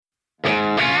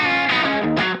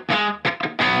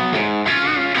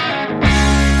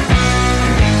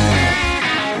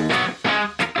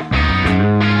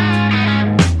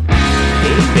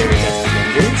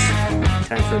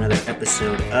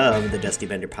the Dusty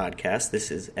Bender Podcast.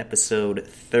 This is episode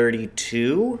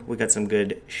 32. We got some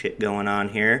good shit going on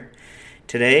here.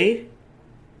 Today,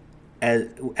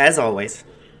 as always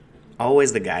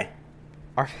the guy,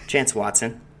 Chance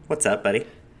Watson. What's up, buddy?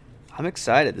 I'm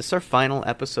excited. This is our final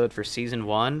episode for season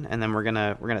 1, and then we're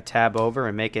gonna tab over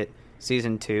and make it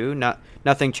season 2.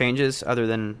 Nothing changes other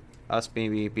than us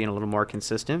maybe being a little more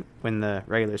consistent when the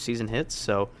regular season hits.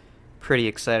 So, pretty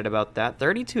excited about that.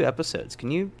 32 episodes.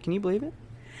 Can you believe it?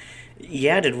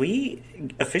 Yeah, did we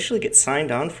officially get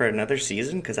signed on for another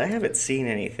season? Because I haven't seen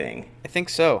anything. I think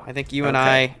so. I think you and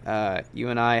I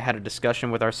had a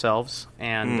discussion with ourselves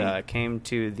and came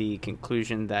to the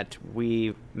conclusion that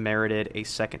we merited a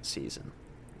second season.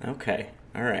 Okay,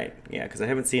 all right, yeah, because I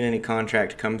haven't seen any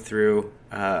contract come through.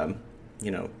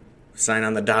 Sign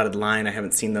on the dotted line. I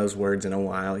haven't seen those words in a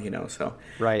while, so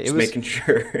right. Just making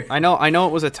sure. I know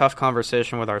it was a tough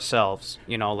conversation with ourselves,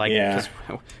 because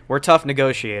we're tough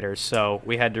negotiators, so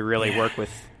we had to really work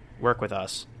with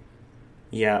us.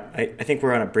 Yeah, I think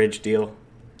we're on a bridge deal.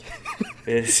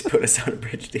 They just put us on a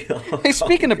bridge deal. Hey,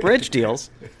 speaking of bridge deals.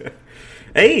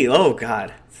 Hey, oh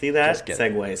God. See that?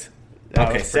 Segues.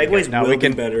 Okay, segues will be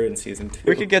better in season 2.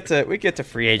 We get to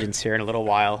free agents here in a little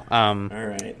while. All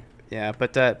right. Yeah,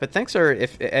 but thanks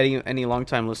if any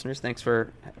longtime listeners, thanks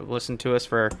for listening to us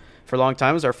for a long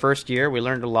time. It was our first year. We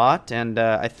learned a lot, and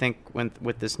I think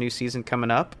with this new season coming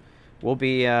up, we'll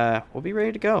be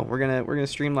ready to go. We're gonna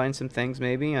streamline some things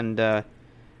maybe, and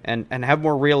have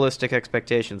more realistic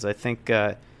expectations. I think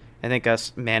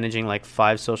us managing like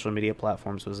 5 social media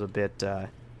platforms was a bit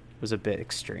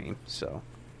extreme. So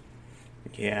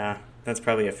yeah, that's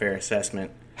probably a fair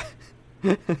assessment.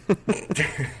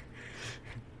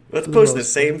 Let's post the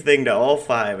same thing to all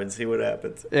 5 and see what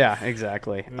happens. Yeah,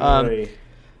 exactly.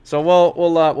 So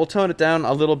we'll tone it down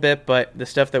a little bit, but the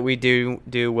stuff that we do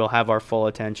will have our full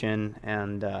attention,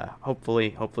 and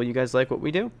hopefully you guys like what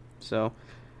we do. So,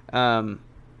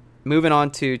 moving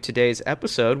on to today's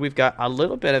episode, we've got a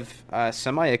little bit of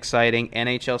semi-exciting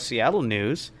NHL Seattle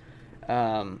news.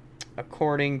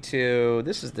 According to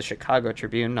this is the Chicago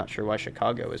Tribune. Not sure why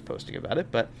Chicago is posting about it,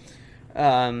 but.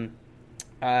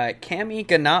 Cami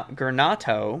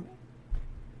Granato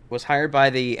was hired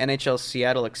by the NHL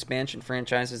Seattle expansion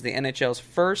franchise as the NHL's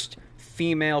first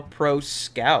female pro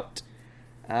scout.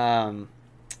 According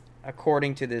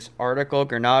to this article,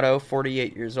 Granato,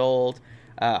 48 years old,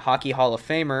 Hockey Hall of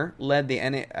Famer, led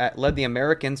the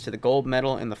Americans to the gold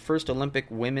medal in the first Olympic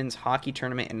women's hockey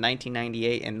tournament in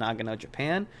 1998 in Nagano,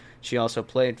 Japan. She also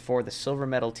played for the silver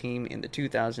medal team in the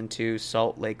 2002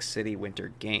 Salt Lake City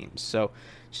Winter Games. So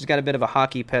she's got a bit of a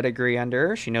hockey pedigree under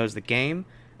her. She knows the game.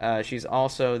 She's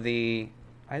also the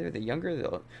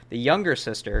younger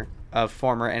sister of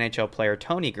former NHL player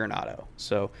Tony Granato.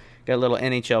 So got a little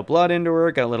NHL blood into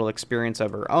her. Got a little experience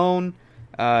of her own.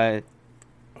 Oh,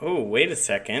 wait a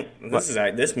second.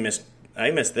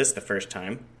 I missed this the first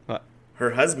time. What?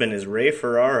 Her husband is Ray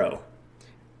Ferraro.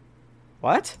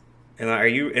 What? Am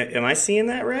I seeing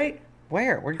that right?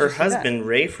 Where? Where did Her you see husband, that?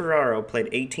 Ray Ferraro, played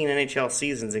 18 NHL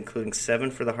seasons, including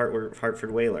 7 for the Hartford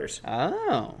Whalers.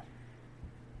 Oh.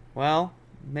 Well,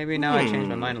 maybe now I changed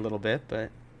my mind a little bit,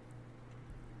 but...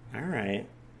 All right.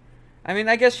 I mean,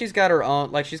 I guess she's got her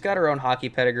own hockey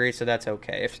pedigree, so that's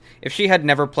okay. If she had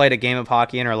never played a game of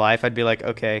hockey in her life, I'd be like,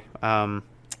 okay, I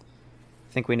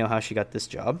think we know how she got this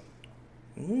job.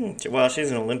 Well, she's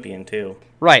an Olympian too.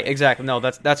 Right, exactly. No,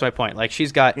 that's my point. Like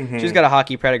she's got a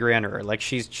hockey pedigree under her. Like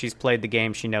she's played the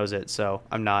game, she knows it. So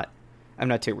I'm not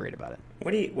too worried about it.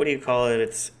 What do you call it?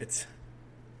 It's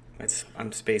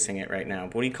I'm spacing it right now.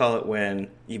 What do you call it when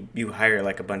you hire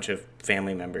like a bunch of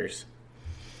family members?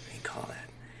 What do you call that?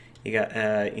 You got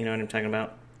you know what I'm talking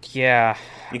about? Yeah.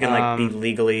 You can like be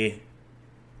legally.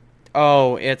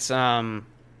 Oh, it's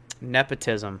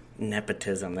nepotism.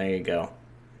 Nepotism. There you go.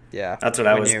 Yeah, that's what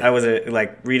I was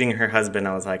like reading her husband.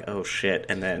 I was like, oh shit,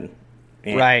 and then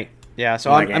right, yeah.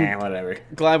 So I'm whatever.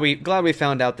 Glad we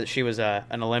found out that she was an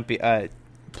Olympian,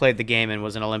 played the game and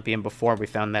was an Olympian before we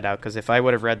found that out. Because if I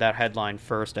would have read that headline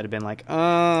first, I'd have been like,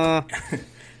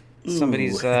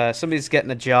 somebody's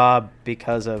getting a job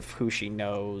because of who she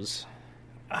knows.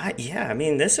 Yeah, I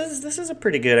mean this is a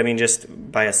pretty good. I mean, just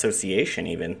by association,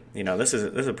 even this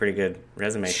is a pretty good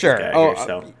resume. Sure. Here,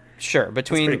 so. Sure,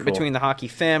 between the hockey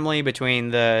family, between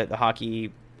the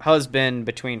hockey husband,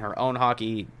 between her own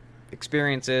hockey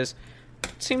experiences,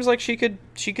 it seems like she could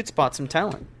spot some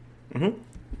talent. Mm-hmm.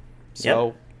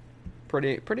 So,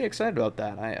 pretty excited about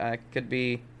that. I could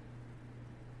be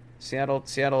Seattle.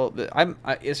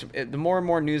 The more and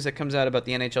more news that comes out about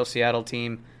the NHL Seattle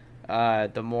team,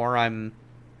 the more I'm.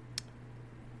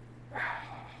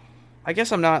 I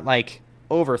guess I'm not like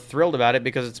over thrilled about it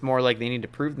because it's more like they need to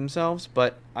prove themselves.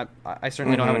 But I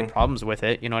certainly don't have any problems with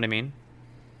it. You know what I mean?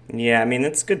 Yeah, I mean,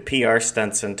 it's good PR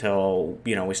stunts until,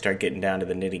 we start getting down to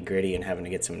the nitty-gritty and having to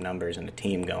get some numbers and a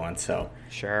team going, so...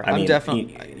 Sure, I'm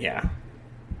definitely... Yeah.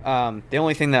 The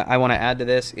only thing that I want to add to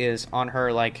this is on her,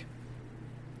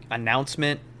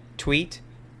 announcement tweet,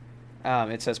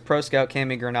 it says Pro Scout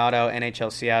Cami Granado,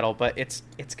 NHL Seattle, but it's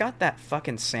got that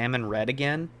fucking salmon red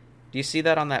again. Do you see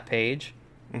that on that page?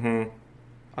 Mm-hmm.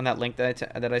 On that link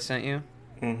that I sent you?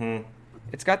 Mm-hmm.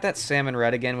 It's got that salmon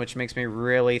red again, which makes me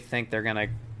really think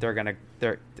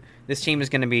this team is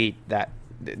gonna be that.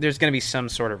 There's gonna be some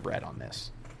sort of red on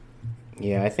this.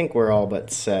 Yeah, I think we're all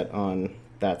but set on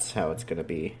that's how it's gonna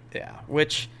be. Yeah,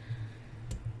 which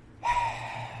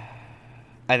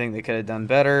I think they could have done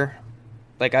better.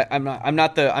 I'm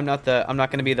not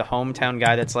gonna be the hometown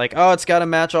guy that's like, oh, it's got to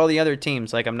match all the other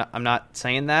teams. I'm not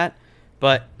saying that,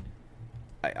 but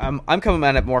I'm coming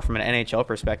at it more from an NHL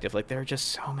perspective. There are just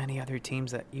so many other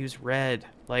teams that use red.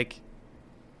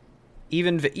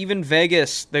 Even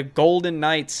Vegas, the Golden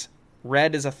Knights,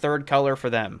 red is a third color for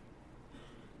them.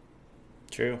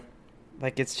 True.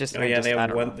 It's just. Oh yeah, they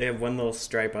have one little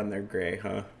stripe on their gray,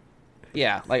 huh?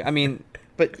 Yeah,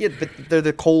 but they're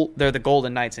the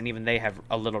Golden Knights, and even they have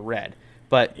a little red.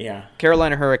 But yeah,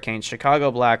 Carolina Hurricanes,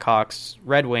 Chicago Blackhawks,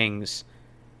 Red Wings.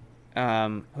 Who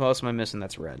else am I missing?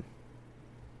 That's red.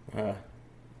 I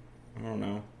don't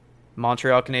know.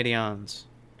 Montreal Canadiens.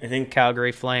 I think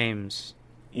Calgary Flames.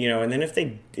 And then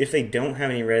if they don't have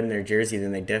any red in their jersey,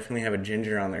 then they definitely have a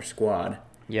ginger on their squad.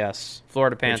 Yes,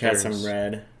 Florida Panthers. Which has some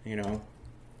red. The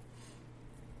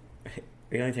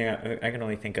only thing I can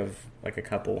only think of a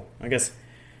couple. I guess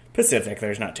Pacific.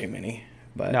 There's not too many.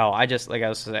 But no, I just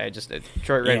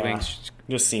Detroit Red Wings.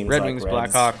 Just seems Red like Wings,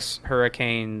 Reds. Blackhawks,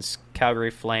 Hurricanes,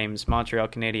 Calgary Flames, Montreal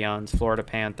Canadiens, Florida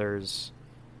Panthers.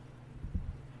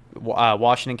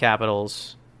 Washington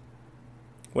Capitals.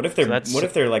 What if they're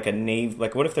like a navy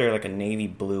a navy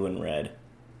blue and red?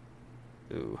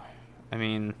 Ooh, I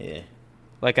mean, yeah,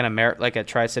 like a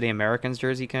Tri-City Americans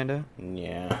jersey, kind of.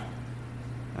 Yeah.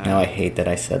 Now I hate that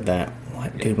I said that.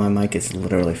 What, dude? My mic is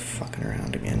literally fucking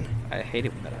around again. I hate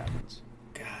it when that happens.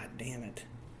 God damn it!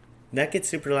 That gets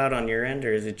super loud on your end,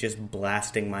 or is it just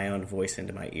blasting my own voice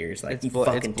into my ears?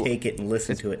 Take it and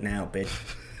listen to it now,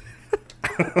 bitch.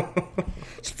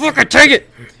 Just fucking take it.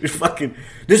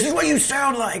 This is what you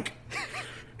sound like.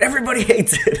 Everybody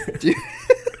hates it. Do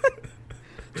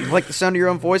you like the sound of your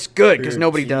own voice? Good, because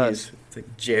nobody does. It's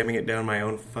like jamming it down my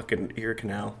own fucking ear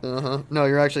canal. Uh-huh. No,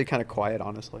 you're actually kind of quiet,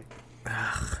 honestly.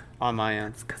 Ugh. On my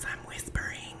end. It's because I'm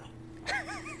whispering.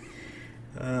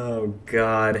 Oh,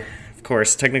 God. Of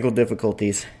course, technical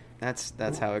difficulties. That's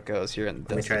how it goes here in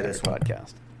the Let me try this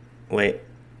podcast. Wait.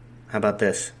 How about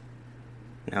this?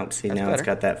 Nope, see, That's now better. It's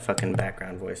got that fucking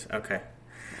background voice. Okay.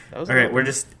 All right,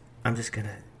 I'm just going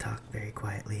to talk very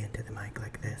quietly into the mic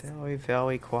like this. Very,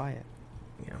 very quiet.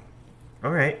 Yeah.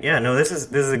 All right. Yeah, no, this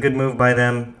is a good move by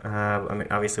them. I mean,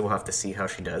 obviously we'll have to see how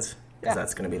she does, because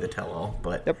that's going to be the tell-all.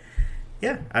 But, Yep.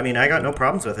 Yeah, I mean, I got no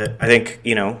problems with it. I think,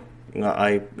 it'll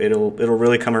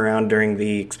really come around during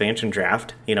the expansion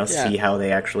draft, see how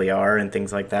they actually are and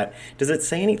things like that. Does it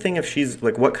say anything if she's,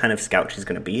 what kind of scout she's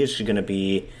going to be? Is she going to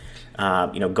be,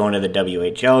 going to the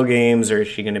WHL games, or is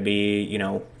she going to be,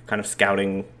 kind of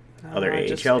scouting other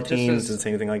AHL teams and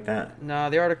anything like that? No,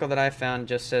 the article that I found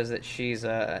just says that she's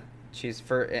a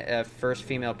first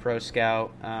female pro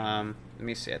scout. Let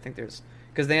me see. I think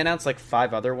because they announced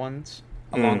 5 other ones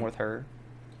along with her.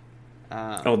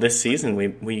 This season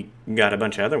we got a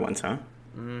bunch of other ones, huh?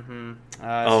 Mm-hmm.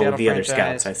 The other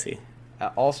scouts, I see.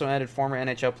 Also added former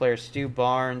NHL players Stu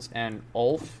Barnes and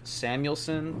Ulf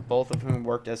Samuelsson, both of whom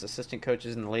worked as assistant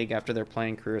coaches in the league after their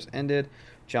playing careers ended.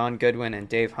 John Goodwin and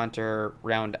Dave Hunter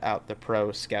round out the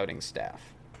pro scouting staff.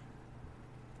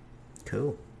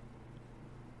 Cool.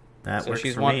 So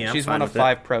she's one of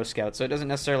 5 pro scouts. So it doesn't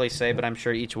necessarily say, but I'm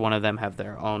sure each one of them have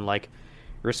their own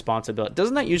responsibility.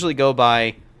 Doesn't that usually go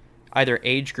by either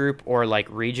age group or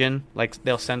region?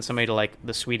 They'll send somebody to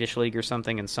the Swedish league or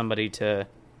something, and somebody to,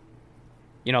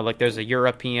 there's a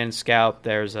European scout.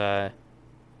 There's a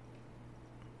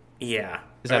Is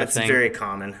that a thing? It's very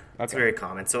common. Okay. It's very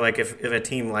common. So if a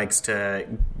team likes to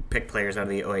pick players out of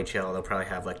the OHL, they'll probably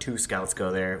have 2 scouts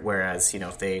go there. Whereas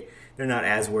if they're not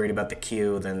as worried about the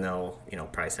queue, then they'll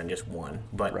probably send just one.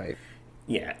 But right.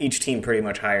 Yeah, each team pretty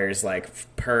much hires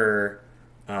per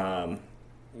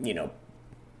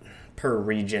per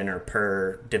region or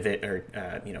per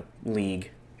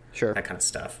league. Sure. That kind of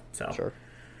stuff. So sure.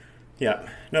 Yeah.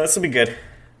 No, this will be good.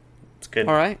 It's good.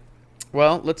 All right.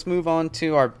 Well, let's move on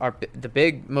to the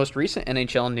big, most recent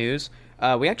NHL news.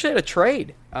 We actually had a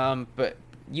trade, but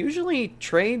usually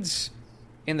trades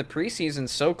in the preseason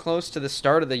so close to the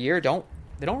start of the year don't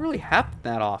really happen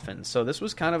that often. So this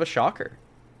was kind of a shocker.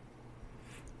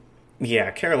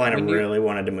 Yeah, Carolina really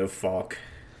wanted to move Falk.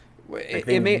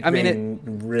 It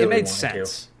made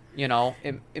sense. You know,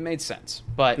 it made sense.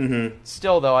 But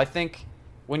still, though, I think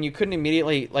when you couldn't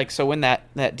immediately when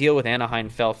that deal with Anaheim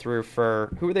fell through,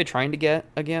 for who were they trying to get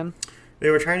again? They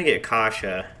were trying to get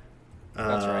Kasha.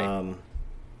 That's right.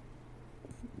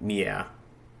 Yeah,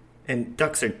 and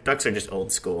Ducks are just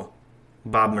old school.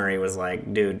 Bob Murray was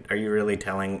like, "Dude, are you really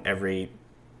telling every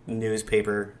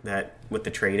newspaper that what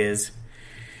the trade is?"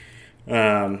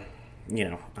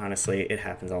 Honestly, it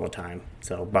happens all the time.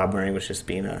 So Bob Murray was just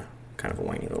being a kind of a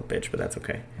whiny little bitch, but that's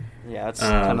okay. Yeah, that's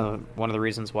kind of one of the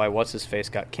reasons why what's his face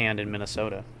got canned in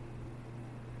Minnesota.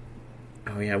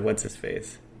 Oh yeah, what's his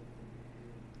face?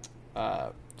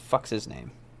 Fuck's his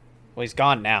name? Well, he's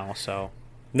gone now, so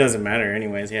doesn't matter.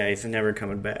 Anyways, yeah, he's never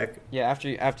coming back. Yeah,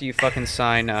 after you fucking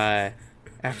sign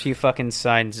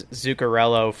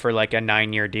Zuccarello for like a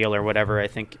 9-year deal or whatever, I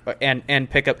think, and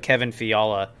pick up Kevin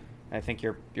Fiala, I think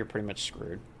you're pretty much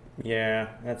screwed. Yeah,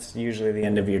 that's usually the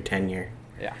end of your tenure.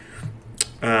 Yeah.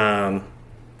 God,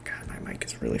 my mic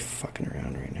is really fucking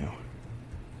around right now.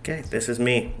 Okay, this is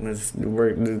me. Let's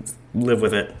live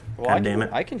with it. Well, God damn it.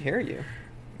 I can hear you.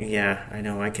 Yeah, I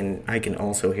know. I can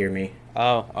also hear me.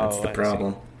 Oh, that's the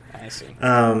problem. I see.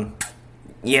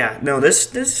 Yeah, no.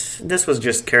 This was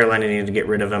just Carolina needed to get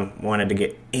rid of him. Wanted to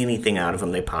get anything out of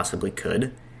him they possibly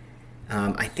could.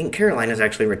 I think Carolina's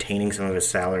actually retaining some of his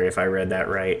salary, if I read that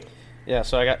right. Yeah.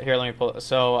 So I got here. Let me pull it.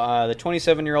 So the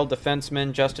 27-year-old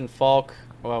defenseman Justin Falk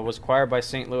was acquired by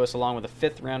St. Louis along with a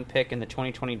 5th-round pick in the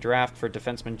 2020 draft for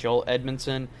defenseman Joel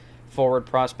Edmondson, forward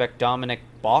prospect Dominic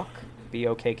Bokk,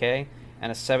 B-O-K-K,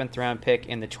 and a 7th-round pick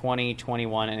in the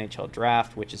 2021 NHL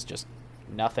draft, which is just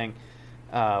nothing.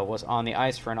 Was on the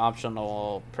ice for an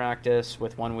optional practice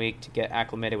with 1 week to get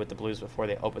acclimated with the Blues before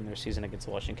they opened their season against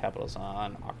the Washington Capitals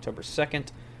on October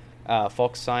 2nd.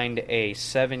 Falk signed a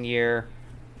 7-year,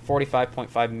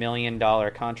 $45.5 million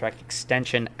contract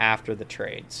extension after the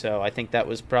trade. So I think that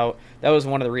was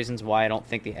one of the reasons why I don't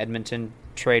think the Edmonton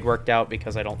trade worked out,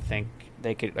 because I don't think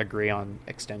they could agree on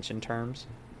extension terms.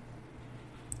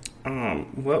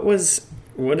 What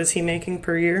is he making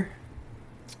per year?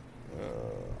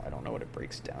 I don't know what it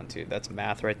breaks down to. That's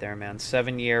math right there, man.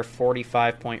 7-year,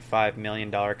 $45.5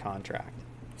 million contract.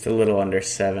 It's a little under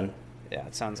 7. Yeah,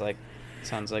 it sounds like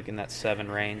in that 7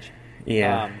 range.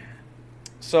 Yeah.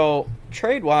 So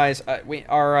trade wise,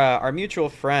 our mutual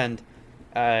friend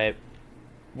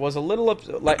was a little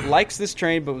likes this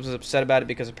trade, but was upset about it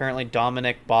because apparently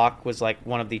Dominic Bokk was like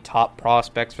one of the top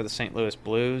prospects for the St. Louis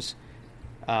Blues.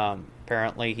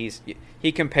 Apparently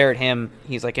he compared him.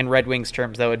 He's like, in Red Wings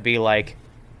terms, that would be like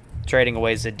trading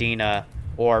away Zadina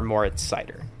or Moritz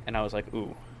Seider, and I was like,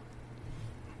 ooh.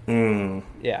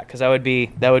 Yeah, because that would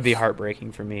be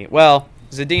heartbreaking for me. Well,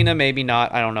 Zadina maybe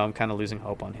not. I don't know. I'm kind of losing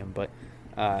hope on him, but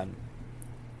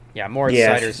Moritz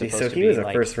Seider is supposed to be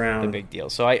like first round. the big deal.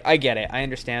 So I get it. I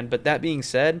understand. But that being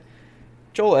said,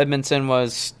 Joel Edmondson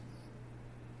was,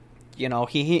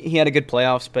 he had a good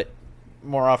playoffs, but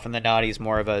more often than not, he's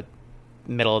more of a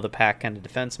middle of the pack kind of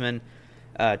defenseman.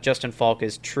 Justin Falk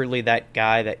is truly that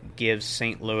guy that gives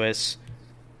St. Louis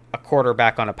a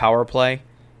quarterback on a power play.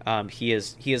 He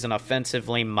is an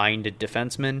offensively minded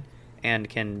defenseman and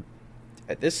can.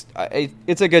 It's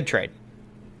a good trade.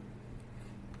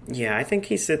 Yeah, I think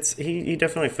he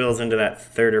definitely fills into that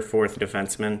 3rd or 4th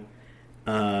defenseman.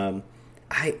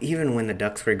 Even when the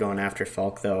Ducks were going after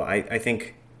Falk, though, I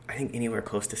think anywhere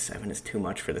close to 7 is too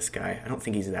much for this guy. I don't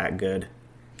think he's that good.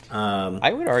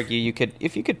 I would argue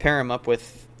if you could pair him up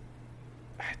with.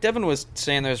 Devin was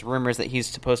saying there's rumors that he's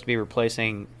supposed to be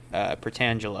replacing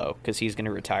Pietrangelo because he's going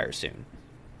to retire soon.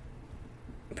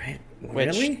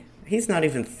 Really? He's not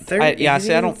even 30. I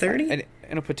don't 30. I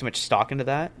don't put too much stock into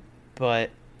that, but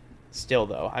still,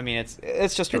 though, I mean,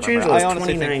 it's just a rumor. I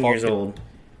honestly think Falk years old.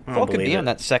 Falk could be on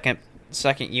that second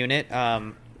unit,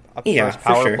 up first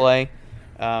power play.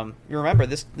 You remember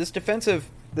this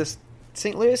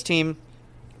St. Louis team,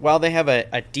 while they have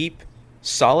a deep,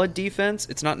 solid defense,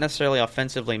 it's not necessarily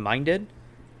offensively minded.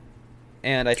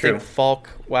 And I think Falk,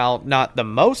 while not the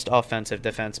most offensive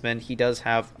defenseman, he does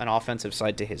have an offensive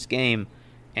side to his game,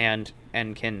 and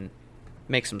can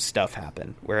make some stuff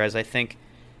happen. Whereas I think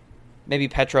maybe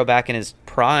Petro back in his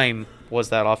prime was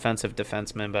that offensive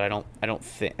defenseman, but I don't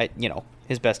think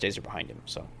his best days are behind him.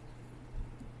 So,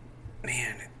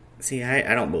 man, see,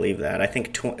 I don't believe that. I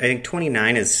think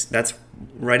 29 that's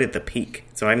right at the peak.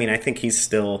 So I mean, I think he's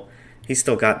still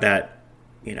got that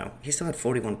he still had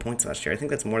 41 points last year. I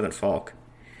think that's more than Falk.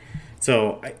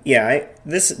 So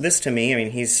this to me, I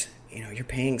mean, he's you're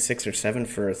paying 6 or 7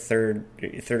 for a third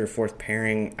or fourth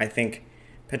pairing. I think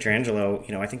Pietrangelo,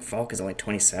 I think Falk is only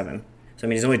 27. So I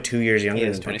mean, he's only 2 years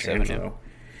younger than Pietrangelo.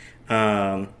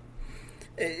 Yeah.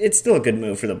 It's still a good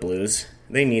move for the Blues.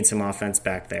 They need some offense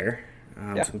back there.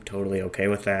 So I'm totally okay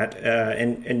with that.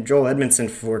 And Joel Edmondson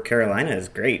for Carolina is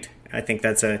great. I think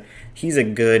he's a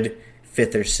good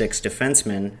 5th or 6th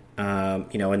defenseman.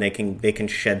 And they can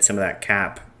shed some of that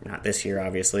cap. Not this year,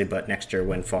 obviously, but next year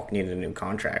when Falk needed a new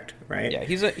contract, right? Yeah,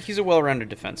 he's a well-rounded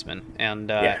defenseman,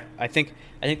 and I think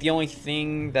the only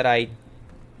thing that I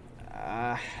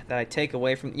take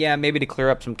away from maybe to clear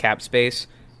up some cap space,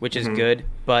 which is good,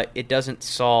 but it doesn't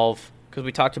solve, because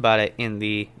we talked about it in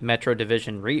the Metro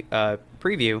Division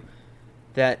preview,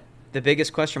 that the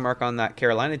biggest question mark on that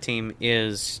Carolina team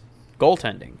is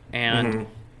goaltending, and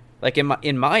like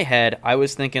in my head, I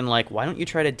was thinking like, why don't you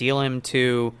try to deal him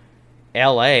to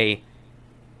LA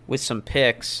with some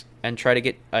picks and try to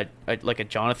get a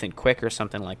Jonathan Quick or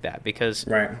something like that, because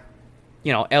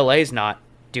LA's not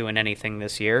doing anything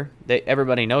this year.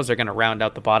 Everybody knows they're going to round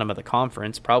out the bottom of the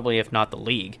conference, probably if not the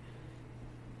league.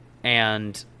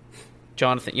 And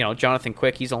Jonathan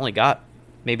Quick, he's only got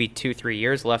maybe 2-3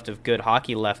 years left of good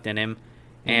hockey left in him,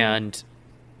 and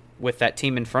with that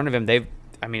team in front of him,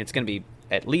 it's going to be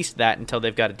at least that until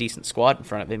they've got a decent squad in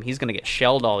front of him. He's going to get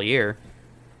shelled all year.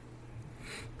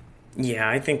 Yeah,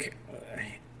 I think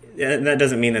that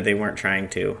doesn't mean that they weren't trying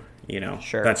to,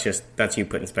 Sure. That's you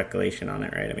putting speculation on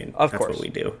it, right? I mean, that's what we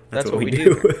do. That's what we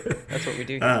do. That's what we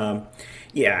do.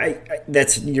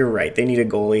 You're right. They need a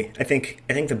goalie. I think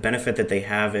the benefit that they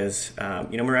have is,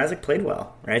 Mrazek played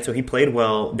well, right? So he played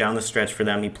well down the stretch for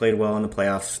them. He played well in the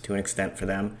playoffs to an extent for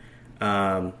them.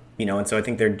 And so I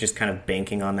think they're just kind of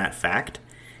banking on that fact.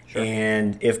 Sure.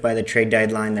 And if by the trade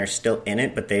deadline they're still in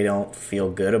it, but they don't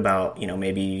feel good about,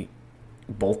 maybe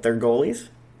both their goalies,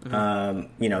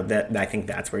 that I think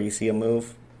that's where you see a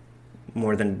move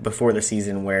more than before the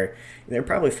season, where they're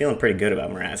probably feeling pretty good about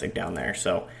Mrazek down there.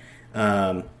 So,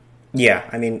 I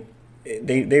mean,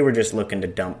 they were just looking to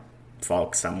dump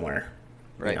Falk somewhere.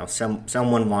 Right.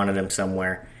 Someone wanted him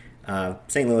somewhere.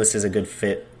 St. Louis is a good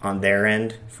fit on their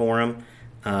end for him.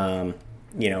 And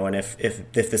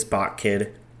if this Bach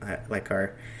kid, like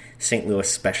our St. Louis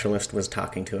specialist was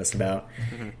talking to us about,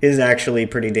 is actually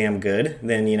pretty damn good,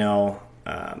 then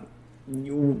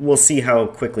we'll see how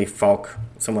quickly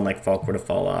someone like Falk were to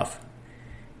fall off.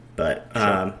 But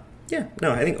I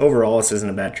think overall this isn't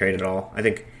a bad trade at all. I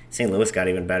think St. Louis got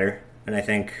even better, and I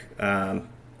think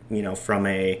from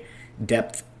a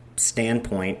depth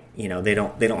standpoint, they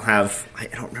don't have. I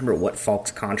don't remember what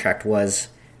Falk's contract was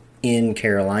in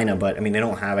Carolina, but I mean they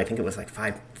don't have. I think it was like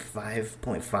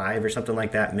 5.5 or something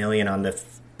like that million on the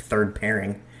third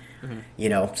pairing.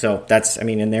 So that's, I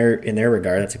mean, in their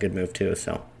regard, that's a good move too.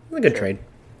 So it's a good trade.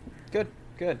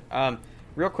 Good.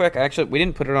 Real quick, actually, we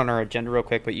didn't put it on our agenda real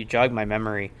quick, but you jogged my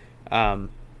memory.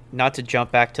 Not to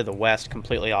jump back to the West,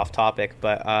 completely off topic,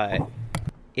 but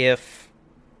if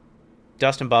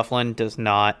Dustin Byfuglien does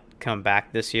not come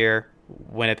back this year,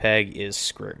 Winnipeg is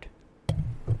screwed.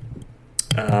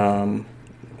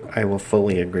 I will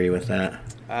fully agree with that.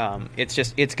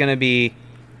 It's going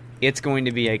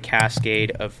to be a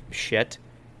cascade of shit.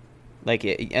 Like,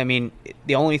 I mean,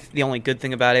 the only good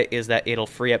thing about it is that it'll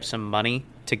free up some money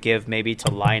to give maybe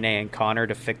to Laine and Connor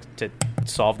to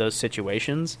solve those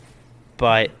situations.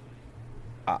 But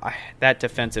that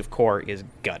defensive core is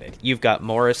gutted. You've got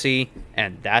Morrissey,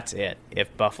 and that's it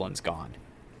if Byfuglien's gone.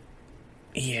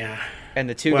 Yeah. And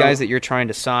the two guys that you're trying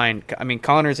to sign, I mean,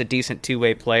 Connor's a decent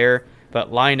two-way player,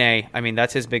 but Laine, I mean,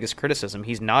 that's his biggest criticism.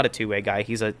 He's not a two-way guy.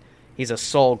 He's a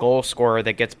sole goal scorer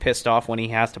that gets pissed off when he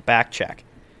has to back check.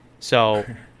 So,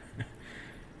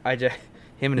 him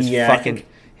and his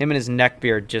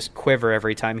neckbeard just quiver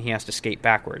every time he has to skate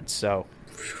backwards. So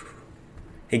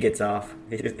he gets off.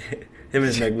 Him and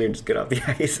his neckbeard just get off the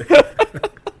ice.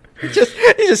 he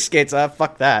just skates off.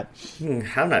 Fuck that.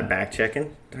 I'm not back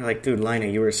checking. They're like, dude,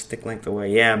 Laine, you were a stick length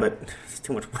away. Yeah, but it's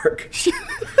too much work.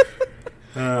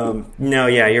 No,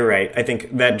 yeah, you're right. I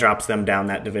think that drops them down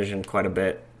that division quite a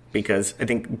bit, because I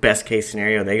think best case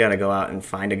scenario, they got to go out and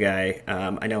find a guy.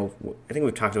 I think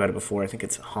we've talked about it before. I think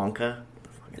it's Honka.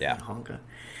 Yeah. Honka.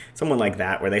 Someone like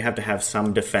that, where they have to have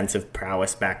some defensive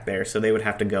prowess back there. So they would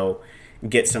have to go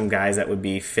get some guys that would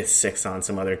be 5th, 6th on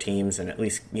some other teams, and at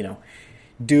least,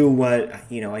 do what,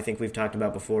 I think we've talked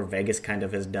about before, Vegas kind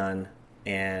of has done,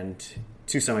 and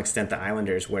to some extent the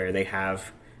Islanders, where they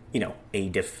have, a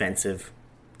defensive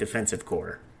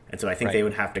core. And so I think they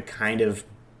would have to kind of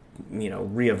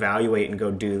reevaluate and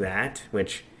go do that,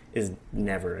 which is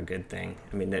never a good thing.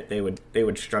 I mean, that they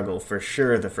would struggle for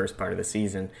sure the first part of the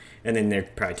season, and then they're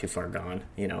probably too far gone,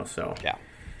 so. Yeah.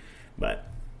 But,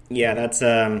 yeah, that's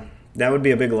that would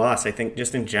be a big loss. I think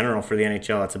just in general for the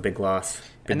NHL, it's a big loss.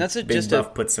 And that's Big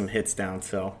Buff put some hits down,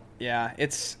 so. Yeah,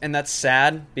 that's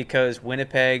sad because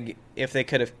Winnipeg, if they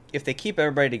keep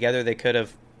everybody together, they could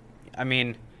have. I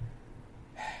mean,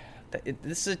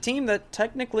 this is a team that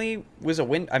technically was a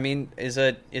win. I mean, is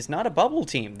not a bubble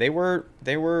team. They were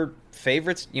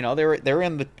favorites. They were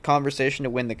in the conversation to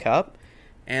win the cup,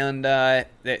 and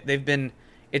they've been.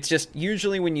 It's just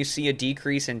usually when you see a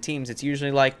decrease in teams, it's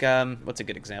usually like what's a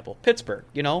good example? Pittsburgh.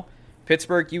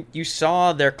 Pittsburgh. You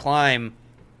saw their climb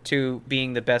to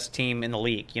being the best team in the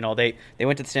league. They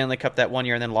went to the Stanley Cup that one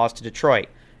year and then lost to Detroit.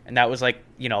 And that was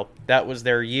that was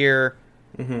their year,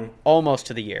 almost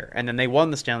to the year. And then they won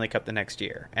the Stanley Cup the next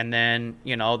year. And then,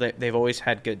 they've always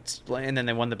had good, and then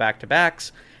they won the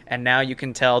back-to-backs. And now you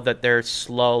can tell that they're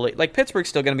slowly, Pittsburgh's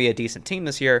still going to be a decent team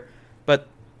this year, but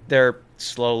they're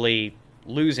slowly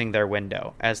losing their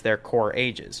window as their core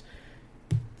ages.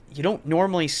 You don't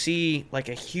normally see a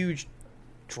huge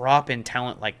drop in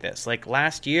talent like this.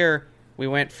 Last year,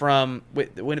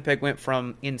 Winnipeg went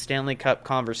from in Stanley Cup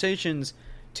conversations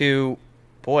to,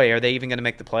 boy, are they even going to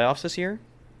make the playoffs this year?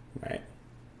 Right.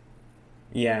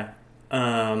 Yeah.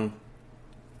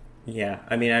 Yeah.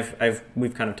 I mean,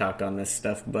 we've kind of talked on this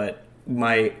stuff, but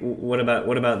what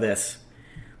about this?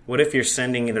 What if you're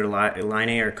sending either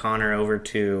Laine or Connor over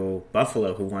to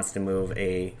Buffalo, who wants to move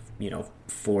a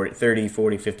 30,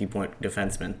 40, 50 point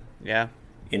defenseman? Yeah.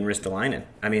 In Ristolainen.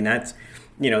 I mean, that's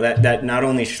that not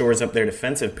only shores up their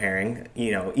defensive pairing,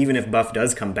 even if Buff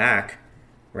does come back,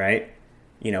 right?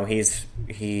 You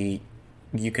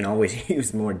can always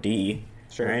use more D,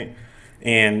 sure. Right?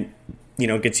 And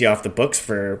gets you off the books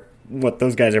for what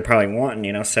those guys are probably wanting,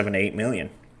 $7 to $8 million.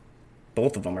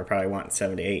 Both of them are probably wanting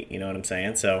 7 to 8, you know what I'm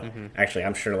saying? So actually,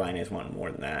 I'm sure Laine is wanting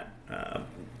more than that.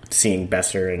 Seeing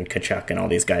Besser and Tkachuk and all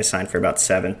these guys sign for about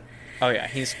 7. Oh, yeah,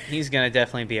 he's going to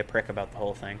definitely be a prick about the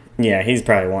whole thing. Yeah, he's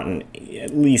probably wanting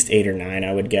at least 8 or 9,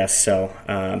 I would guess. So,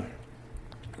 and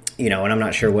I'm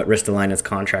not sure what Ristolainen's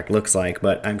contract looks like,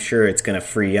 but I'm sure it's going to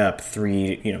free up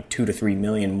 2 to 3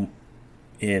 million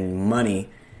in money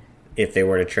if they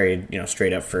were to trade,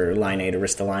 straight up for Laine to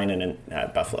Ristolainen,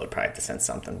 and Buffalo would probably have to send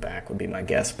something back, would be my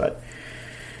guess. But,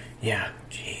 yeah,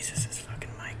 Jesus, this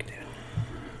fucking mic, dude.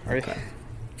 Are you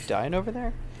dying over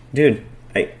there? Dude,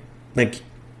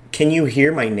 can you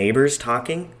hear my neighbors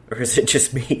talking, or is it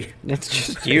just me? It's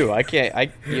just you. I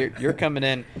can't. You're coming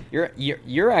in.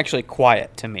 You're actually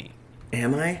quiet to me.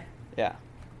 Am I? Yeah.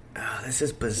 Oh, this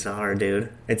is bizarre, dude.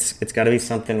 It's got to be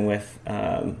something with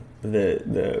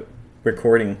the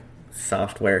recording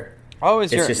software. Oh,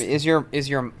 is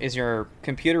your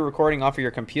computer recording off of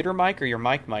your computer mic or your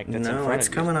mic that's in front of you? No, it's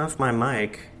coming off my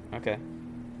mic. Okay.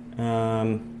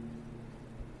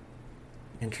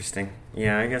 Interesting.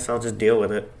 Yeah, I guess I'll just deal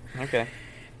with it. Okay.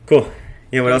 Cool.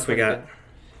 Yeah, what else we got?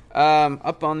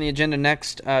 Up on the agenda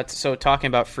next, so talking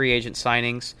about free agent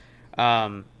signings,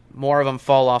 more of them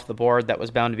fall off the board. That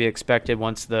was bound to be expected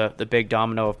once the big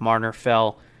domino of Marner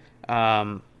fell.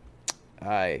 Was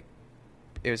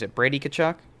it Brady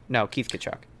Tkachuk? No, Keith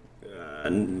Tkachuk.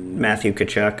 Matthew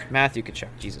Tkachuk.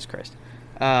 Jesus Christ.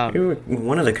 You were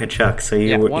one of the Tkachuks, so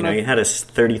you had a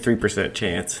 33%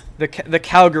 chance. The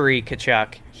Calgary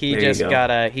Tkachuk. He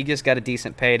just got a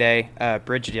decent payday,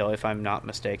 bridge deal, if I'm not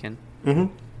mistaken.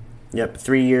 Mm-hmm. Yep,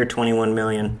 3-year, $21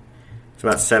 million. It's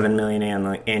about $7 million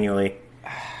annually.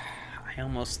 I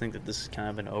almost think that this is kind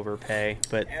of an overpay,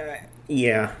 but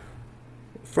yeah.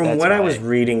 From what I was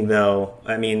reading, though,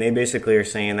 I mean, they basically are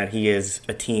saying that he is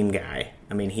a team guy.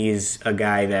 I mean, he's a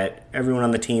guy that everyone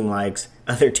on the team likes.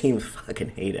 Other teams fucking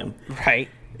hate him. Right.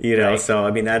 Right. So,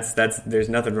 I mean, that's there's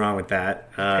nothing wrong with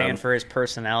that. Paying for his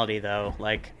personality, though.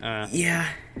 Yeah,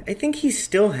 I think he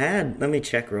still had, let me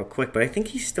check real quick, but I think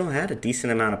he still had a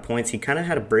decent amount of points. He kind of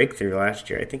had a breakthrough last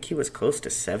year. I think he was close to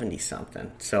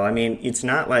 70-something. So, I mean, it's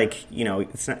not like,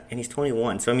 it's not, and he's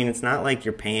 21. So, I mean, it's not like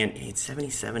you're paying, he's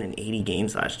 77 in 80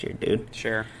 games last year, dude.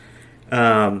 Sure.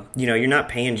 You're not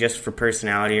paying just for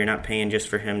personality. You're not paying just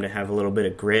for him to have a little bit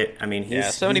of grit. I mean,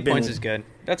 70 points is good.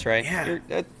 That's right.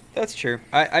 Yeah. That's true.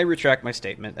 I retract my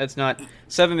statement. That's not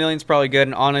 $7 million is probably good.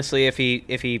 And honestly, if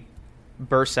he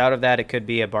bursts out of that, it could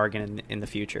be a bargain in the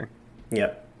future.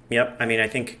 Yep. I mean, I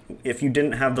think if you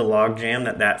didn't have the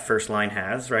logjam that first line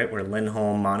has, right, where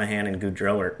Lindholm, Monahan, and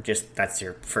Goudreau are that's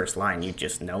your first line. You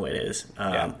just know it is.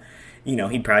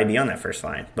 He'd probably be on that first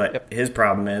line. But his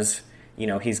problem is,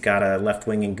 he's got a left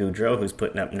wing in Goudreau who's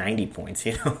putting up 90 points,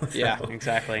 So Yeah,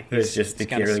 exactly. It's just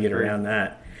to really get around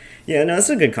that. Yeah, no, it's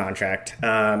a good contract.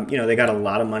 They got a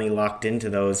lot of money locked into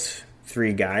those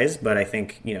three guys, but I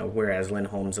think, whereas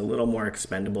Lindholm's a little more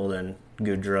expendable than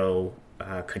Goudreau,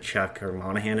 Tkachuk, or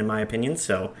Monahan, in my opinion.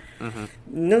 So,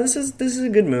 no, this is a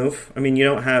good move. I mean,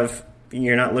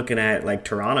 you're not looking at like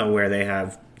Toronto where they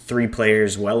have three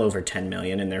players well over $10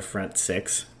 million in their front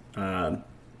six.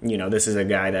 This is a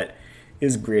guy that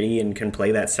is gritty and can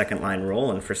play that second line role,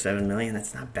 and for $7 million,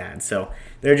 that's not bad. So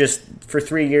they're just, for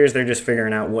 3 years, they're just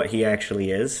figuring out what he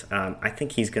actually is. I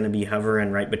think he's going to be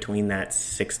hovering right between that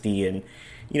 60 and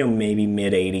maybe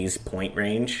mid 80s point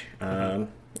range.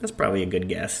 That's probably a good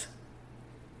guess.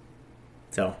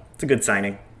 So it's a good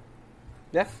signing.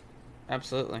 Yeah,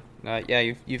 absolutely.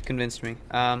 You've convinced me.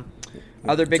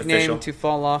 Other big name to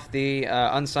fall off the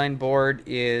unsigned board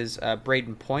is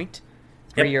Braden Point.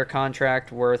 3-year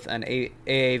contract worth an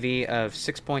AAV of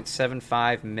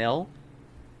 $6.75 million.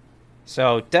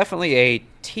 So definitely a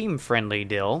team-friendly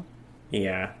deal.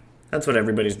 Yeah, that's what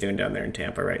everybody's doing down there in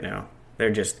Tampa right now.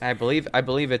 They're just. I believe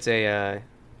it's a.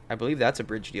 I believe that's a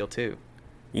bridge deal too.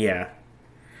 Yeah.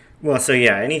 Well, so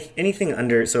yeah, anything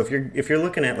under. So if you're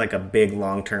looking at like a big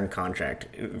long-term contract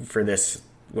for this,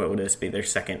 what would this be? Their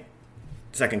second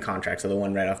contract, so the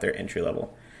one right off their entry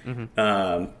level.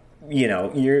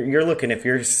 You're looking, if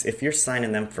you're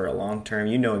signing them for a long term,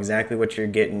 exactly what you're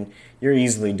getting. You're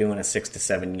easily doing a 6 to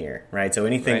 7 year, right? So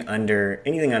anything under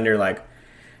like,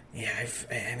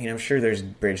 I'm sure there's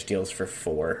bridge deals for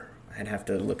 4. I'd have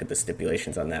to look at the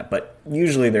stipulations on that, but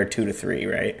usually they're 2 to 3,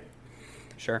 right?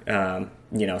 Sure.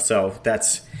 So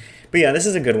that's, but yeah, this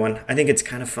is a good one. I think it's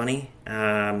kind of funny.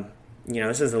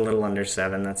 This is a little under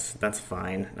 7. That's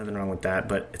fine. Nothing wrong with that,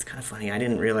 but it's kind of funny. I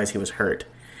didn't realize he was hurt.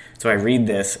 So I read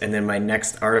this, and then my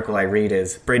next article I read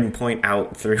is Braden Point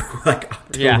out through like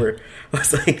October. Yeah. I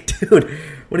was like, dude,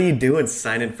 what are you doing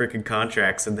signing freaking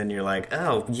contracts? And then you're like,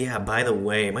 oh yeah, by the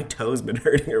way, my toe's been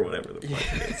hurting or whatever the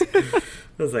fuck it is. I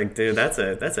was like, dude, that's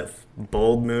a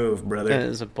bold move, brother. That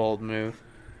is a bold move.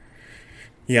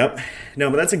 Yep.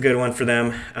 No, but that's a good one for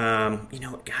them. God,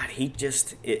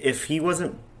 if he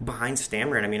wasn't behind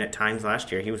Stammer, at times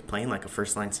last year he was playing like a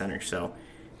first line center, so.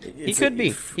 He could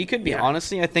be. Yeah.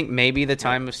 Honestly, I think maybe the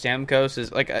time of Stamkos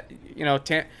is like,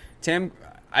 Tam.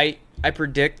 I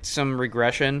predict some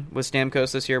regression with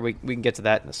Stamkos this year. We can get to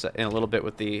that in a little bit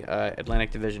with the Atlantic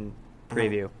Division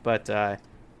preview. But I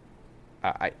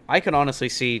could honestly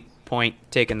see Point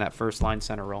taking that first line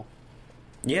center role.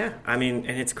 Yeah, and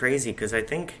it's crazy because I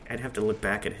think I'd have to look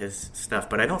back at his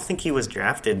stuff, but I don't think he was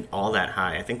drafted all that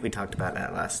high. I think we talked about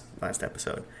that last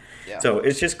episode. Yeah. So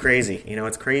it's just crazy.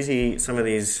 It's crazy. Some of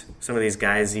these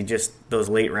guys, those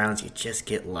late rounds, you just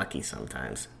get lucky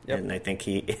sometimes. Yep. And I think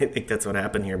that's what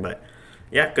happened here. But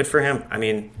yeah, good for him. I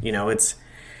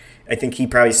think he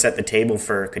probably set the table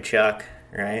for Tkachuk,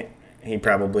 right? He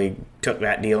probably took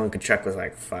that deal, and Tkachuk was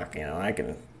like, "Fuck, I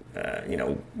can."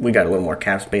 We got a little more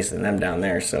cap space than them down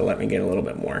there, so let me get a little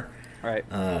bit more. Right.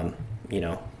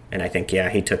 And I think, yeah,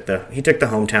 he took the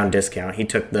hometown discount. He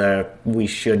took we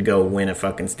should go win a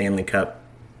fucking Stanley Cup,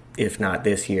 if not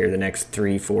this year, the next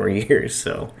 3-4 years.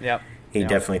 So he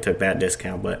definitely took that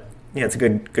discount. But yeah, it's a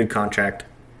good contract.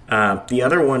 The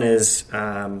other one is,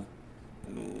 when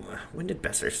did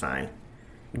Besser sign?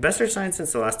 Did Besser sign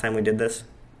since the last time we did this?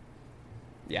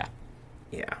 Yeah.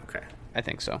 Yeah. Okay. I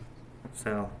think so.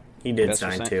 So he did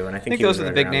sign too, and I think those are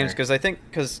the big names because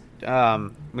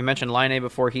we mentioned Laine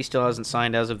before. He still hasn't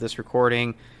signed as of this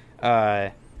recording.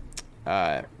 Rantanen,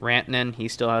 he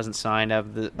still hasn't signed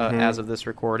as of this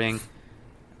recording.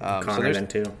 Connor then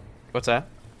too. What's that?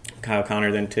 Kyle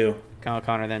Connor then too.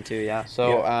 Yeah.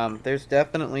 So there's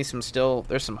definitely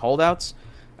there's some holdouts.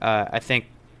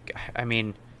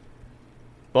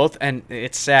 Both, and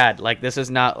it's sad, like this is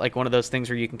not like one of those things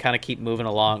where you can kind of keep moving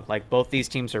along. Like both these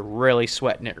teams are really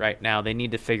sweating it right now. They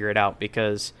need to figure it out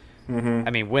because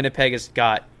Winnipeg has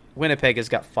got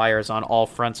fires on all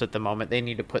fronts at the moment. They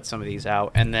need to put some of these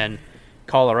out. And then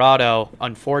Colorado,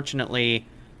 unfortunately,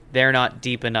 they're not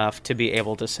deep enough to be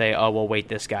able to say, oh, we'll wait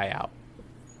this guy out.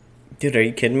 Dude, are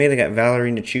you kidding me? They got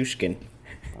Valerie Nichushkin.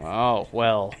 Oh,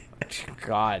 well,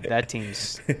 God, that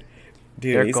team's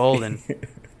they're golden.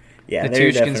 Yeah,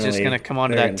 Nichushkin's just going to come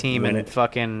onto that team and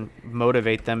fucking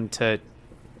motivate them to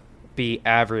be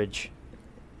average.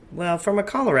 Well, from a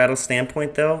Colorado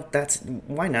standpoint, though,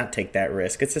 why not take that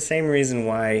risk? It's the same reason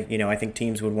why I think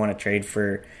teams would want to trade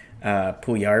for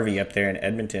Puljujarvi up there in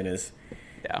Edmonton. These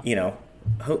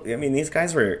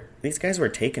guys were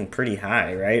taken pretty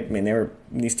high, right?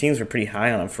 These teams were pretty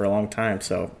high on them for a long time.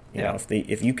 So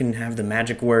if you can have the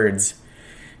magic words,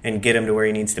 and get him to where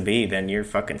he needs to be, then you're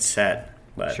fucking set.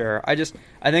 But Sure. I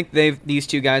think these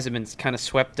two guys have been kind of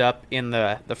swept up in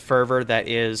the fervor that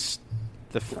is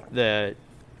the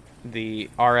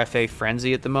RFA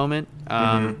frenzy at the moment.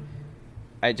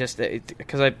 It's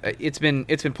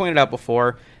been pointed out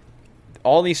before.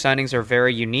 All these signings are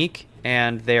very unique,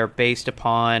 and they are based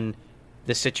upon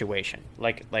the situation.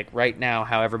 Like right now,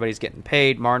 how everybody's getting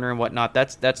paid, Marner and whatnot.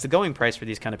 That's the going price for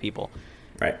these kind of people.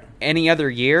 Right. Any other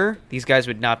year, these guys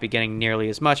would not be getting nearly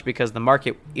as much because the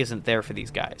market isn't there for these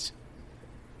guys.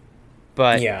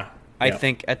 But I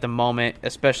think at the moment,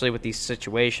 especially with these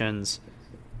situations,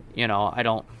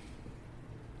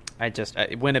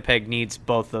 Winnipeg needs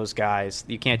both those guys.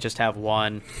 You can't just have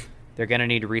one. They're going to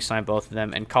need to re-sign both of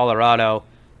them. And Colorado,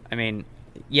 I mean,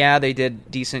 they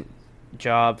did decent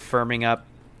job firming up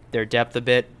their depth a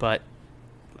bit, but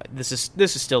this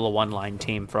is still a one-line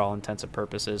team for all intents and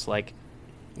purposes. Like,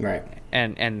 right.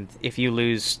 And if you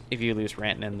lose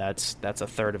Rantanen, that's a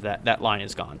third of that line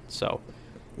is gone. So,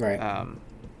 right.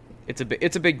 It's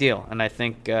a big deal, and I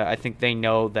think they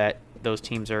know that those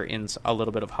teams are in a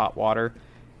little bit of hot water.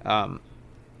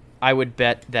 I would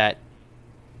bet that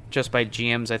just by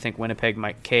GMs, I think Winnipeg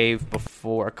might cave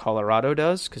before Colorado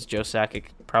does, because Joe Sakic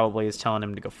probably is telling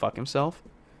him to go fuck himself.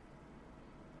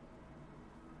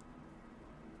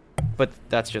 But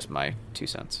that's just my 2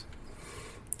 cents.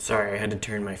 Sorry, I had to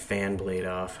turn my fan blade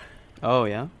off. Oh,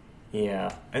 yeah?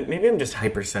 Yeah. Maybe I'm just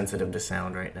hypersensitive to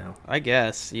sound right now. I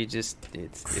guess.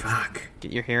 Fuck.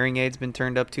 Get your hearing aids been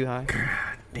turned up too high?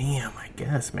 God damn, I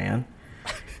guess, man.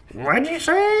 What'd you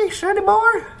say, sonny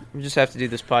boy? We just have to do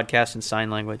this podcast in sign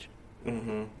language.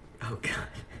 Mm-hmm. Oh,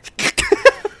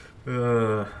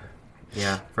 God.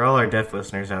 Yeah, for all our deaf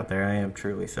listeners out there, I am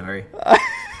truly sorry.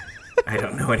 I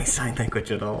don't know any sign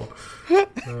language at all.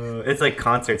 It's like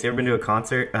concerts. You ever been to a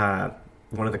concert?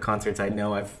 One of the concerts I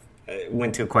know I've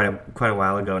went to quite a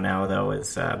while ago now, though,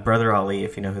 is Brother Ali,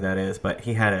 if you know who that is. But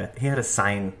he had a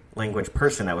sign language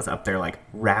person that was up there, like,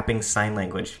 rapping sign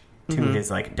language to his,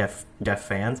 like, deaf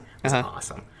fans. It was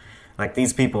awesome. Like,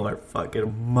 these people are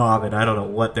fucking mobbing. I don't know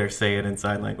what they're saying in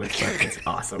sign language, but it's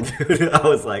awesome, dude. I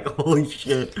was like, holy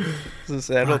shit.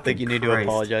 I don't think you need to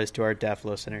apologize to our deaf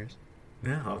listeners.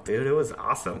 No, dude, it was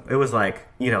awesome. It was like,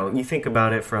 you think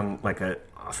about it from, like, a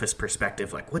office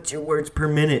perspective, like, what's your words per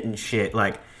minute and shit?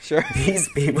 Like, sure. These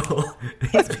people,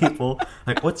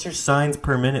 like, what's your signs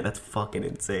per minute? That's fucking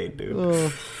insane, dude.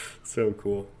 Oh. So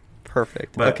cool.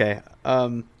 Perfect. But okay.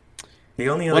 The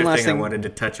only other thing I wanted to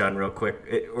touch on real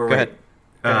quick, Go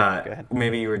ahead.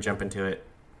 Maybe you were jumping to it.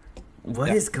 What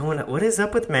is going on? What is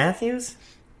up with Matthews?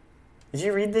 Did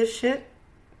you read this shit?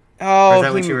 Oh, or is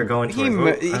that what you were going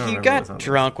towards? He got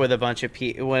drunk with a bunch of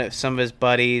some of his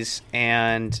buddies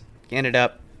and ended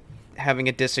up having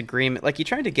a disagreement. Like, he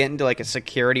tried to get into, like, a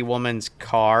security woman's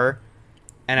car,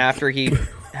 and after he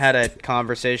had a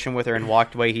conversation with her and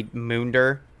walked away, he mooned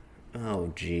her.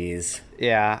 Oh, jeez.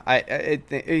 Yeah,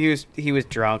 he was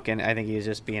drunk, and I think he was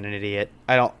just being an idiot.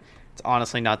 It's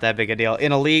honestly not that big a deal.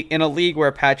 In a league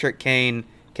where Patrick Kane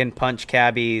can punch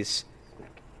cabbies,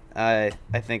 I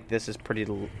think this is pretty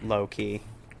low key.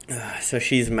 So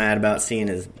she's mad about seeing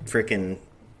his freaking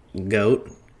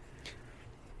goat.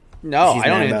 No, I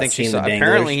don't even think she saw.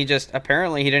 Apparently he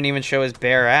didn't even show his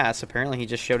bare ass. Apparently he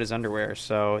just showed his underwear.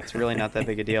 So it's really not that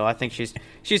big a deal. I think she's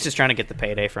just trying to get the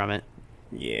payday from it.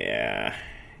 Yeah.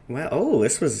 Well,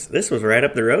 this was right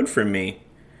up the road from me.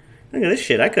 Look at this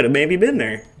shit. I could have maybe been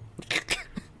there.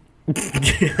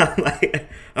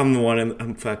 I'm the one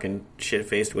I'm fucking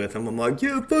shit-faced with him. I'm like,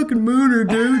 yeah, fucking mooner,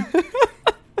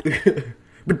 dude.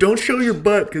 But don't show your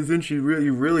butt, because then you're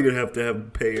really going to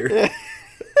have pay her.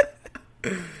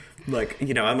 Like,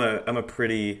 I'm a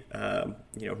pretty,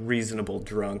 reasonable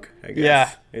drunk, I guess. Yeah.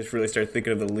 I just really start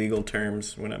thinking of the legal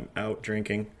terms when I'm out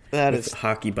drinking. That is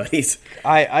hockey buddies.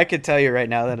 I could tell you right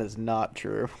now that is not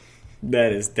true.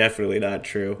 That is definitely not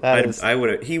true.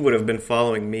 He would have been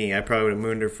following me. I probably would have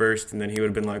mooned her first, and then he would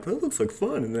have been like, "That looks like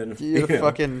fun." And then you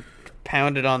fucking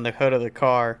pounded on the hood of the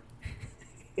car.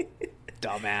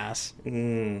 Dumbass.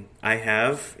 I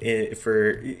have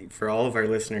for all of our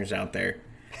listeners out there.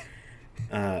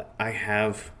 I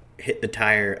have hit the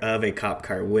tire of a cop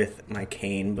car with my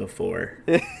cane before.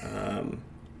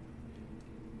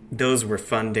 Those were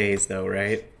fun days, though,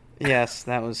 right? Yes,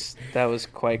 that was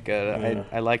quite good.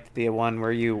 I liked the one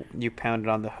where you pounded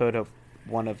on the hood of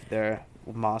one of their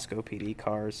Moscow PD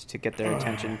cars to get their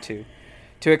attention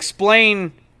to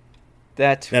explain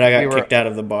that I got kicked out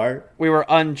of the bar. We were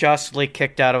unjustly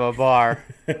kicked out of a bar.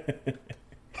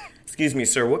 Excuse me,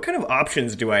 sir. What kind of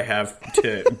options do I have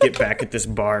to get back at this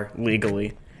bar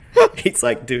legally? He's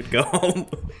like, dude, go home.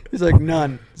 He's like,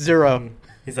 none, zero.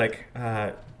 He's like,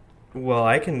 well,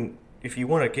 I can, if you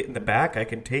want to get in the back, I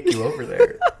can take you over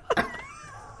there.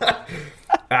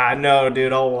 No,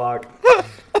 dude, I'll walk.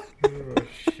 Oh,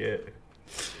 shit.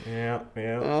 Yeah.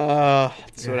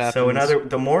 That's what happens. So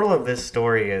the moral of this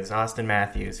story is, Austin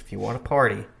Matthews, if you want to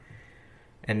party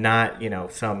and not,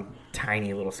 some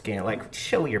tiny little scan, like,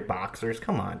 show your boxers.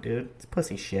 Come on, dude. It's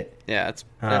pussy shit. Yeah, that's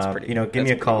pretty. Give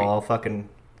me a call. I'll fucking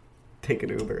take an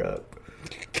Uber up.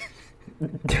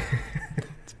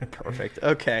 Perfect.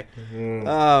 Okay.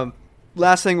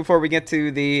 Last thing before we get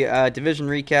to the division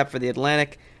recap for the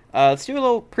Atlantic, let's do a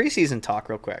little preseason talk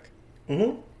real quick.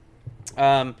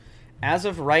 As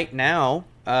of right now,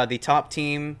 the top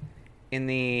team in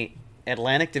the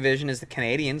Atlantic Division is the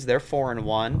Canadians. They're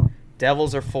 4-1.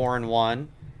 Devils are 4-1.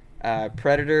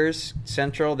 Predators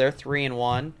Central, they're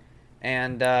 3-1.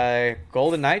 And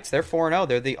Golden Knights, they're 4-0.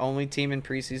 They're the only team in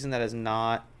preseason that has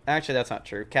not. Actually, that's not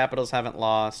true. Capitals haven't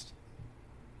lost.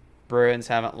 Bruins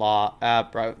haven't lost.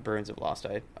 Bruins have lost.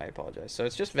 I apologize. So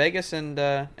it's just Vegas and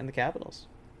the Capitals.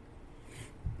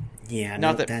 Yeah,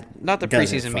 not that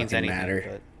preseason means anything. Matter.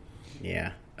 But.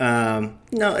 Yeah.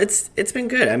 No, it's been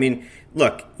good. I mean,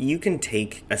 look, you can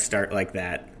take a start like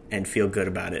that and feel good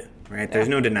about it, right? Yeah. There's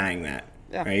no denying that.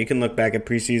 Yeah. Right? You can look back at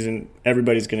preseason.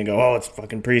 Everybody's going to go, "Oh, it's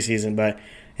fucking preseason," but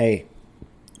hey,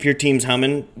 if your team's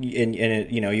humming and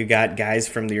you got guys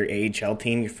from your AHL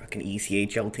team, your fucking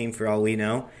ECHL team, for all we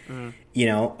know,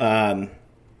 and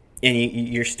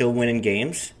you're still winning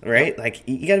games, right? Like,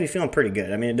 you got to be feeling pretty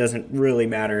good. I mean, it doesn't really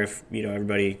matter if,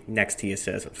 everybody next to you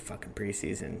says, it's fucking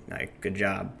preseason. Like, good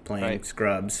job playing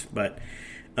scrubs. But,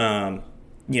 so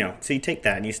you take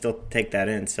that and you still take that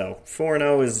in. So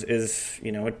 4-0 is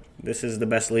this is the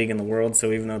best league in the world.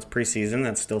 So even though it's preseason,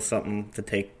 that's still something to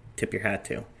tip your hat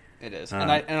to. It is.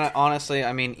 And I honestly,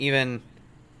 I mean, even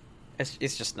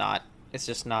it's just not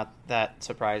that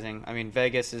surprising. I mean,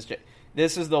 Vegas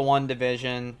this is the one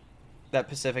division. That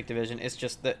Pacific Division, it's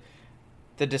just that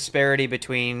the disparity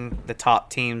between the top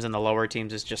teams and the lower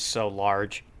teams is just so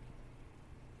large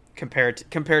compared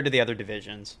to the other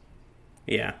divisions.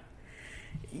 Yeah.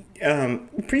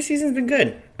 Preseason's been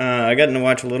good. I got to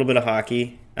watch a little bit of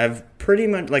hockey. I've pretty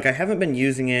much, I haven't been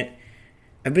using it.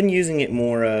 I've been using it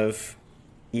more of,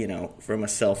 from a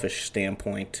selfish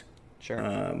standpoint. Sure.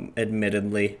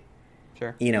 Admittedly.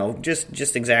 Sure.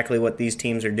 Just exactly what these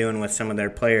teams are doing with some of their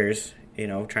players.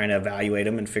 Trying to evaluate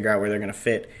them and figure out where they're going to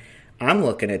fit. I'm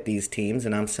looking at these teams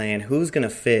and I'm saying, who's going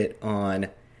to fit on,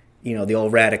 the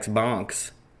old Radix Bonks,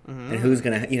 and who's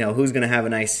going to have a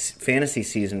nice fantasy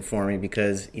season for me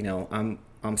because, I'm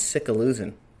sick of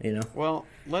losing, Well,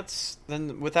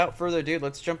 without further ado,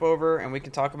 let's jump over and we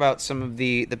can talk about some of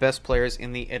the best players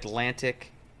in the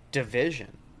Atlantic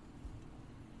Division.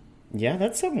 Yeah,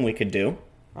 that's something we could do.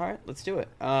 All right, let's do it.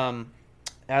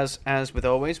 As with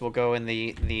always, we'll go in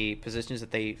the positions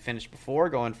that they finished before,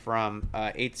 going from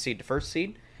 8th seed to 1st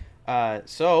seed.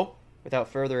 So, without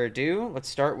further ado, let's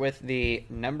start with the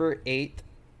number 8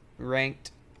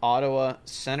 ranked Ottawa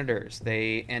Senators.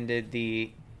 They ended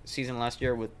the season last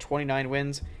year with 29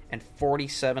 wins and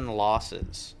 47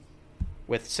 losses,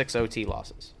 with 6 OT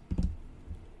losses.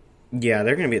 Yeah,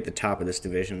 they're going to be at the top of this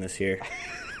division this year.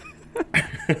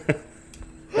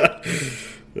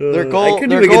 Their goal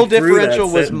differential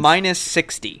was minus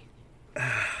 60.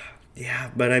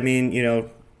 Yeah, but I mean,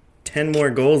 10 more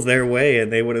goals their way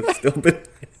and they would have still been.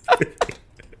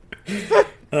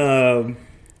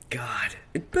 God.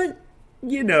 But,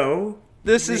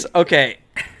 This is okay.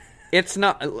 It's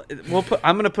not.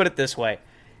 I'm going to put it this way.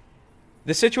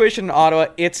 The situation in Ottawa,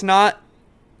 it's not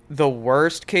the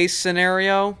worst case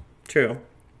scenario. True.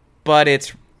 But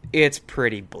it's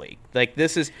pretty bleak. Like,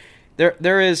 this is.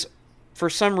 There is. For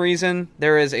some reason,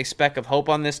 there is a speck of hope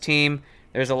on this team.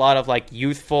 There's a lot of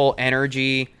youthful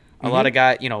energy, a lot of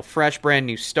guys, fresh, brand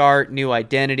new start, new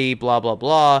identity, blah, blah,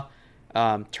 blah.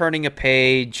 Turning a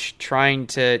page, trying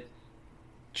to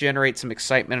generate some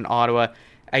excitement in Ottawa.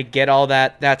 I get all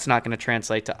that. That's not going to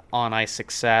translate to on-ice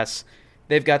success.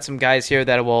 They've got some guys here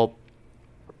that will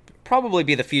probably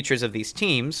be the futures of these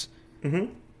teams.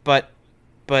 Mm-hmm. But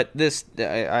this,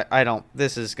 I don't.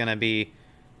 This is going to be.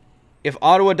 If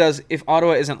Ottawa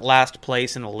isn't last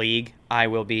place in the league, I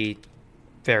will be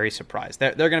very surprised.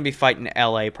 They're going to be fighting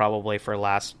LA probably for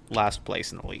last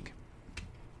place in the league.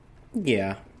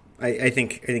 Yeah, I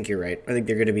think you're right. I think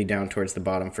they're going to be down towards the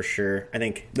bottom for sure. I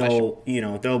think they'll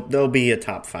be a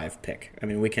top 5 pick. I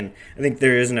mean, I think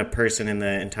there isn't a person in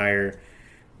the entire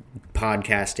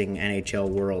podcasting NHL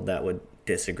world that would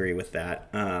disagree with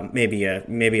that. Maybe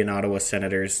an Ottawa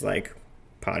Senators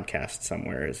podcast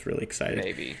somewhere is really excited.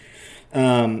 Maybe.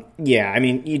 Yeah, I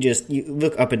mean, you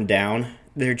look up and down,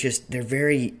 they're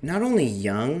very not only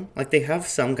young, like they have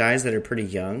some guys that are pretty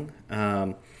young,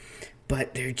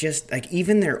 but they're just like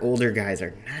even their older guys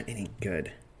are not any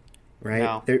good, right?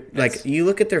 No, They're like you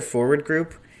look at their forward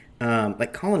group,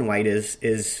 like Colin White is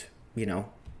a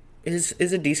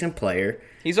decent player.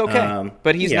 He's okay,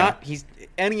 but he's not. He's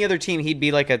any other team. He'd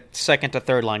be like a second to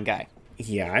third line guy.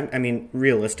 Yeah, I mean,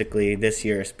 realistically, this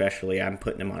year especially, I'm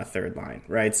putting him on a third line,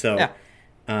 right? So,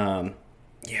 I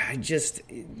just,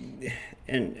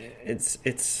 and it's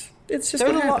just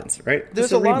what happens, right?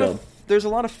 There's a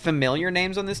lot of familiar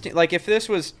names on this team. Like if this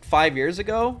was 5 years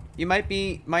ago, you might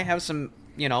have some,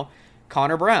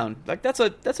 Connor Brown. Like that's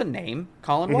a name.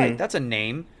 Colin White, that's a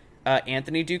name.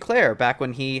 Anthony Duclair, back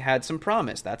when he had some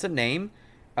promise, that's a name.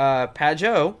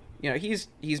 Pajot,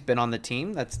 he's been on the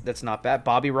team. That's not bad.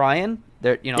 Bobby Ryan,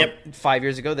 there, 5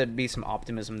 years ago there'd be some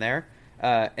optimism there.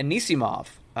 Anisimov,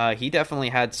 he definitely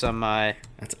had some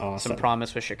that's awesome. some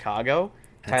promise with Chicago.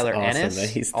 That's Tyler awesome Ennis, that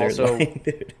he's also,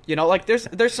 line,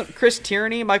 there's some Chris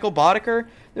Tierney, Michael Boddicker.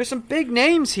 There's some big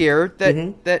names here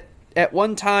that at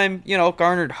one time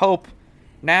garnered hope.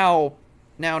 Now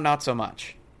not so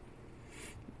much.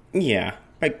 Yeah.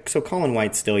 Like, so Colin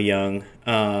White's still young.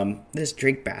 This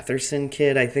Drake Batherson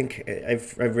kid, I think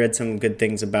I've read some good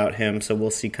things about him, so we'll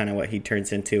see kind of what he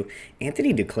turns into.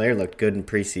 Anthony Duclair looked good in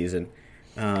preseason.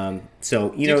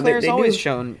 Duclair's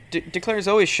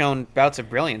always shown bouts of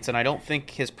brilliance, and I don't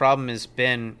think his problem has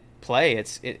been play.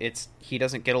 It's he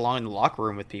doesn't get along in the locker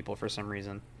room with people for some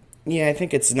reason. Yeah, I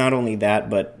think it's not only that,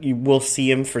 but you will see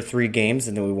him for 3 games,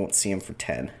 and then we won't see him for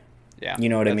 10. Yeah, you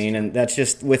know what I mean? And that's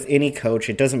just with any coach.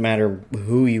 It doesn't matter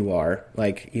who you are.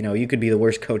 Like, you could be the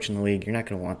worst coach in the league. You're not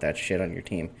going to want that shit on your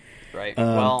team. Right.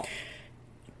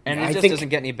 And it just doesn't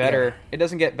get any better. Yeah. It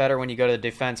doesn't get better when you go to the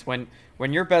defense. When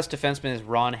your best defenseman is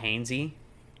Ron Hainsey.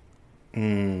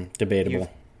 Debatable.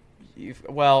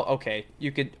 Okay.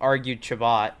 You could argue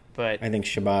Chabot, but... I think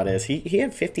Chabot is. He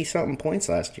had 50-something points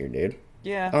last year, dude.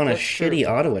 Yeah. On a shitty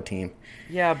Ottawa team.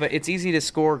 Yeah, but it's easy to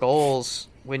score goals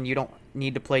when you don't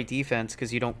need to play defense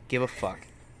because you don't give a fuck.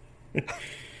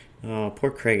 Oh, poor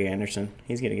Craig Anderson.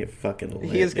 He's going to get fucking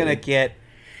lit. He is going to get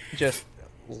just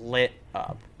lit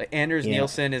up. Anders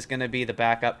Nielsen is going to be the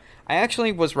backup. I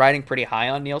actually was riding pretty high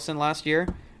on Nielsen last year.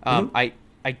 I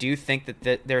do think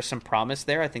that there's some promise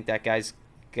there. I think that guy's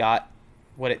got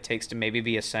what it takes to maybe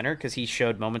be a center because he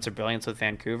showed moments of brilliance with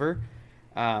Vancouver.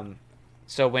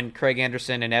 So when Craig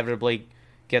Anderson inevitably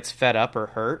gets fed up or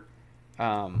hurt,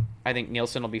 I think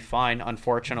Nielsen will be fine.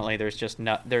 Unfortunately,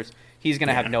 he's going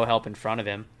to have no help in front of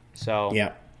him. So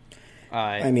yeah,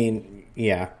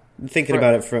 thinking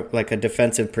about it from like a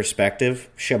defensive perspective,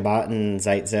 Chabot and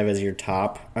Zaitsev as your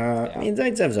top. I mean,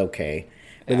 Zaitsev's okay,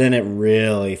 but then it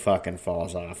really fucking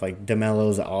falls off. Like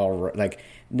DeMello's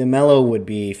DeMello would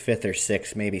be 5th or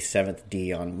 6th, maybe 7th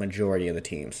D on majority of the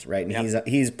teams, right? And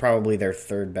he's probably their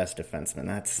 3rd best defenseman.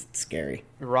 That's scary.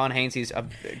 Ron Hainsey's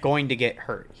going to get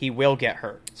hurt. He will get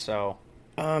hurt. So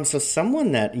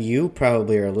someone that you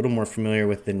probably are a little more familiar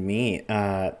with than me,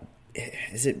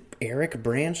 is it Eric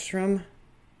Brandstrom?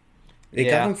 They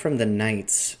got him from the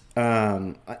Knights.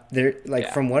 From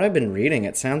what I've been reading,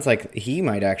 it sounds like he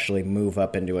might actually move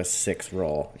up into a 6th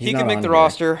role. He could make the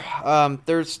roster.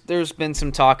 There's been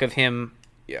some talk of him.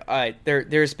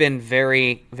 There's been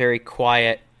very, very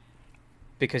quiet,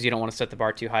 because you don't want to set the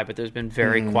bar too high, but there's been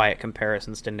very quiet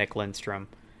comparisons to Nick Lindstrom.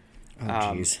 Oh,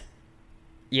 jeez.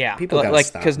 Yeah,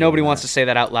 because nobody wants to say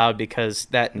that out loud because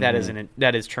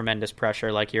that is tremendous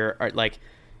pressure. Like you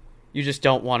just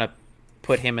don't want to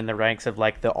put him in the ranks of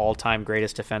like the all-time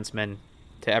greatest defenseman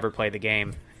to ever play the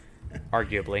game,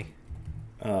 arguably.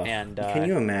 Can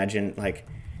you imagine like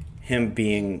him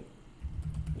being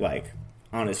like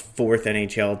on his 4th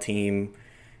NHL team,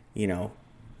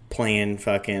 playing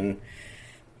fucking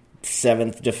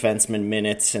 7th defenseman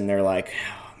minutes, and they're like,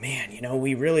 oh man,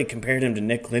 we really compared him to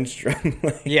Nick Lindstrom.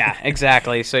 Yeah,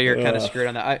 exactly. So you're kind of screwed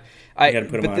on that.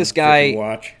 But this guy,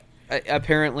 watch.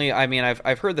 Apparently, I mean,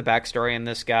 I've heard the backstory on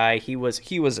this guy. He was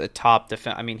a top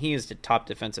he is the top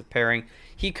defensive pairing.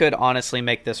 He could honestly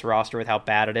make this roster with how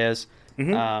bad it is,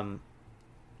 and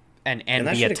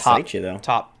be a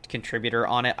top contributor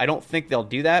on it. I don't think they'll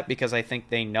do that because I think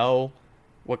they know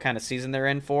what kind of season they're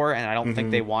in for, and I don't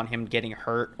think they want him getting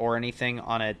hurt or anything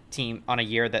on a team on a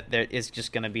year that there is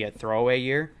just going to be a throwaway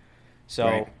year. So,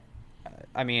 right.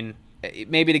 I mean,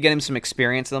 maybe to get him some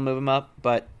experience, they'll move him up,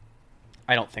 but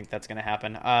I don't think that's going to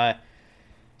happen.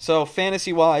 So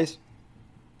fantasy-wise,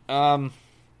 God,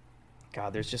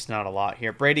 there's just not a lot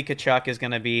here. Brady Tkachuk is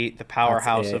going to be the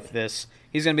powerhouse of this.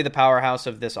 He's going to be the powerhouse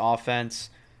of this offense.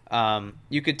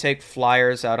 You could take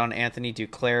flyers out on Anthony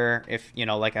Duclair if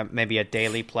like maybe a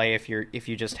daily play if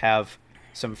you just have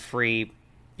some free,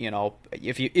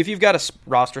 if you've got a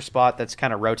roster spot that's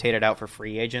kind of rotated out for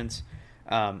free agents.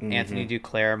 Anthony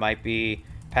Duclair might be,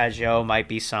 Pajot might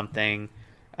be something.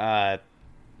 I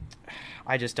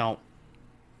just don't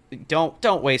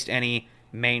waste any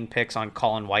main picks on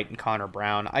Colin White and Connor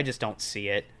Brown. I just don't see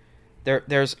it.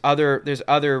 There's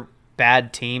other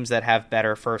bad teams that have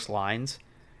better first lines.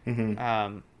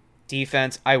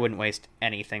 Defense, I wouldn't waste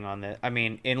anything on this. I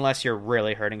mean, unless you're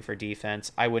really hurting for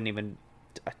defense, I wouldn't even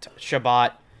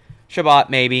Shabbat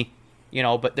maybe,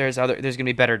 but there's going to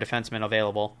be better defensemen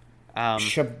available.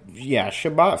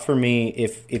 Shabbat for me,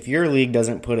 if your league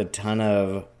doesn't put a ton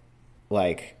of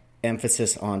like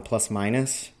emphasis on plus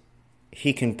minus,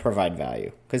 he can provide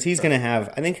value because he's going to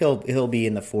have. I think he'll be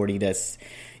in the 40 to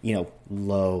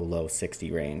low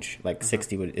 60 range. Like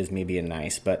 60 is maybe a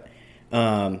nice, but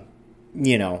so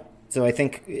I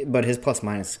think, but his plus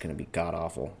minus is going to be god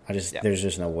awful. There's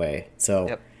just no way.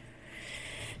 So,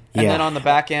 And then on the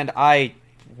back end, I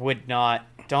would not.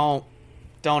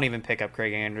 Don't even pick up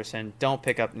Craig Anderson. Don't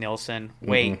pick up Nilsson.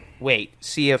 Wait.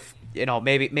 See if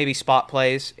maybe spot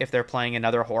plays if they're playing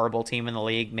another horrible team in the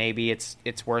league. Maybe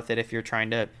it's worth it if you're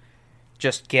trying to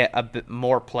just get a bit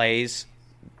more plays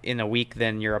in a week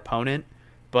than your opponent.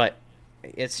 But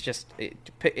it's just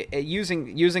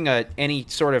using any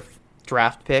sort of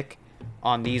draft pick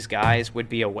on these guys would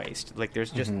be a waste. Like there's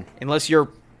just unless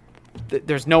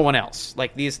there's no one else.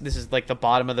 Like this is like the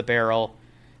bottom of the barrel.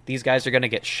 These guys are going to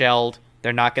get shelled.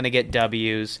 They're not going to get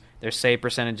W's. Their save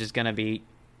percentage is going to be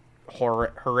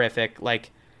horrific.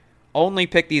 Like, only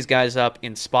pick these guys up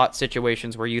in spot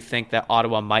situations where you think that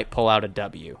Ottawa might pull out a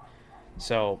W.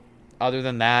 So, other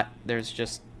than that, there's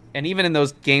just... And even in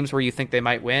those games where you think they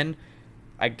might win,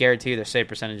 I guarantee you their save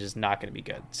percentage is not going to be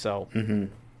good. So,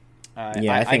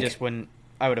 I just wouldn't...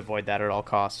 I would avoid that at all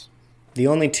costs. The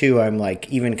only two I'm, like,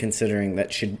 even considering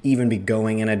that should even be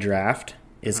going in a draft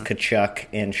is Tkachuk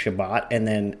and Shabbat, and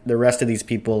then the rest of these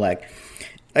people, like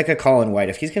a Colin White.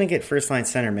 If he's going to get first-line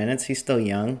center minutes, he's still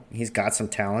young. He's got some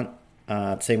talent.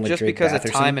 Same with just Drake because Batherson.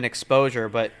 Of time and exposure.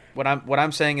 But what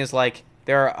I'm saying is, like,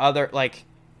 there are other, like,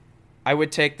 I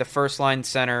would take the first-line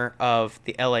center of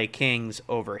the LA Kings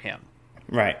over him.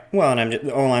 Right. Well,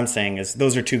 and all I'm saying is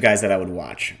those are two guys that I would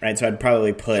watch, right? So I'd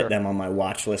probably put them on my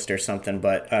watch list or something,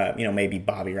 but, maybe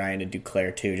Bobby Ryan and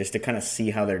Duclair too, just to kind of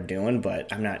see how they're doing,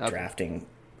 but I'm not drafting.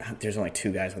 There's only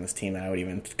two guys on this team that I would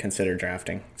even consider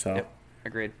drafting. So, yep.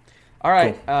 Agreed. All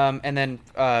right. Cool. And then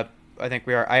I think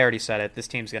I already said it. This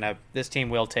team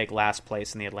will take last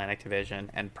place in the Atlantic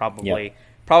Division and probably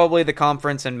the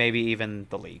conference and maybe even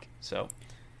the league. So,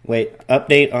 wait,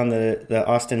 update on the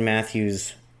Austin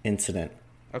Matthews incident.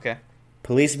 Okay.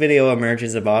 Police video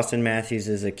emerges of Austin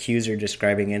Matthews' accuser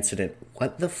describing incident.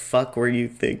 What the fuck were you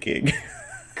thinking?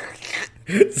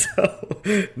 So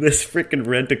this freaking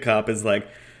rent-a-cop is like,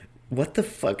 what the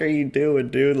fuck are you doing,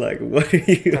 dude? Like, what are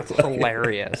you... That's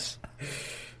hilarious.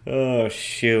 Oh,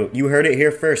 shoot. You heard it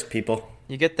here first, people.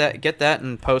 You get that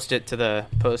and post it to the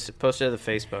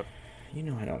Facebook. You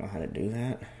know I don't know how to do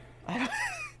that.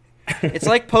 It's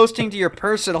like posting to your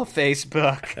personal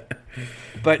Facebook,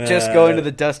 but just going to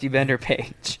the Dusty Bender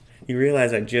page. You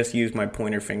realize I just used my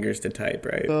pointer fingers to type,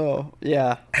 right? Oh,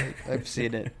 yeah. I've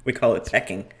seen it. We call it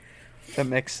pecking. That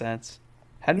makes sense.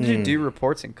 How did you do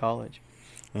reports in college?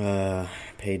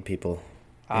 Paid people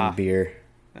and beer.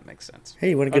 That makes sense.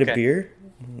 Hey, you want to get a beer?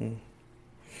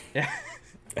 Yeah.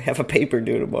 I have a paper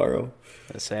due tomorrow.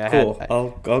 Cool.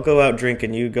 I'll go out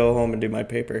drinking. You go home and do my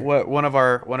paper. One of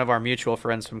our mutual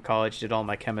friends from college did all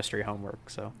my chemistry homework.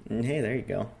 So hey, there you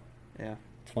go. Yeah,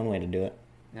 it's one way to do it.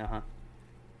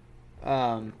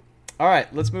 All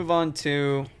right, let's move on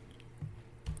to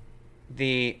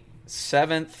the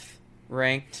 7th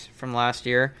ranked from last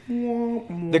year.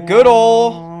 The good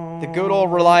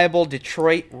old reliable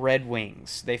Detroit Red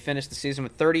Wings. They finished the season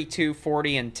with 32,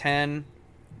 40, and 10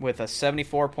 with a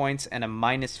 74 points and a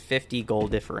minus 50 goal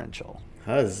differential.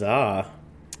 Huzzah.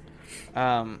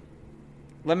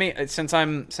 Let me since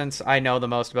I know the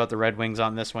most about the Red Wings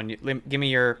on this one, give me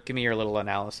your little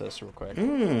analysis real quick.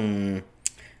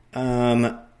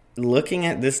 Looking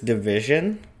at this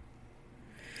division,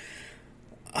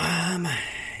 I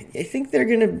think they're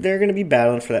gonna be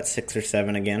battling for that 6 or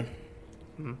 7 again.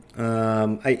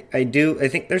 I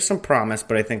think there's some promise,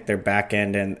 but I think their back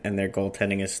end and their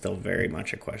goaltending is still very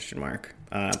much a question mark.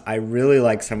 I really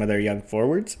like some of their young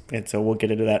forwards, and so we'll get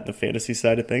into that in the fantasy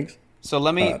side of things. So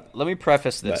let me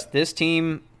preface this. This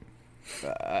team,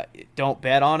 don't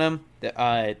bet on them.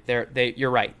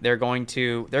 You're right. They're going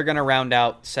to round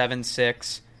out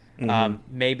 7-6.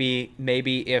 Maybe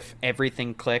if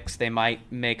everything clicks, they might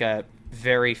make a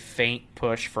very faint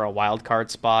push for a wild card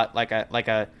spot, like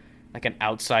an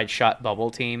outside shot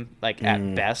bubble team,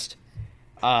 at best.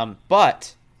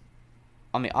 But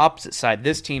on the opposite side,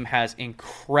 this team has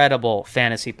incredible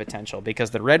fantasy potential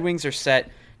because the Red Wings are set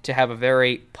to have a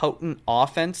very potent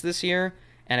offense this year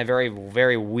and a very,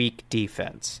 very weak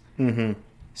defense. Mm-hmm.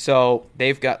 So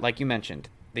they've got, like you mentioned,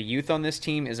 the youth on this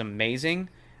team is amazing.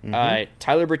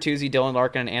 Tyler Bertuzzi, Dylan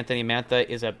Larkin, and Anthony Mantha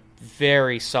is a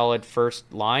very solid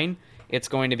first line. It's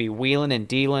going to be Whelan and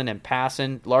Dealin and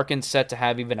Passon. Larkin's set to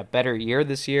have even a better year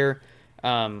this year.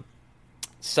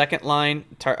 Second line,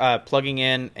 plugging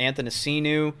in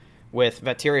Athanasiou with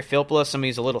Valtteri Filppula.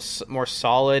 Somebody's a little more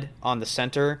solid on the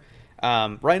center.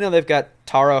 Right now they've got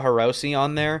Taro Hirose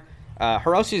on there.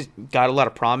 Hirosi's got a lot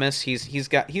of promise. He's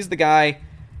the guy.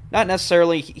 Not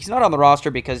necessarily, he's not on the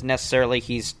roster because necessarily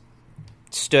he's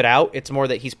stood out. It's more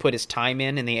that he's put his time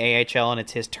in the AHL and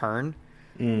it's his turn,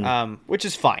 which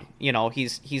is fine. You know,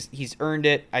 he's earned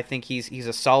it. I think he's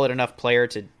a solid enough player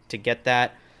to get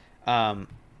that.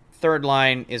 Third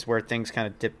line is where things kind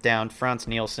of dip down. Frans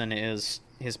Nielsen is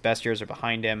his best years are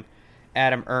behind him.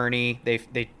 Adam Ernie,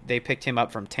 they picked him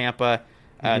up from Tampa.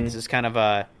 This is kind of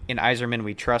an Yzerman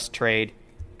we trust trade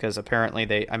because apparently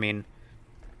they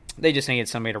just needed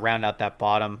somebody to round out that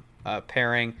bottom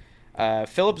pairing.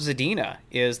 Philip Zadina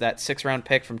is that 6th-round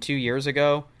pick from 2 years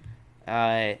ago.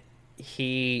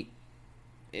 He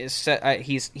is set,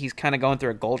 he's kind of going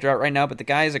through a goal drought right now, but the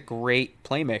guy is a great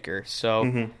playmaker.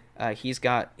 So he's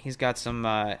got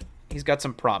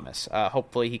some promise.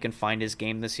 Hopefully he can find his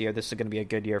game this year. This is going to be a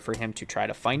good year for him to try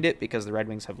to find it because the Red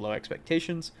Wings have low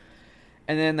expectations.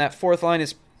 And then that fourth line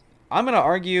is, I'm going to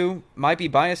argue, might be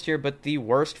biased here, but the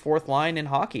worst fourth line in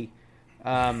hockey.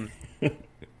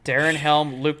 Darren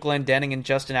Helm, Luke Glendening, and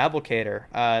Justin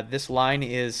Abelkader. This line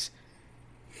is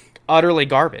utterly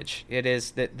garbage. It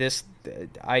is that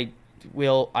I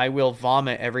will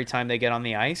vomit every time they get on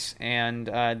the ice, and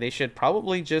they should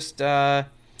probably just I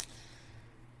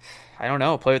don't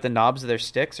know, play with the knobs of their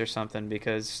sticks or something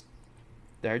because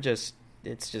it's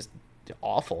just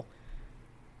awful.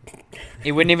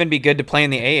 It wouldn't even be good to play in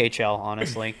the AHL,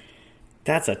 honestly.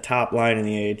 That's a top line in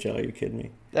the AHL. Are you kidding me?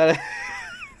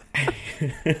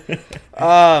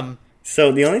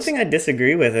 So the only thing I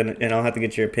disagree with, and I'll have to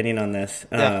get your opinion on this.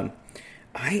 I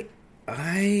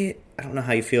don't know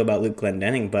how you feel about Luke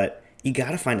Glendening, but you got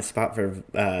to find a spot for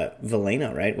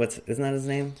Veleno, right? Isn't that his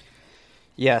name?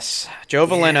 Yes, Joe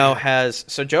Veleno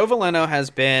has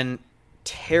been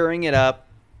tearing it up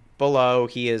below.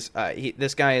 This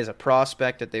guy is a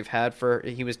prospect that they've had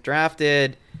he was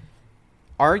drafted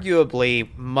arguably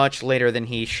much later than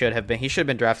he should have been. He should have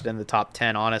been drafted in the top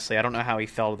 10, honestly. I don't know how he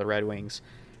fell to the Red Wings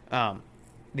the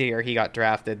year he got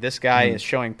drafted. This guy is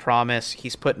showing promise.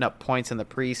 He's putting up points in the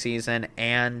preseason,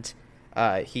 and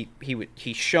I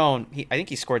think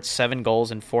he scored 7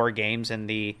 goals in 4 games in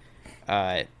the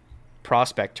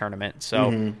prospect tournament.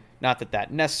 So not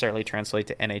that necessarily translates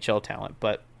to NHL talent,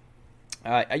 but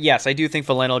yes, I do think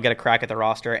Veleno will get a crack at the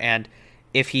roster, and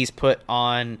if he's put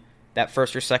on that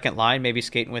first or second line, maybe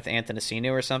skating with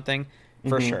Athanasiou or something,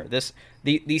 for sure.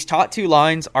 These top 2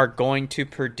 lines are going to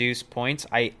produce points.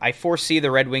 I foresee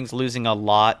the Red Wings losing a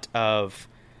lot of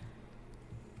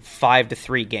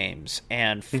 5-3 games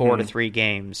and 4-3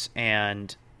 games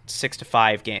and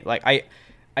 6-5 games. Like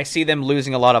I see them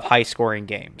losing a lot of high scoring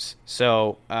games.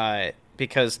 So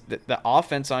because the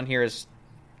offense on here is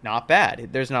not bad.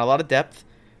 There's not a lot of depth,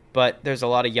 but there's a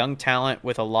lot of young talent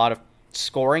with a lot of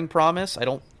scoring promise.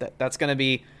 That's going to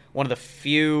be one of the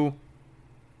few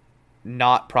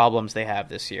not problems they have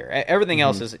this year. Everything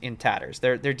else is in tatters.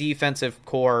 Their defensive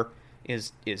core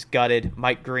is gutted.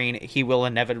 Mike Green, he will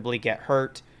inevitably get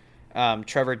hurt.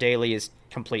 Trevor Daley is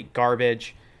complete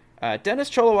garbage. Dennis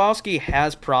Cholowski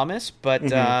has promise, but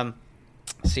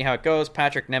see how it goes.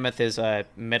 Patrick Nemeth is a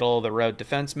middle of the road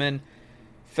defenseman.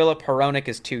 Philip Hronek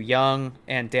is too young,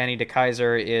 and Danny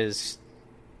DeKeyser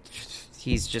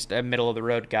he's just a middle of the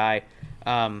road guy.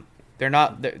 They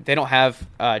don't have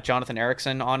Jonathan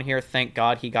Ericsson on here. Thank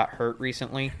God he got hurt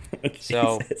recently.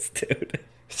 So, Jesus, dude.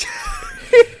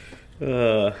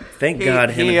 Thank God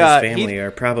him and his family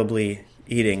are probably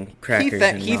eating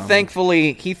crackers. He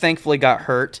thankfully got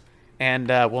hurt and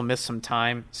will miss some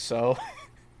time. So,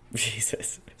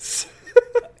 Jesus.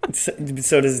 So do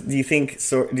you think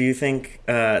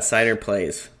Seider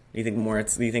plays? Do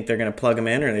you think they're going to plug him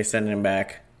in, or are they sending him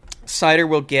back? Seider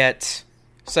will get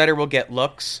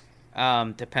looks,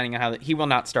 depending on how he will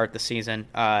not start the season.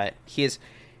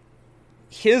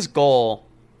 His goal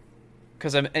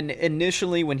because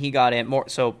initially when he got in,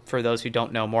 so for those who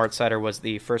don't know, Moritz Seider was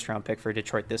the first round pick for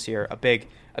Detroit this year. A big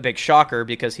shocker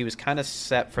because he was kind of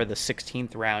set for the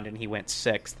 16th round and he went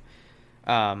 6th.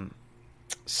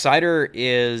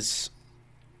 Seider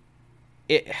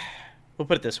we'll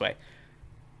put it this way.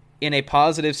 In a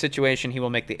positive situation, he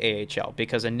will make the AHL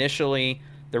because initially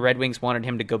the Red Wings wanted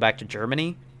him to go back to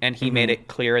Germany, and he made it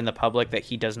clear in the public that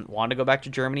he doesn't want to go back to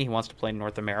Germany. He wants to play in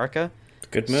North America.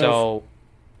 Good move. So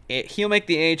he'll make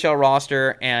the AHL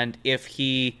roster, and if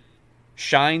he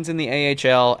shines in the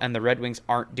AHL and the Red Wings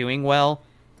aren't doing well,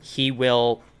 he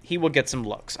will get some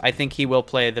looks. I think he will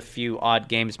play the few odd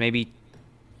games, maybe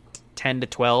 10 to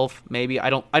 12, maybe. I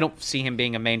don't see him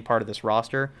being a main part of this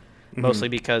roster, mostly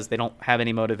because they don't have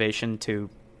any motivation to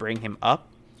bring him up.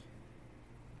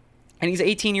 And he's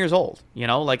 18 years old,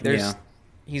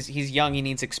 he's young, he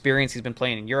needs experience, he's been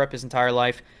playing in Europe his entire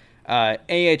life.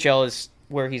 AHL is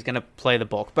where he's going to play the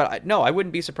bulk. But I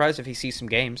wouldn't be surprised if he sees some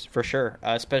games, for sure,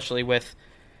 especially with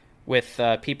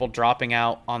people dropping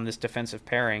out on this defensive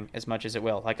pairing as much as it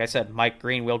will. Like I said, Mike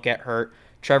Green will get hurt.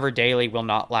 Trevor Daley will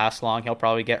not last long. He'll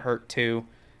probably get hurt too.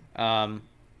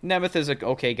 Nemeth is an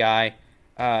okay guy.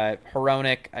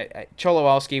 Hronek,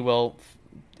 Cholowski will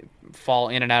fall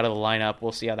in and out of the lineup.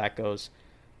 We'll see how that goes.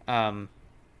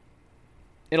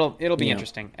 It'll be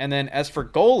interesting. And then as for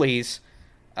goalies,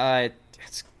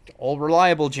 it's old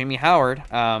reliable Jimmy Howard.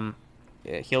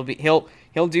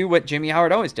 He'll do what Jimmy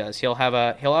Howard always does. He'll have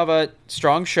a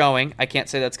strong showing. I can't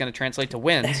say that's going to translate to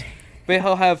wins, but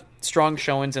he'll have strong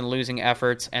showings and losing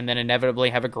efforts, and then inevitably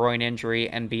have a groin injury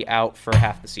and be out for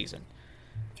half the season.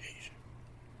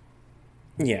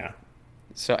 Yeah.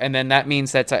 So, and then that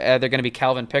means that's either going to be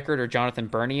Calvin Pickard or Jonathan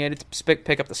Bernier to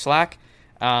pick up the slack.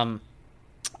 I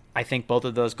think both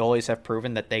of those goalies have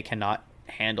proven that they cannot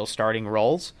handle starting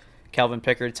roles. Calvin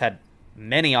Pickard's had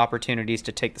many opportunities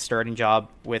to take the starting job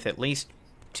with at least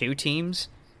 2 teams,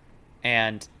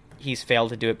 and he's failed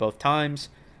to do it both times.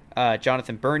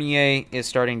 Jonathan Bernier is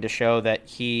starting to show that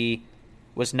he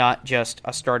was not just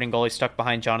a starting goalie stuck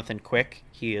behind Jonathan Quick.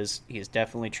 He is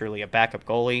definitely truly a backup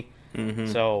goalie.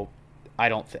 So I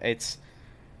don't. It's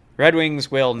Red Wings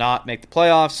will not make the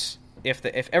playoffs.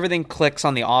 If everything clicks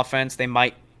on the offense, they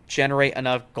might generate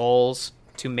enough goals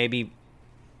to maybe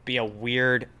be a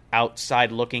weird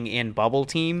outside looking in bubble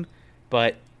team,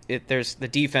 but the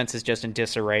defense is just in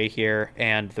disarray here,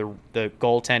 and the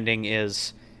goaltending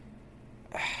is,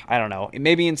 I don't know,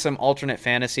 maybe in some alternate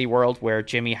fantasy world where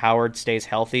Jimmy Howard stays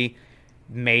healthy,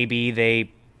 maybe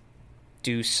they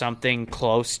do something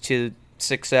close to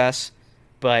success,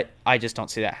 but I just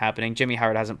don't see that happening. Jimmy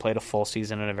Howard hasn't played a full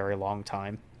season in a very long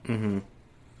time.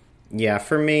 Yeah,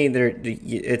 for me,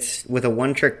 it's with a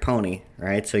one-trick pony,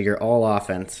 right? So you're all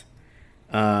offense.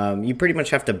 You pretty much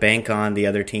have to bank on the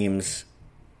other teams,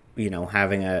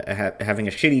 having a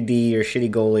shitty D or shitty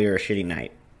goalie or a shitty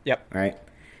night. Yep. Right.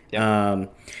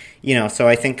 Yep. So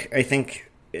I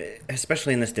think,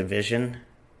 especially in this division,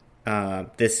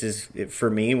 this is for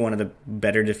me one of the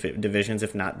better divisions,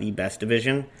 if not the best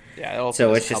division. Yeah.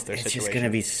 So it's just going to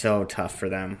be so tough for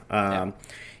them.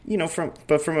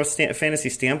 From a fantasy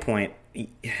standpoint,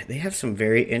 they have some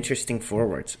very interesting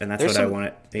forwards, and that's I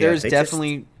want to.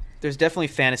 There's definitely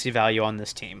fantasy value on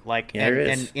this team,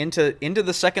 and into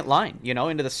the second line.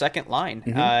 Into the second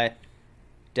line.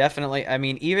 Definitely. I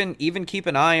mean, even keep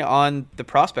an eye on the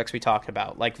prospects we talked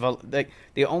about. Like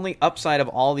the only upside of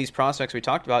all these prospects we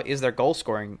talked about is their goal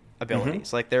scoring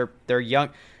abilities. Like they're young.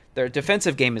 Their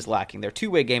defensive game is lacking. Their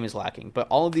two-way game is lacking. But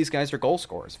all of these guys are goal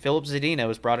scorers. Philip Zadina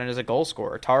was brought in as a goal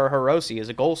scorer. Tara Hirose is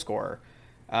a goal scorer.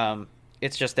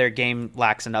 It's just their game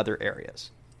lacks in other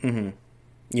areas.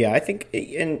 Yeah, I think,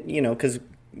 and because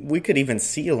we could even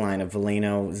see a line of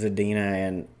Veleno,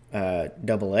 Zadina, and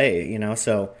Double A.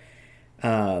 So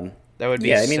that would be.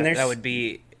 Yeah, I mean, that would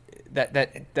be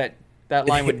that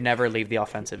line would never leave the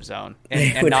offensive zone,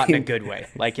 and not in a good way.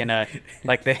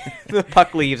 The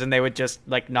puck leaves and they would just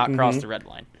not cross the red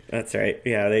line. That's right.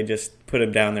 Yeah, they just put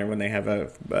him down there when they have a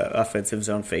offensive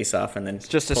zone face-off, and then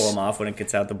just pull him off when it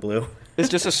gets out the blue. It's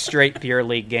just a straight beer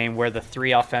league game where the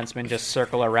 3 offensemen just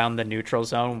circle around the neutral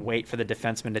zone, wait for the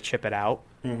defenseman to chip it out.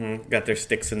 Got their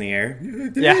sticks in the air.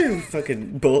 Yeah.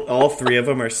 Fucking all 3 of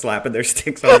them are slapping their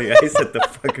sticks on the ice at the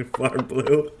fucking far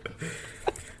blue.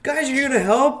 Guys, are you gonna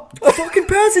help? Fucking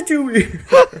pass it to me.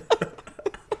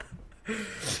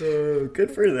 Good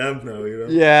for them, though.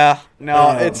 Yeah.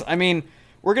 No, I mean,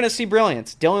 we're gonna see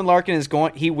brilliance. Dylan Larkin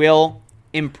he will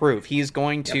improve. He's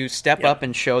going to step up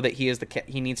and show that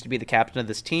he needs to be the captain of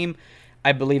this team.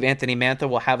 I believe Anthony Mantha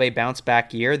will have a bounce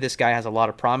back year. This guy has a lot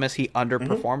of promise. He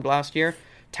underperformed last year,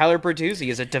 Tyler Bertuzzi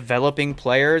is a developing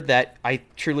player that I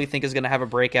truly think is going to have a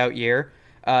breakout year.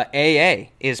 AA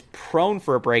is prone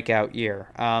for a breakout year.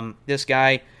 This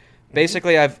guy,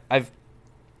 basically, I've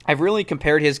really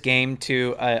compared his game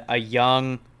to a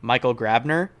young Michael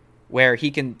Grabner, where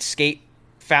he can skate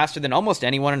faster than almost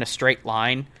anyone in a straight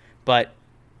line, but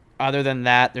other than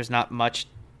that, there's not much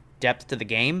depth to the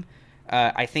game.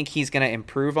 I think he's going to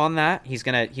improve on that. He's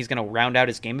gonna round out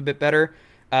his game a bit better.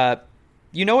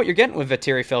 You know what you're getting with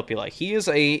Valtteri Filppula.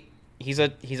 He's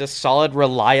a solid,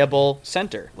 reliable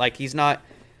center. Like he's not.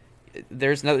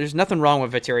 There's nothing wrong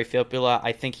with Valtteri Filppula.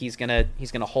 I think he's gonna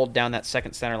hold down that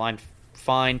second center line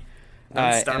fine.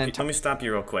 Let me stop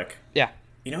you real quick. Yeah.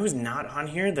 You know who's not on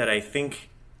here that I think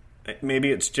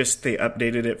maybe it's just they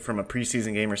updated it from a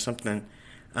preseason game or something.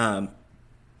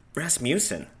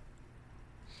 Rasmussen.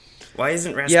 Why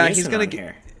isn't Rasmussen on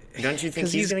here? Don't you think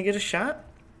he's going to get a shot?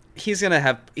 He's going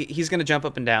to jump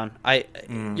up and down.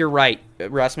 You're right.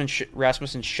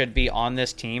 Rasmussen should be on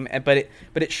this team, but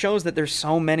it shows that there's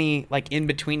so many like in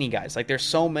betweeny guys. Like there's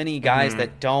so many guys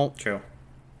that don't. True.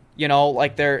 You know,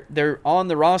 like they're on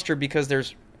the roster because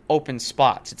there's open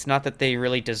spots. It's not that they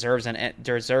really deserve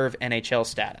NHL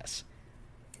status.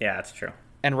 Yeah, that's true.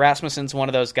 And Rasmussen's one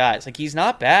of those guys. Like he's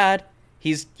not bad.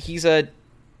 He's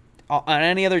on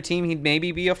any other team he'd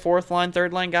maybe be a fourth line,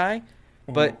 third line guy.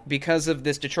 But because of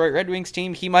this Detroit Red Wings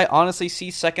team, he might honestly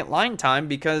see second line time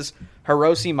because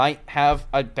Hirose might have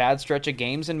a bad stretch of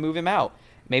games and move him out.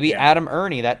 Maybe Adam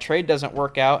Ernie, that trade doesn't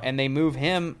work out, and they move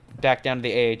him back down to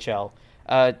the AHL.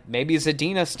 Maybe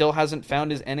Zadina still hasn't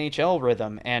found his NHL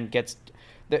rhythm and gets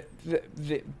the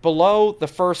below the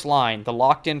first line, the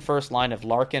locked-in first line of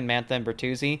Larkin, Mantha, and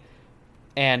Bertuzzi,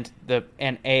 and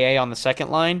AA on the second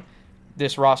line.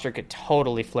 This roster could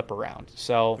totally flip around.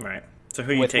 So right. So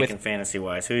who are you taking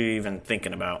fantasy-wise? Who are you even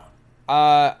thinking about?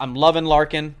 I'm loving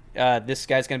Larkin. This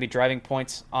guy's going to be driving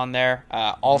points on there.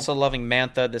 Also loving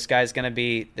Mantha. This guy's going to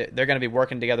be – they're going to be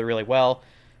working together really well.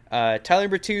 Tyler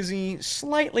Bertuzzi,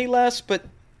 slightly less, but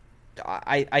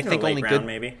I think only good –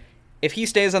 maybe. If he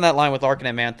stays on that line with Larkin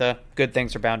and Mantha, good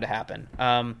things are bound to happen.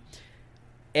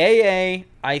 AA,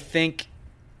 I think –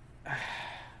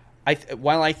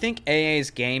 while I think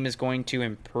AA's game is going to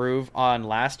improve on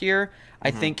last year – I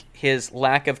think his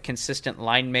lack of consistent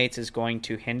line mates is going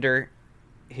to hinder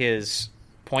his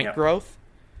point growth.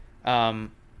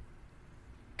 Like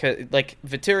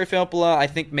Valtteri Filppula, I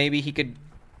think maybe he could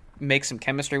make some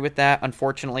chemistry with that.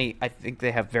 Unfortunately, I think they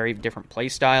have very different play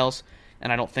styles,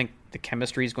 and I don't think the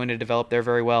chemistry is going to develop there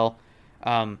very well.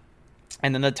 And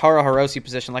then the Taro Hirose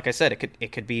position, like I said,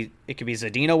 it could be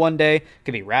Zadina one day, it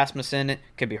could be Rasmussen, it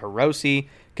could be Hirose,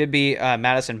 it could be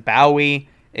Madison Bowie,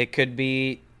 it could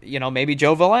be maybe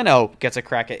Joe Veleno gets a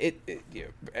crack at it.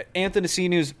 Anthony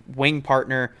Sinu's wing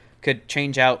partner could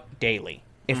change out daily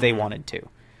if they wanted to.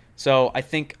 So I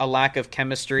think a lack of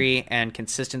chemistry and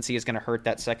consistency is going to hurt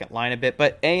that second line a bit.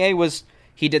 But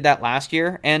he did that last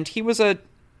year, and he was a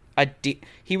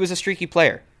streaky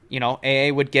player.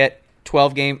 AA would get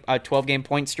 12 game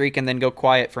point streak and then go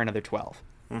quiet for another 12.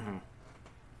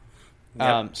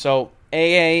 Yep. So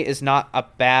AA is not a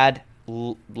bad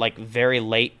very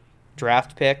late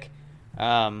draft pick.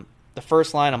 The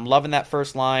first line, I'm loving that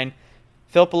first line.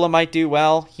 Filppula might do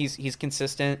well. He's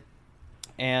consistent,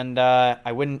 and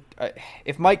I wouldn't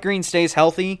if Mike Green stays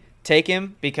healthy, take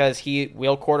him because he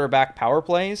will quarterback power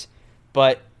plays,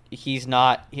 but he's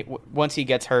not. Once he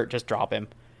gets hurt, just drop him.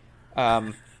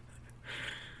 And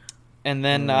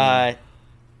then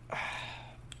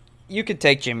you could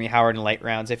take Jimmy Howard in late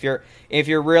rounds if you're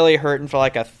really hurting for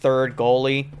like a third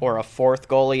goalie or a fourth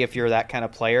goalie. If you're that kind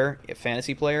of player, a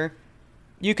fantasy player,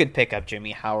 you could pick up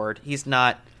Jimmy Howard. He's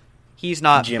not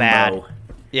Jimbo. bad.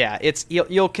 Yeah, it's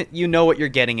you know what you're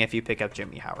getting if you pick up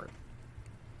Jimmy Howard.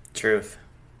 Truth.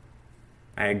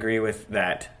 I agree with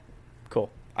that. Cool.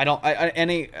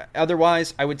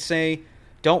 Otherwise I would say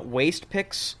don't waste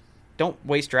picks. Don't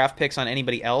waste draft picks on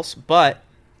anybody else, but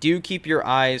do keep your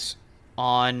eyes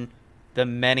on the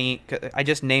many. I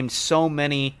just named so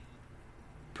many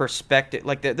perspective.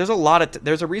 Like there's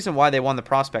a reason why they won the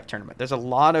prospect tournament. There's a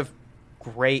lot of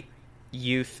great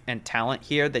youth and talent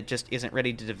here that just isn't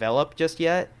ready to develop just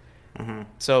yet.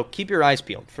 So keep your eyes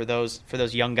peeled for those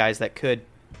young guys that could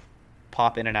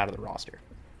pop in and out of the roster.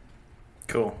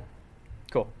 Cool.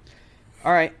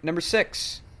 All right, number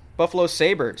 6, Buffalo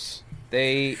Sabres.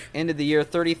 They ended the year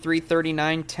 33,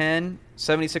 39, 10,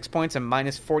 76 points, and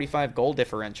minus 45 goal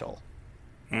differential.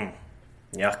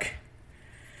 Yuck.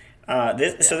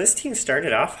 So this team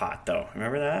started off hot, though.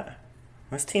 Remember that?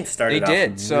 This team started off They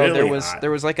did. So really hot.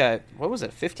 there was like a, what was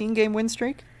it, 15-game win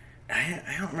streak?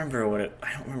 I don't remember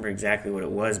I don't remember exactly what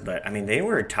it was, but I mean they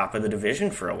were top of the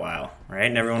division for a while, right?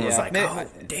 And everyone was like, "Oh,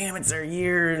 damn, it's their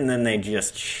year," and then they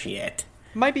just shit.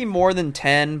 Might be more than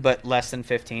 10, but less than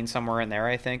 15, somewhere in there.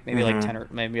 I think maybe like 10 or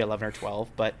maybe 11 or 12.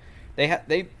 But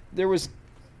there was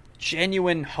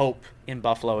genuine hope in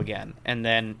Buffalo again, and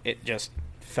then it just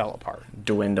fell apart,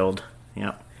 dwindled.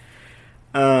 Yeah.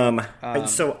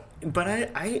 So, but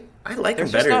I like them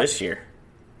better this year.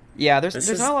 Yeah, there's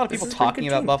not a lot of people talking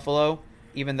about Buffalo,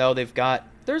 even though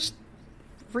there's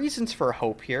reasons for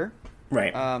hope here.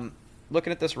 Right.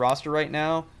 Looking at this roster right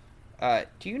now,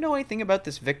 do you know anything about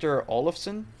this Victor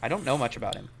Olofsson? I don't know much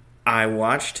about him. I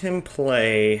watched him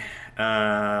play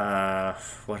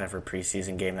whatever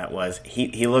preseason game that was.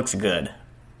 He looks good.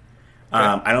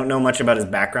 Okay. I don't know much about his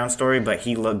background story, but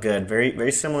he looked good. Very,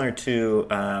 very similar to,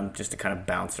 just to kind of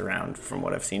bounce around from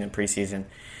what I've seen in preseason,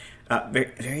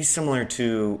 very, very similar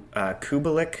to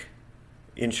Kubalik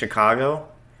in Chicago,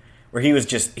 where he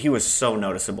was so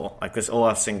noticeable. Like this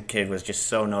Olofsson kid was just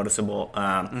so noticeable.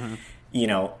 You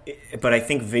know, but I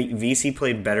think VC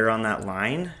played better on that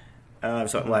line.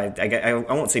 I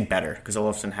won't say better because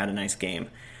Olofsson had a nice game.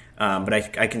 But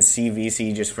I can see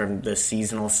VC just from the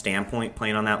seasonal standpoint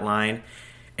playing on that line.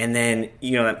 And then,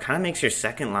 you know, that kind of makes your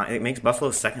second line, it makes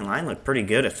Buffalo's second line look pretty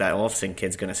good if that Olofsson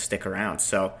kid's going to stick around.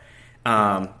 So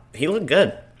he looked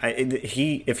good.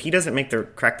 If he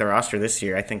doesn't crack the roster this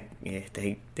year, I think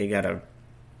they got to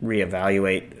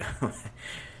reevaluate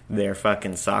their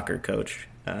fucking soccer coach.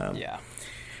 Yeah.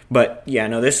 But yeah,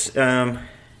 no, this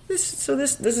is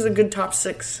a good top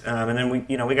six. And then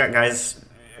we got guys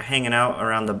hanging out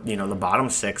around the bottom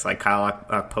six like Kyle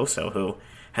Okposo, who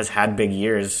has had big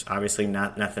years. Obviously,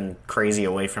 nothing crazy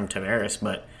away from Tavares,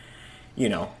 but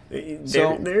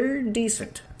they're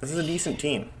decent. This is a decent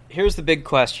team. Here's the big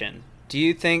question: do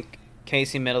you think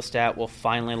Casey Middlestat will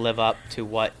finally live up to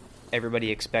what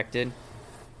everybody expected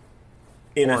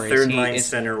in a third line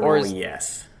center role?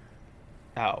 Yes.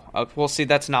 Oh, well, see,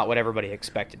 that's not what everybody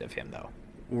expected of him, though.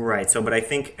 Right. So, but I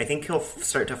think he'll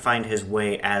start to find his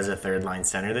way as a third line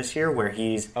center this year, where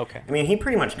he's okay. I mean, he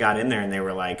pretty much got in there, and they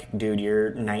were like, "Dude,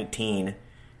 you're 19.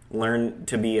 Learn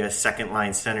to be a second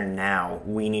line center now.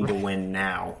 We need to win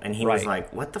now." And he was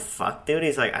like, "What the fuck, dude?"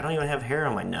 He's like, "I don't even have hair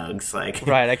on my nugs. Like,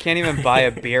 right? I can't even buy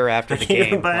a beer after the game. I can't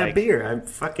even buy a beer. I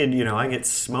fucking I get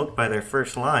smoked by their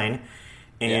first line,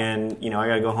 and I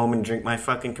gotta go home and drink my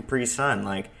fucking Capri Sun.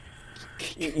 Like."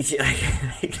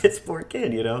 This poor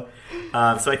kid, so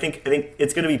I think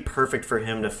it's going to be perfect for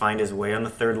him to find his way on the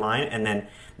third line, and then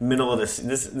middle of this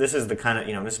is the kind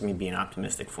of this is me being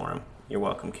optimistic for him. You're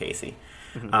welcome, Casey.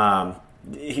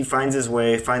 Mm-hmm. He finds his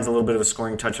way, finds a little bit of a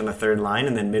scoring touch on the third line,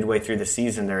 and then midway through the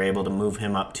season they're able to move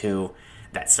him up to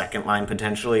that second line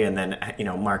potentially, and then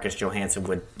Marcus Johansson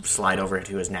would slide over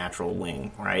to his natural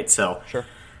wing, right? So sure.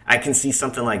 I can see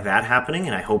something like that happening,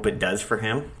 and I hope it does for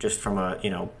him. Just from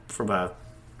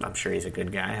I'm sure he's a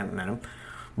good guy. I haven't met him,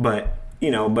 but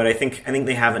I think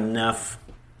they have enough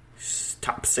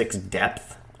top six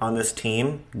depth on this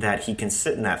team that he can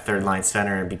sit in that third line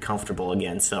center and be comfortable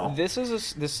again. So this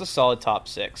is a solid top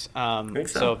six. I think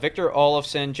so. So Victor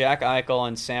Olofsson, Jack Eichel,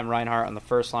 and Sam Reinhart on the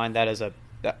first line.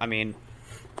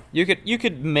 You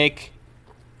could make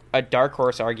a dark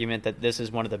horse argument that this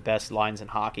is one of the best lines in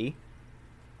hockey.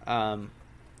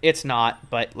 It's not,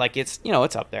 but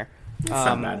it's up there. It's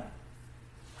not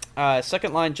bad.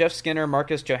 Second line, Jeff Skinner,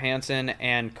 Marcus Johansson,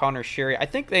 and Connor Sherry. I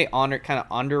think they kind of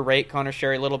underrate Connor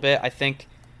Sherry a little bit. I think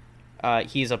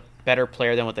he's a better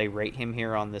player than what they rate him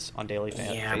here on Daily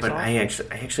Fan. Yeah, but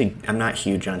I'm not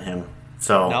huge on him.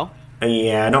 So no.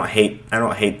 Yeah, I don't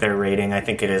hate their rating. I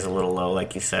think it is a little low,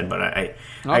 like you said, but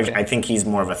I think he's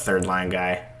more of a third line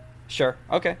guy. Sure.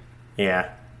 Okay. Yeah.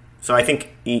 So I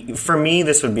think, for me,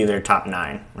 this would be their top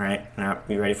 9, right? Now,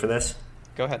 you ready for this?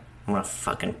 Go ahead. I'm going to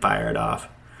fucking fire it off.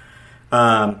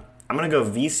 I'm going to go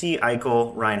VC,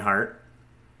 Eichel, Reinhart,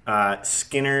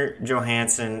 Skinner,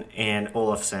 Johansson, and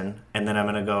Olofsson. And then I'm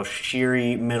going to go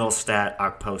Sheary, Middlestat,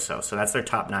 Okposo. So that's their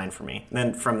top 9 for me. And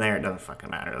then from there, it doesn't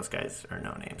fucking matter. Those guys are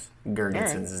no names.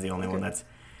 Gergensons is the only one that's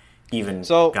even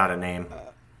got a name.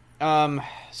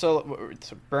 So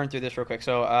burn through this real quick.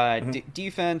 So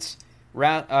defense...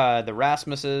 the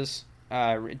Rasmuses,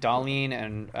 Dahlin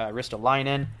and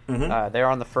Ristolainen, they're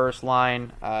on the first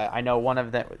line. I know one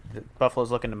of them, Buffalo's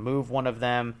looking to move one of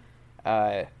them.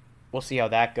 We'll see how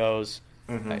that goes.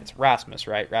 Mm-hmm. It's Rasmus,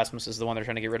 right? Rasmus is the one they're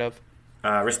trying to get rid of?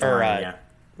 Ristolainen, yeah.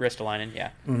 Ristolainen, yeah.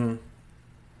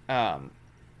 Mm-hmm.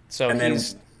 So and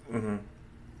he's... Mm-hmm.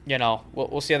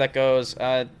 We'll see how that goes.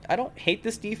 I don't hate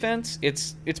this defense.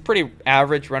 It's pretty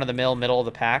average, run-of-the-mill, middle of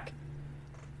the pack.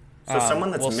 So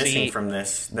someone that's we'll missing see. from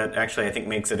this that actually I think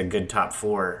makes it a good top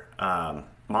four,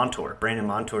 Montour. Brandon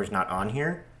Montour's not on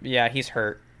here. Yeah, he's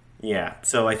hurt. Yeah,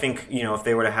 so I think, if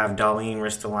they were to have Darlene,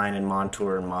 Ristolainen, and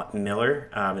Montour and Miller,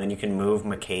 then you can move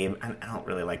McCabe. I don't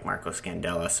really like Marco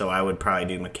Scandella, so I would probably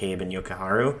do McCabe and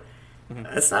Yokoharu.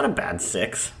 It's not a bad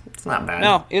 6. It's not bad.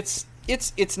 No, it's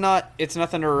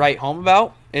nothing to write home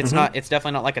about. It's not. It's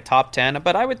definitely not like a top 10,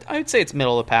 but I would say it's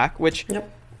middle of the pack. Which,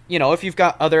 Yep. If you've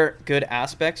got other good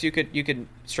aspects, you could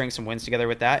string some wins together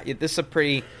with that. This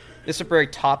is a very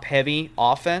top heavy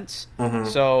offense.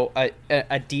 So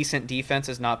a decent defense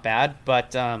is not bad,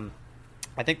 but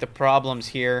I think the problems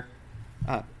here,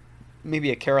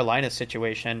 maybe a Carolina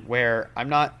situation where I'm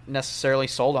not necessarily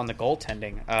sold on the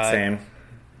goaltending. Same.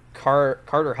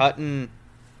 Carter Hutton.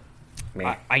 Me.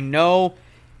 I know.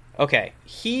 Okay,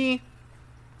 he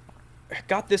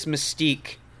got this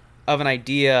mystique of an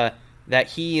idea that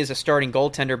he is a starting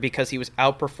goaltender because he was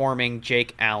outperforming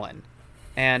Jake Allen.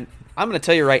 And I'm going to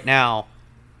tell you right now,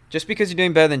 just because you're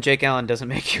doing better than Jake Allen doesn't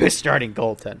make you a starting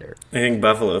goaltender. I think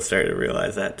Buffalo started to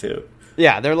realize that too.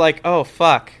 Yeah, they're like, oh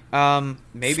fuck,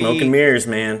 maybe smoke and mirrors,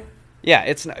 man.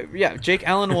 Yeah, Jake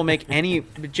Allen will make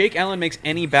Jake Allen makes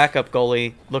any backup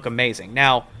goalie look amazing.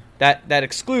 Now, that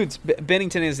excludes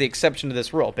Bennington is the exception to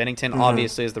this rule. Bennington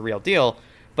obviously is the real deal,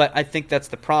 but I think that's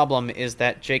the problem is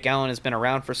that Jake Allen has been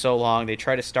around for so long. They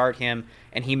try to start him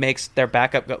and he makes their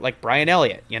backup like Brian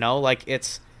Elliott,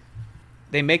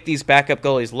 they make these backup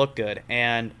goalies look good.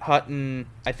 And Hutton,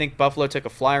 I think Buffalo took a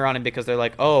flyer on him because they're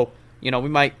like, "Oh, we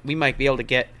might be able to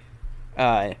get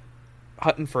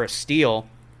Hutton for a steal."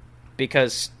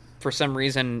 Because for some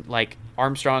reason, like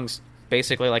Armstrong's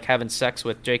basically like having sex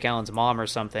with Jake Allen's mom or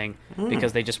something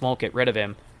because they just won't get rid of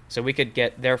him. So we could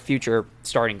get their future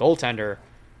starting goaltender,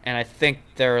 and I think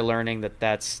they're learning that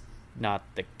that's not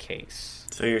the case.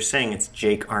 So you're saying it's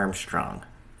Jake Armstrong.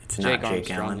 It's not Jake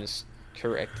Armstrong Allen. Is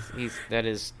correct. That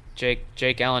is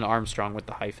Jake Allen Armstrong with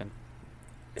the hyphen.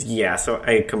 Yeah, so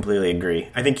I completely agree.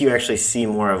 I think you actually see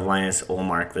more of Linus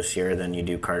Ullmark this year than you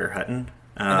do Carter Hutton.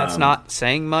 And that's not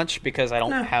saying much because I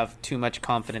don't have too much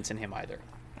confidence in him either.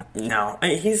 No,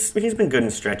 he's been good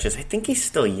in stretches. I think he's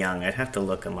still young. I'd have to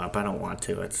look him up. I don't want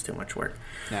to. It's too much work.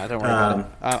 No, don't worry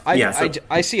about it.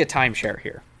 I see a timeshare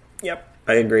here. Yep,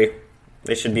 I agree.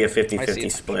 They should be a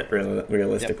 50-50 split,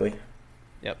 realistically.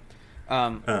 Yep.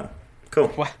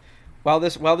 Cool. While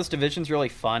this division's really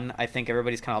fun, I think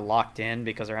everybody's kind of locked in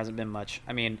because there hasn't been much.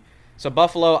 I mean, so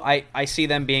Buffalo, I see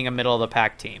them being a middle of the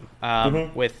pack team.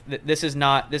 This is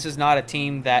not a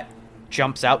team that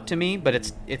jumps out to me, but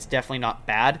it's definitely not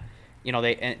bad.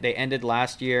 They ended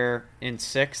last year in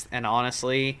 6th, and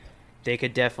honestly, they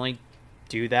could definitely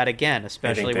do that again,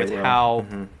 especially with how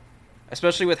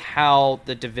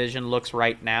the division looks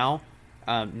right now.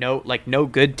 No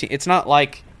good team. It's not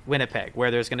like Winnipeg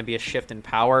where there's going to be a shift in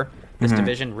power. This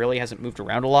division really hasn't moved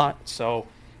around a lot, so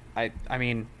I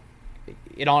mean,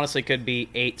 it honestly could be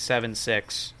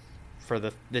 8-7-6 for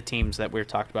the teams that we're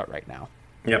talked about right now.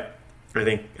 Yep, I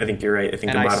think you're right. I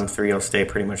think the bottom 3 will stay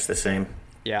pretty much the same.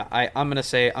 Yeah, I'm gonna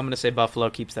say Buffalo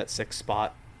keeps that 6th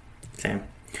spot. Same.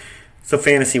 So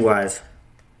fantasy wise,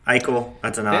 Eichel,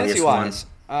 that's an obvious one.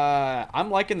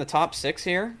 I'm liking the top 6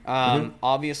 here.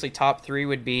 Obviously, top 3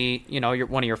 would be in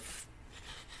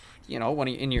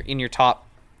your top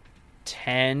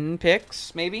 10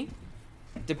 picks, maybe,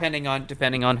 depending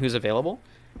on who's available.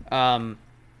 When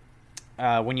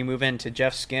you move into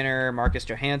Jeff Skinner, Marcus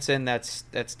Johansson, that's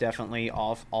definitely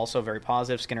also very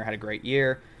positive. Skinner had a great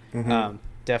year.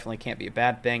 Definitely can't be a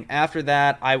bad thing. After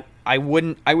that, I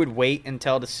would wait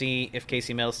until to see if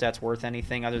Casey Middlestat's worth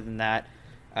anything. Other than that,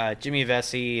 Jimmy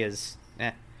Vesey is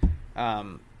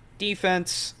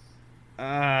defense.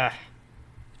 I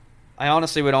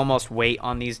honestly would almost wait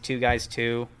on these two guys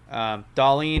too.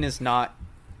 Darlene is not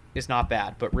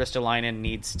bad, but Ristolainen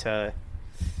needs to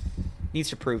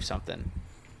prove something.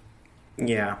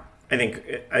 Yeah, I think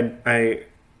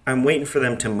I'm waiting for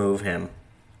them to move him.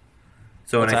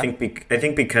 So, I think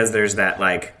because there's that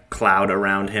like cloud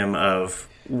around him of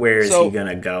where is he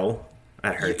gonna go,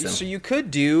 that hurts him. So you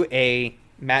could do a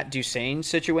Matt Duchene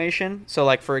situation. So,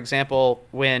 like for example,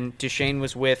 when Duchene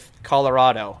was with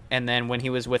Colorado, and then when he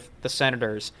was with the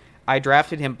Senators, I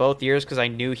drafted him both years because I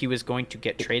knew he was going to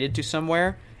get traded to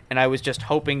somewhere, and I was just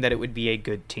hoping that it would be a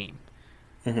good team.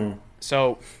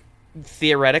 So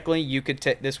theoretically, you could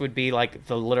this would be like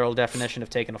the literal definition of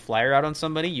taking a flyer out on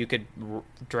somebody. You could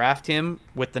draft him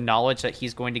with the knowledge that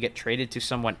he's going to get traded to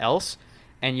someone else,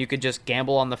 and you could just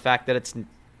gamble on the fact that it's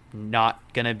not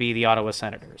going to be the Ottawa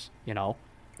Senators,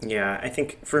 Yeah, I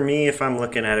think for me, if I'm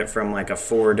looking at it from like a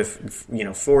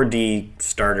 4D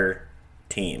starter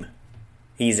team,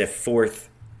 he's a 4th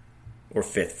or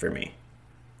 5th for me.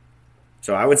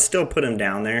 So I would still put him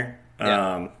down there.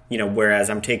 Yeah. Whereas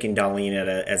I'm taking Dahlin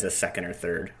as a 2nd or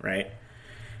 3rd,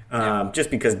 right? Just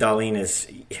because Dahlin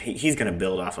he's going to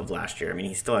build off of last year. I mean,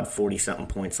 he still had 40-something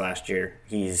points last year.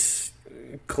 He's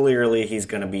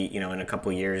going to be, in a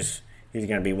couple years, he's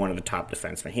going to be one of the top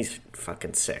defensemen. He's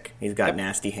fucking sick. He's got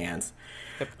nasty hands.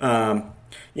 Yep.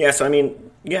 So I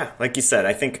mean, like you said,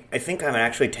 I think I'm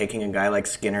actually taking a guy like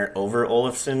Skinner over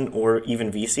Olofsson or even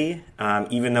Vesey,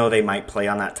 even though they might play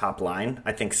on that top line.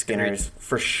 I think Skinner's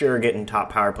for sure getting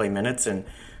top power play minutes, and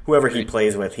whoever he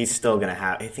plays with, he's still going to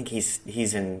have. I think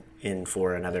he's in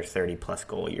for another 30-plus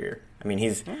goal year. I mean,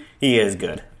 he is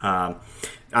good. I'm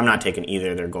not taking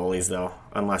either of their goalies though,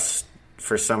 unless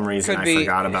for some reason I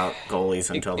forgot about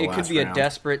goalies until the last round. It could be a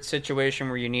desperate situation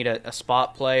where you need a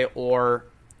spot play, or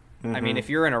I mean, if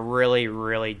you're in a really,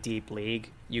 really deep league,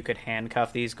 you could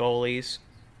handcuff these goalies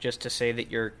just to say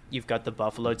that you've got the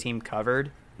Buffalo team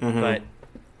covered. But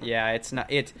yeah, it's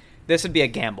not. This would be a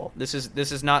gamble. This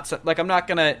is not like I'm not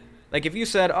gonna like if you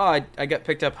said, oh, I got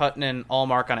picked up Hutton and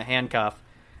Allmark on a handcuff.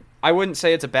 I wouldn't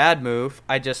say it's a bad move.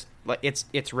 I just like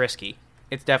it's risky.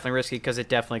 It's definitely risky because it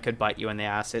definitely could bite you in the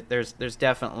ass. There's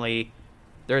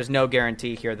no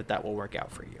guarantee here that will work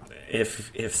out for you.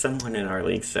 If someone in our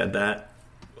league said that,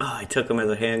 I took him as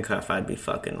a handcuff, I'd be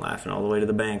fucking laughing all the way to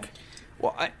the bank.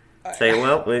 Well,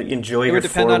 enjoy your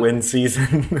 4-win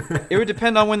season. It would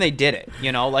depend on when they did it.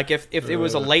 Like if it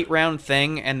was a late round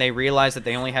thing and they realized that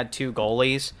they only had 2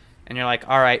 goalies, and you're like,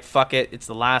 all right, fuck it, it's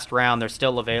the last round, they're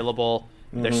still available,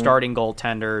 they're starting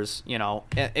goaltenders.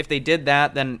 If they did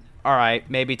that, then all right,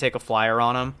 maybe take a flyer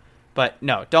on them. But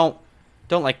no, don't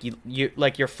like you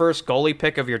like your first goalie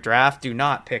pick of your draft. Do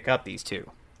not pick up these 2.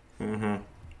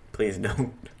 Please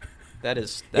don't. That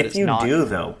is if you not... do,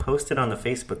 though, post it on the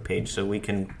Facebook page so we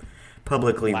can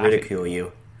publicly ridicule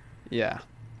you. Yeah.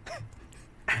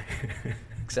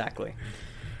 Exactly.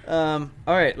 All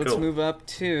right, let's move up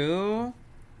to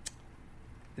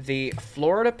the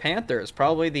Florida Panthers.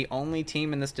 Probably the only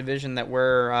team in this division that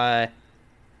we're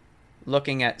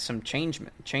looking at some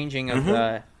changing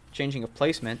of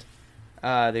placement.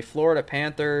 The Florida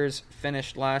Panthers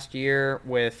finished last year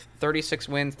with 36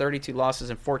 wins, 32 losses,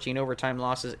 and 14 overtime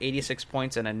losses, 86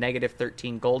 points, and a negative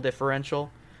 13 goal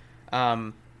differential.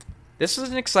 This is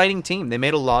an exciting team. They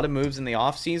made a lot of moves in the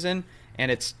offseason,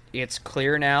 and it's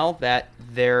clear now that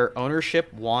their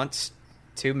ownership wants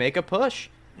to make a push.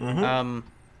 I'm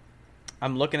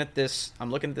looking at this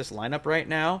lineup right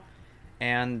now,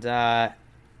 and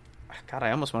God,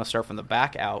 I almost want to start from the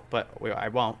back out, but I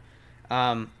won't.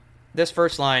 This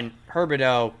first line,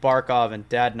 Herbedeau, Barkov, and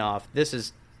Dadonov, this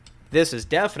is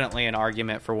definitely an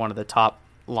argument for one of the top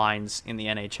lines in the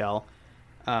NHL.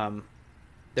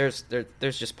 There's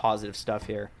just positive stuff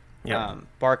here. Yeah.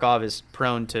 Barkov is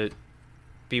prone to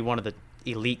be one of the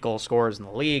elite goal scorers in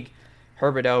the league.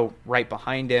 Herbedeau right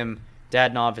behind him.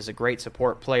 Dadonov is a great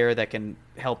support player that can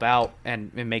help out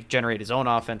and generate his own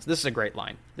offense. This is a great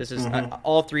line. This is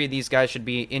all 3 of these guys should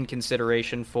be in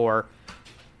consideration for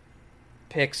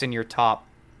picks in your top,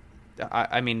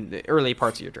 the early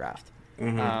parts of your draft.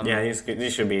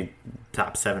 These should be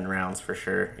top 7 rounds for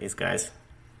sure, these guys.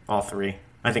 All 3.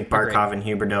 I think Barkov and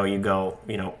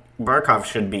Huberdeau, Barkov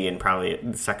should be in probably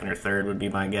 2nd or 3rd would be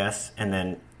my guess. And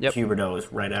then Huberdeau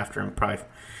is right after him,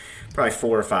 probably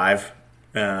 4 or 5.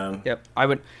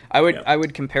 I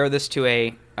would compare this to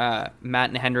a Matt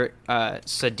and Henrik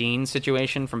Sedin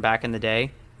situation from back in the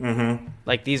day.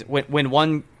 Like these, when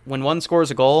one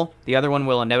scores a goal, the other one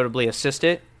will inevitably assist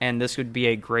it, and this would be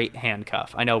a great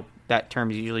handcuff. I know that term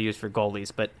is usually used for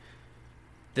goalies, but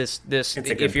this it's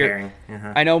a good pairing.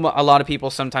 I know a lot of people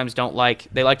sometimes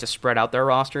they like to spread out their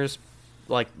rosters,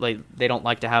 like they don't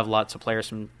like to have lots of players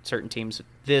from certain teams.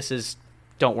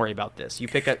 Don't worry about this. You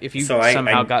pick up if you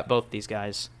somehow got both these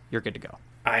guys, you're good to go.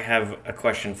 I have a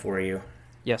question for you.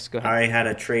 Yes, go ahead. I had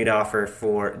a trade offer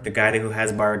for the guy who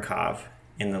has Barkov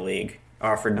in the league.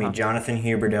 Offered me Jonathan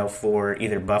Huberdeau for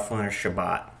either Bufflin or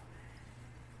Shabbat.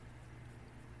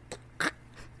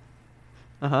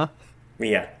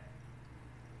 Yeah.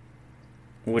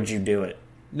 Would you do it?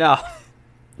 No.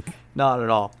 Not at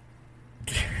all.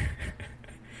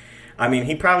 I mean,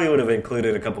 he probably would have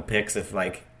included a couple picks if,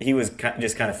 he was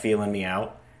just kind of feeling me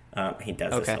out. He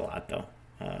does this a lot, though.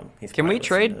 Can we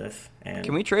trade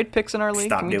picks in our league?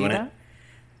 Stop doing it.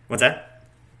 What's that?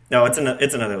 No, it's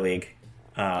another league.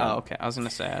 Okay. I was gonna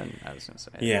say.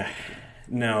 Yeah.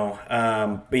 No.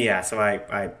 But yeah. So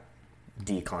I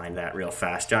declined that real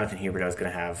fast. Jonathan Huberdeau is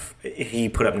going to have. He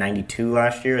put up 92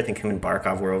 last year. I think him and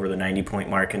Barkov were over the 90-point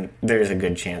mark, and there's a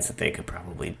good chance that they could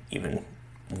probably even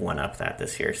one up that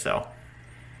this year. So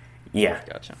Yeah.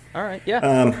 Gotcha. All right.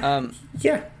 Yeah.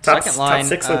 Yeah. Second line, top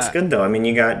six looks good, though. I mean,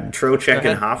 you got Trocheck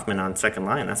Go and Hoffman on second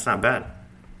line. That's not bad.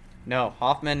 No,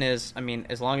 Hoffman is. I mean,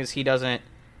 as long as he doesn't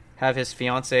have his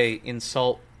fiance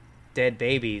insult dead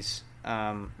babies,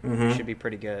 should be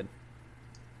pretty good.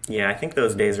 Yeah, I think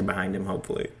those days are behind him.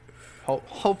 Hopefully.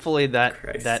 Hopefully that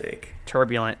sake.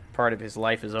 turbulent part of his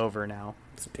life is over now.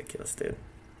 It's ridiculous, dude.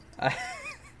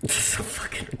 It's so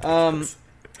fucking ridiculous.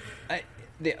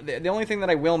 The only thing that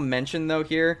I will mention though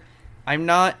here, I'm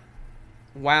not.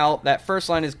 Wow, that first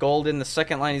line is golden. The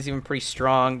second line is even pretty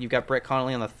strong. You've got Brett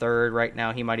Connolly on the third right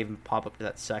now. He might even pop up to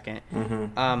that second.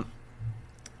 Mm-hmm.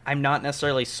 I'm not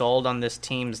necessarily sold on this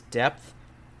team's depth.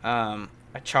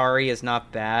 Achari is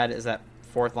not bad as that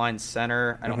fourth line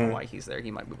center. I don't know why he's there.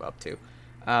 He might move up too.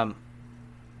 I'm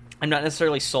not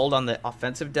necessarily sold on the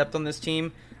offensive depth on this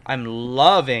team. I'm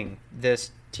loving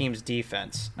this team's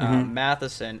defense.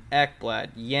 Matheson, Ekblad,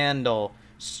 Yandel,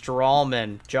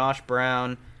 Strawman, Josh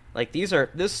Brown. Like this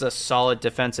is a solid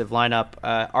defensive lineup.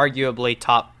 Arguably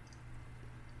top.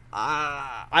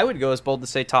 I would go as bold to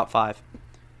say top 5.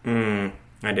 I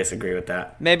disagree with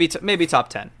that. Maybe top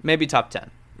 10. Maybe top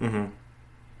 10. Mm-hmm.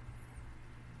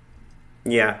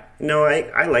 Yeah. No,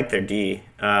 I like their D.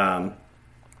 Yeah,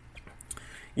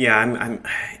 I'm.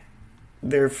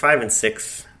 Their 5 and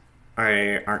 6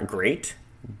 aren't great,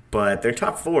 but their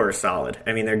top 4 are solid.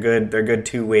 I mean, they're good. They're good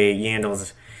two-way.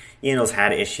 Yandel's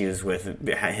had issues with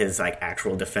his like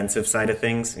actual defensive side of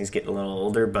things. He's getting a little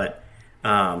older, but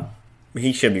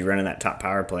he should be running that top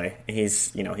power play.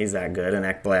 He's that good, and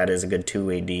Ekblad is a good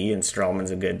two-way D, and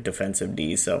Strawman's a good defensive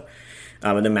D. So,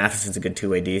 and then Matheson's a good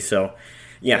two-way D. So,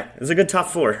 yeah, it's a good top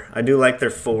 4. I do like their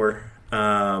 4.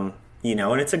 And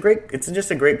it's just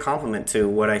a great compliment to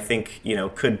what I think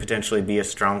could potentially be a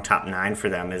strong top 9 for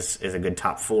them is a good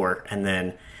top 4, and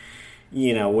then.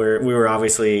 We were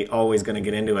obviously always going to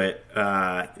get into it.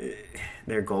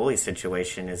 Their goalie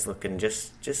situation is looking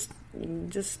just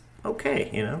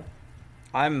okay.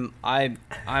 I'm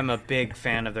a big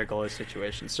fan of their goalie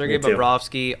situation. Sergei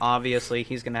Bobrovsky, obviously,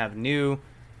 he's going to have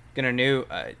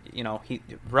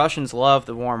Russians love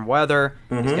the warm weather.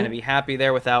 He's going to be happy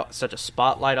there without such a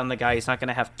spotlight on the guy. He's not going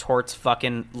to have torts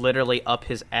fucking literally up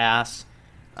his ass.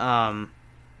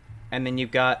 And then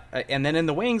you've got, and then in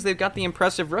the wings, they've got the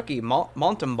impressive rookie,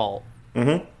 Montembeault.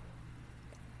 Mm-hmm.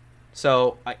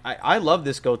 So I love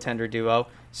this goaltender duo.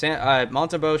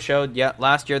 Montembeault showed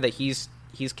last year that he's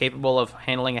capable of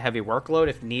handling a heavy workload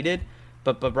if needed.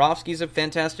 But Bobrovsky's a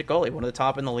fantastic goalie, one of the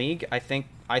top in the league. I think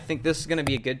this is going to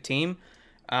be a good team.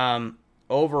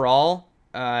 Overall,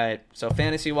 so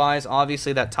fantasy-wise,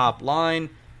 obviously that top line,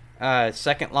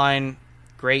 second line,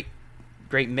 great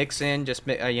mix-in, just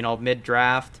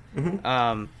mid-draft.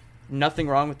 Nothing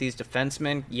wrong with these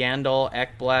defensemen. Yandel,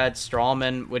 Ekblad,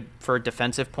 Strawman for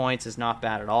defensive points is not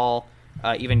bad at all.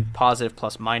 Even positive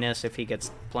plus-minus if he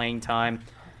gets playing time.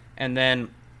 And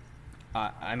then,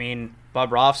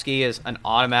 Bobrovsky is an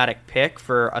automatic pick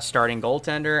for a starting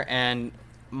goaltender. And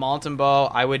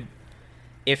Montembeault, I would,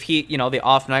 if he, the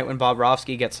off night when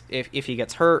Bobrovsky gets, if he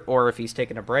gets hurt or if he's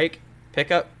taking a break, pick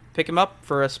him up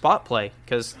for a spot play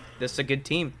because this is a good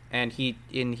team, and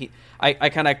I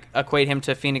kind of equate him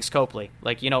to Phoenix Copley.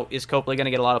 Like, is Copley going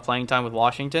to get a lot of playing time with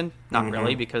Washington? Not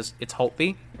really, because it's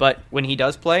Holtby. But when he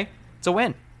does play, it's a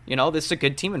win. This is a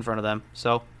good team in front of them.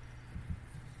 So,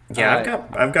 yeah,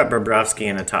 I've got Bobrovsky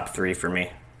in a top 3 for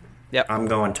me. Yep, I'm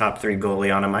going top 3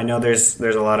 goalie on him. I know there's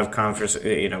a lot of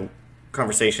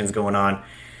conversations going on.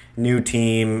 New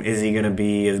team, is he going to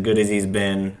be as good as he's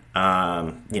been?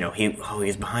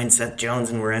 He's behind Seth Jones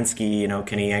and Werenski.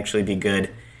 Can he actually be good?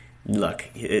 Look,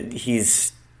 I think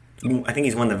he's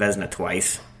won the Vezina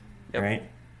twice, right?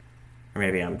 Or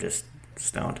maybe I'm just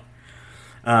stoned.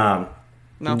 No,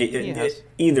 he has.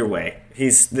 Either way,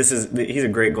 he's a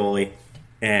great goalie,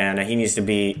 and he needs to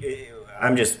be.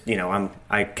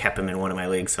 I kept him in one of my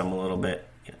leagues, so I'm a little bit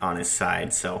on his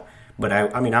side. So, but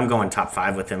I'm going top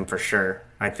 5 with him for sure.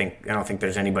 I don't think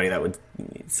there's anybody that would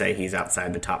say he's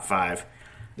outside the top 5.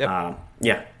 Yep.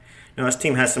 Yeah. No, this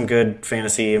team has some good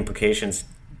fantasy implications.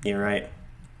 You're right.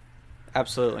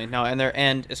 Absolutely. No,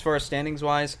 and as far as standings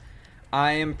wise,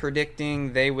 I am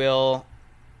predicting they will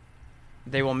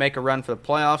make a run for the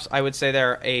playoffs. I would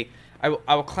say I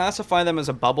will classify them as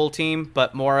a bubble team,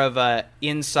 but more of a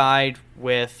inside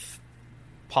with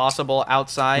possible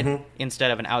outside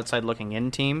instead of an outside looking in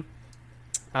team.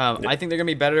 I think they're going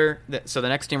to be better. So the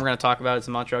next team we're going to talk about is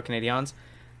the Montreal Canadiens.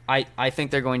 I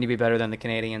think they're going to be better than the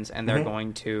Canadiens, and they're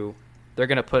going to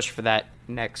push for that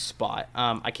next spot.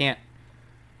 I can't,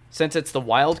 since it's the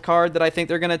wild card that I think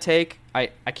they're going to take. I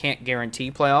can't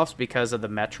guarantee playoffs because of the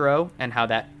Metro and how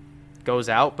that goes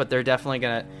out, but they're definitely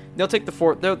they'll take the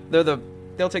fourth.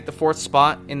 They'll take the fourth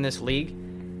spot in this league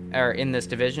or in this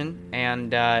division,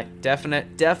 and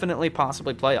definitely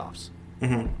possibly playoffs.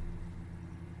 Mm-hmm.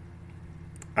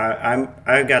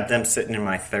 I got them sitting in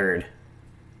my third.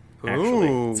 Actually,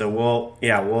 Ooh. so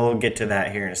we'll get to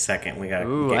that here in a second. We got.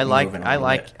 I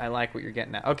like what you're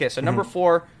getting at. Okay, so number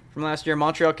 4 from last year,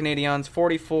 Montreal Canadiens,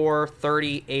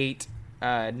 44-38,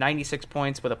 96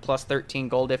 points with a plus 13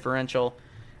 goal differential.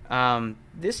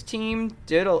 This team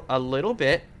did a little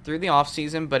bit through the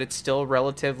offseason, but it's still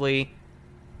relatively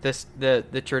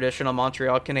the traditional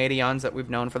Montreal Canadiens that we've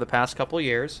known for the past couple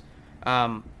years.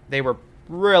 They were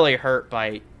really hurt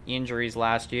by injuries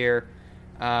last year.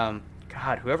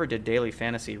 God, whoever did Daily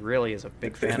Fantasy really is a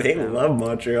big fan of them. They love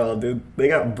Montreal, dude. They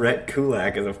got Brett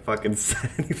Kulak as a fucking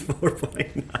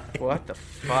 74.9. What the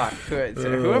fuck?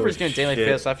 Whoever's doing Daily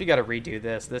Fantasy, you got to redo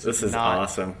this. This is not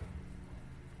awesome.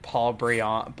 Paul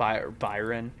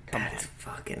Byron. Come on. That is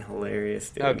fucking hilarious,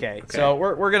 dude. Okay, so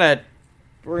we're gonna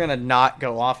not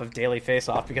go off of Daily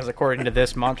Face-Off because according to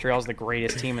this, Montreal's the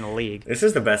greatest team in the league. This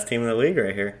is the best team in the league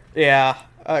right here. Yeah,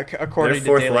 according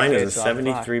Their to Daily fourth line Face-Off, is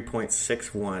a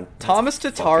 73.61. Thomas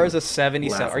Tatar is a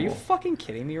 77. laughable. Are you fucking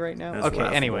kidding me right now? That's okay,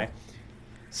 laughable. anyway.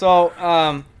 So,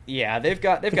 yeah, they've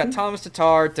got Thomas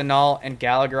Tatar, Denal, and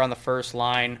Gallagher on the first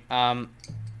line. I'm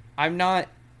not.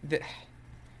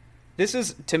 This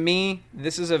is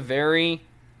a very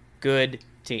good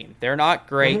team. They're not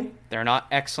great. Mm-hmm. They're not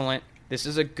excellent. This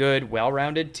is a good,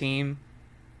 well-rounded team.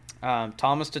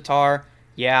 Thomas Tatar,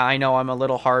 yeah, I know I'm a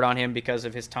little hard on him because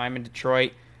of his time in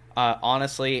Detroit.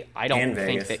 Honestly, I don't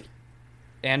think that.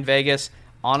 And Vegas.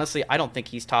 Honestly, I don't think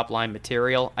he's top-line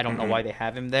material. I don't know why they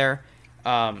have him there.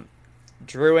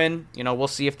 Drouin, we'll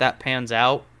see if that pans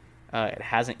out. It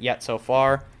hasn't yet so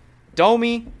far.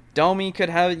 Domi could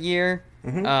have a year.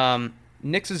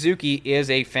 Nick Suzuki is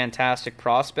a fantastic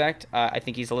prospect. I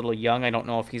think he's a little young. I don't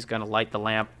know if he's going to light the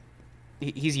lamp.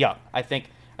 He's young. I think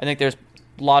there's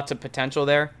lots of potential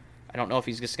there. I don't know if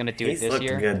he's just going to do it this year.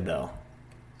 He's looked good, though.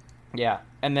 Yeah.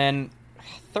 And then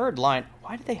third line,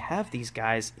 why do they have these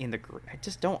guys in the group? I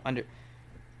just don't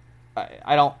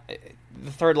I don't.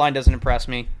 The third line doesn't impress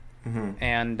me.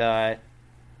 And, the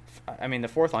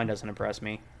fourth line doesn't impress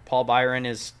me. Paul Byron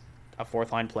is a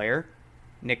fourth line player.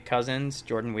 Nick Cousins,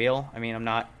 Jordan Wheel.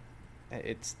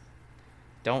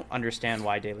 Don't understand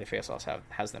why Daily Faceoffs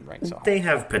has them ranked so high. They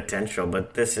have potential,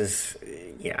 but this is,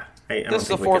 yeah. This is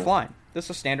the fourth line. This is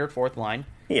a standard fourth line.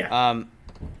 Yeah.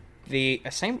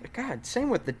 Same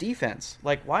with the defense.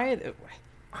 Like, why?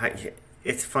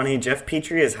 It's funny. Jeff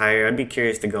Petrie is higher. I'd be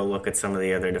curious to go look at some of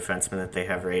the other defensemen that they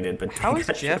have rated. But how is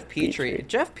Jeff Petrie?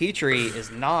 Jeff Petrie is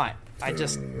not. Let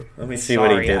me see what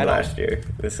he did last year.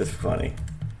 This is funny.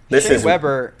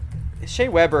 Shea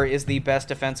Weber is the best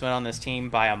defenseman on this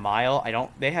team by a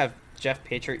mile. They have Jeff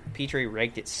Petrie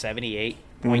ranked at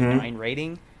 78.9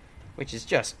 rating, which is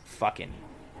just fucking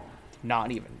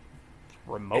not even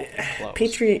remotely close.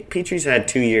 Petrie's had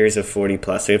 2 years of 40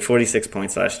 plus. He had 46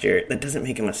 points last year. That doesn't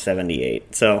make him a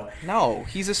 78. So no,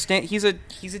 he's a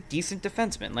decent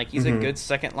defenseman. Like, he's a good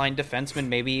second line defenseman,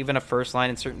 maybe even a first line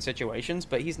in certain situations,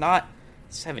 but he's not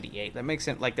 78. That makes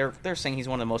it like they're saying he's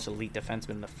one of the most elite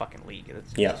defensemen in the fucking league.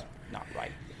 That's just not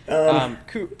right.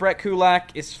 Brett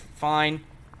Kulak is fine.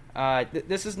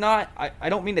 This is not. I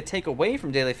don't mean to take away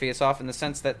from Daily Faceoff in the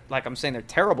sense that, like, I'm saying they're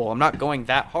terrible. I'm not going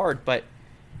that hard, but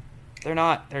they're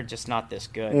not. They're just not this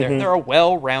good. They're a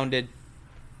well-rounded,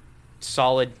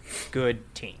 solid,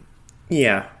 good team.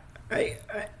 Yeah,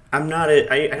 I'm not.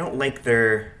 I don't like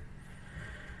their.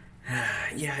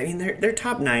 Yeah, I mean their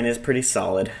top 9 is pretty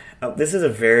solid.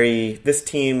 This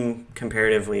team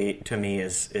comparatively to me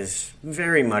is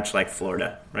very much like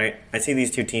Florida, right? I see these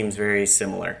two teams very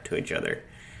similar to each other.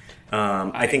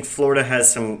 I think Florida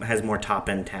has more top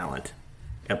end talent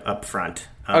up front.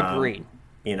 Agreed.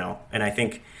 And I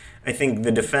think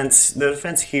the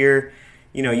defense here,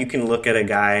 you can look at a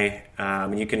guy,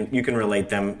 and you can relate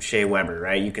them, Shea Weber,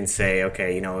 right? You can say,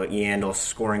 okay, Yandel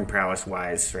scoring prowess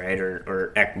wise, right,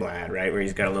 or Ekblad, right, where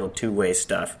he's got a little two-way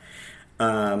stuff.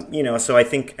 So I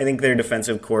think their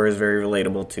defensive core is very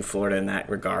relatable to Florida in that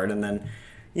regard, and then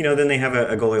they have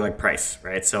a goalie like Price,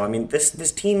 right? So I mean,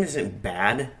 this team isn't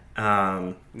bad.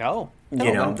 No,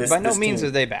 by no means are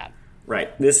they bad.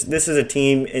 Right. This is a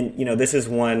team, and this is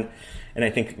one, and I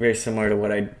think very similar to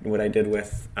what I did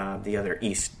with the other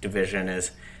East division is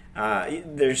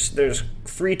there's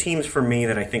 3 teams for me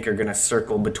that I think are going to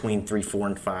circle between 3, 4,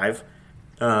 and 5.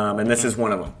 And this is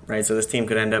one of them, right? So this team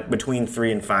could end up between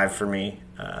 3 and 5 for me.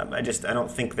 I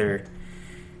don't think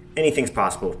anything's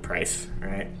possible with Price,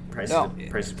 right? Price is a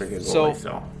pretty good goalie.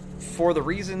 So for the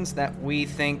reasons that we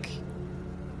think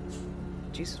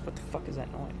Jesus, what the fuck is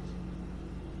that noise?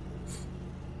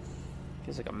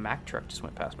 Feels like a Mack truck just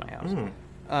went past my house.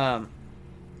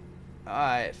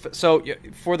 So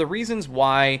for the reasons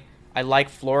why I like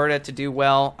Florida to do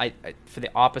well, I for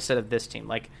the opposite of this team.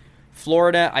 Like,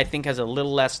 Florida, I think, has a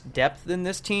little less depth than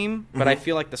this team, but I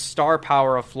feel like the star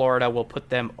power of Florida will put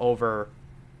them over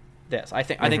this. I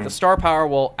think the star power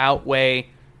will outweigh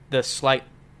the slight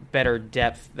better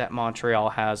depth that Montreal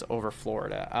has over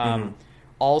Florida.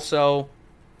 Also,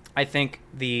 I think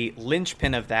the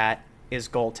linchpin of that is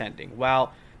goaltending.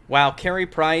 While Carey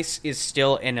Price is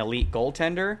still an elite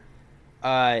goaltender,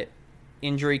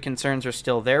 injury concerns are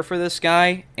still there for this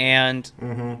guy, and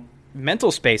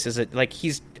mental space is it like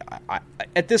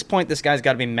at this point this guy's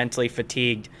got to be mentally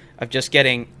fatigued of just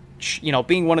getting,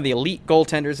 being one of the elite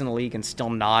goaltenders in the league and still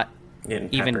not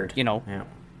even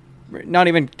not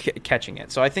even catching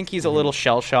it. So I think he's a little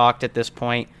shell shocked at this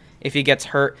point. If he gets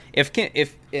hurt, if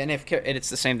it's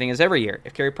the same thing as every year.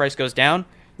 If Carey Price goes down,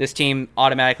 this team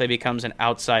automatically becomes an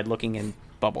outside looking in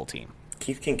bubble team.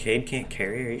 Keith Kincaid can't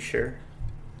carry. Are you sure?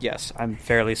 Yes, I'm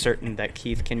fairly certain that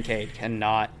Keith Kincaid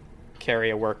cannot carry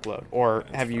a workload. Or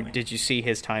did you see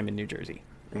his time in New Jersey?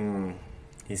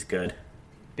 He's good.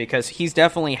 Because he's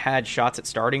definitely had shots at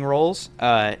starting roles.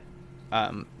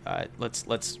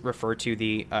 Let's refer to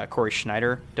the Corey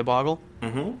Schneider debacle.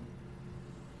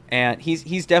 And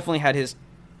he's definitely had his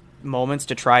moments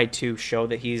to try to show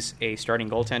that he's a starting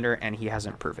goaltender, and he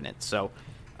hasn't proven it. So,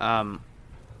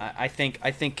 I think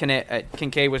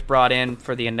Kincaid was brought in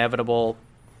for the inevitable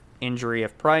injury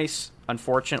of Price.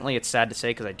 Unfortunately, it's sad to say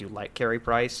because I do like Carey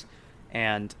Price,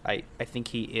 and I think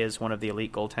he is one of the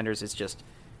elite goaltenders. It's just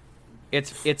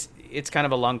it's kind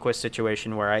of a Lundqvist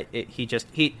situation where he's an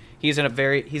elite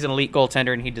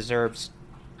goaltender, and he deserves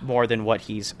more than what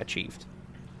he's achieved.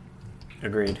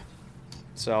 Agreed.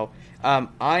 So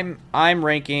I'm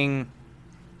ranking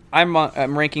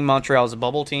Montreal as a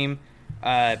bubble team,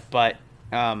 but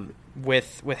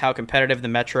with how competitive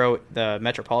the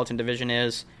Metropolitan Division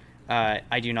is,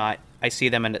 I see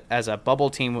them as a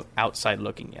bubble team outside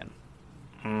looking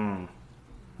in.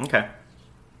 Okay,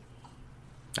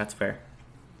 that's fair.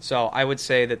 So I would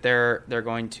say that they're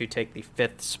going to take the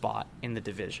 5th spot in the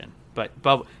division, but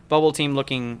bubble team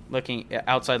looking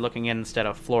outside looking in instead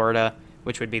of Florida,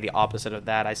 which would be the opposite of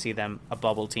that. I see them a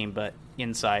bubble team, but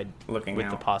inside looking with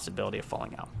out. The possibility of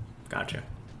falling out. Gotcha.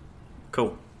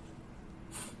 Cool.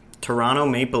 Toronto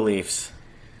Maple Leafs.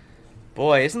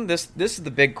 Boy, isn't this is the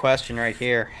big question right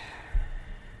here?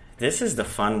 This is the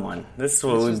fun one. This is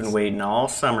what we've been waiting all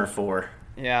summer for.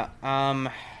 Yeah.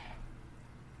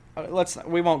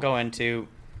 We won't go into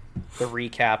the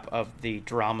recap of the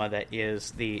drama that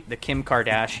is the Kim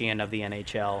Kardashian of the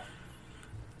NHL.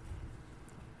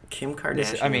 Kim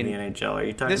Kardashian of the NHL. Are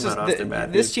you talking about Austin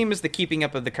Matthews? This team is the keeping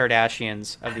up of the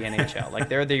Kardashians of the NHL. Like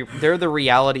they're the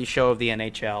reality show of the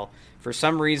NHL. For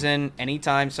some reason,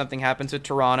 anytime something happens at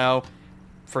Toronto,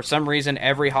 for some reason,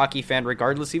 every hockey fan,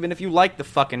 regardless, even if you like the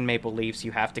fucking Maple Leafs,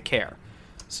 you have to care.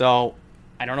 So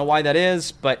I don't know why that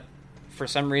is, but for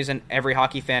some reason, every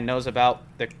hockey fan knows about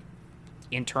the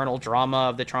internal drama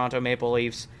of the Toronto Maple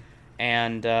Leafs,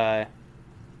 and we're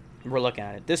looking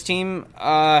at it. This team,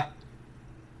 as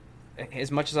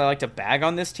much as I like to bag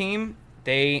on this team,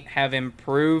 they have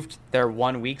improved their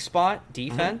one weak spot,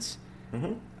 defense.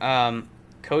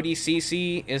 Cody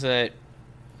Ceci is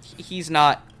he's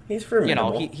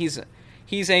formidable.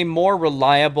 He's a more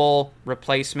reliable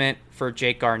replacement for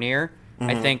Jake Garnier.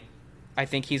 I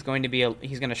think he's going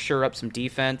to shore up some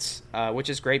defense, which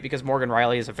is great because Morgan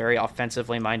Rielly is a very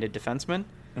offensively minded defenseman.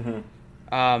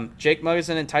 Jake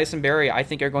Muzzin and Tyson Barrie, I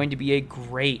think, are going to be a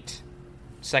great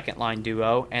second line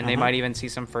duo, and they might even see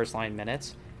some first line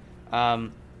minutes. I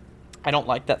don't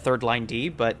like that third line D,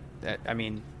 but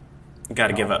you got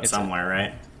to give up somewhere,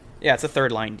 right? Yeah, it's a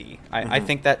third line D. I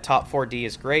think that top 4 D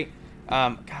is great.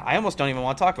 I almost don't even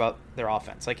want to talk about their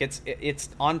offense. Like it's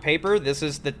on paper, this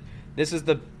is the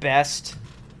best.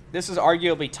 This is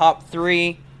arguably top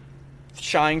 3,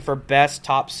 shying for best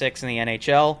top 6 in the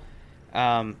NHL.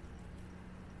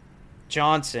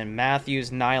 Johnson, Matthews,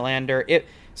 Nylander.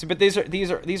 But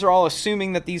these are all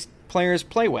assuming that these players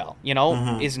play well.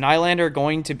 Is Nylander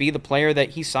going to be the player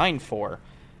that he signed for?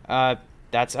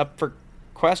 That's up for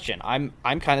question. I'm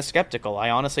kind of skeptical. I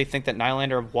honestly think that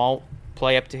Nylander won't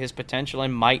play up to his potential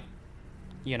and might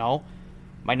not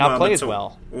play as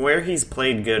well. Where he's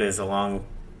played good is along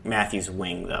Matthews'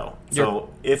 wing, though.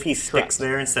 So if he sticks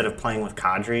there instead of playing with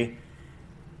Kadri,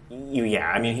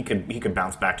 he could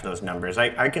bounce back to those numbers.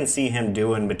 I can see him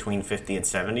doing between 50 and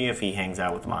 70 if he hangs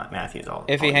out with Matthews all.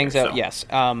 If he hangs out, yes.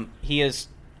 He is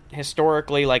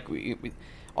historically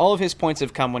all of his points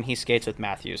have come when he skates with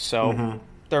Matthews. So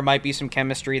there might be some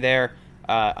chemistry there.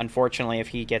 Unfortunately, if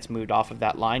he gets moved off of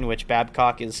that line, which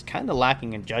Babcock is kind of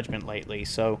lacking in judgment lately,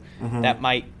 so that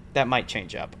might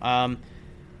change up.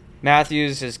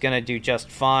 Matthews is going to do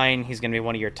just fine. He's going to be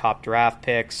one of your top draft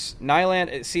picks.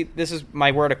 See, this is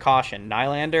my word of caution.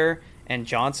 Nylander and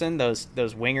Johnson, those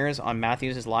wingers on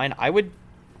Matthews' line, I would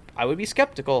be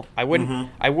skeptical. I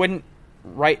wouldn't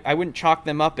chalk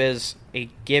them up as a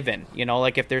given.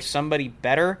 Like if there's somebody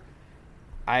better,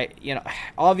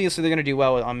 obviously they're going to do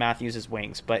well on Matthews'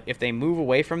 wings, but if they move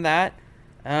away from that,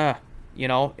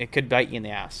 it could bite you in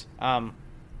the ass.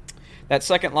 That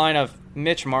second line of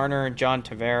Mitch Marner and John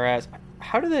Tavares,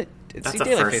 That's the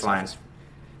first line.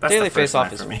 Daily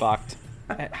faceoff is fucked.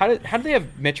 How do they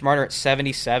have Mitch Marner at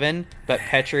 77 but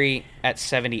Petrie at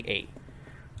 78?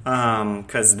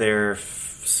 Because they're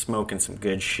smoking some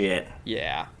good shit.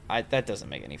 Yeah, that doesn't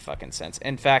make any fucking sense.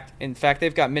 In fact,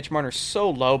 they've got Mitch Marner so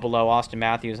low below Austin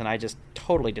Matthews, and I just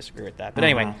totally disagree with that. But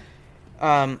anyway,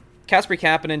 Kasperi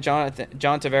Kapanen,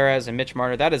 John Tavares, and Mitch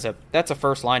Marner, that's a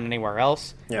first line anywhere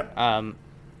else. Yep.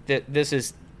 This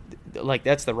is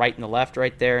that's the right and the left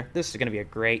right there. This is going to be a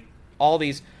great. All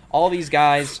these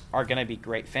guys are going to be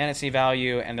great fantasy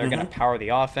value, and they're going to power the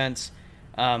offense.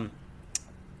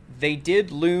 They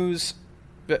did lose.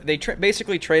 They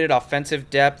basically traded offensive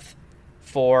depth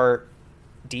for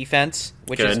defense,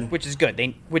 which is good.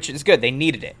 They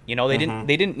needed it.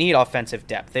 They didn't need offensive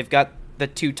depth. They've got the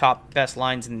two top best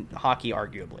lines in hockey,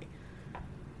 arguably.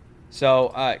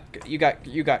 So you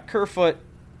got Kerfoot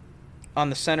on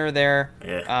the center there.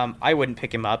 Yeah. I wouldn't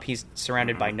pick him up. He's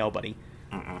surrounded by nobody.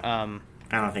 I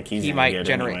don't think he might good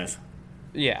generate. Anyways.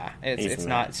 Yeah, it's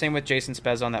not. Same with Jason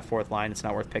Spez on that fourth line. It's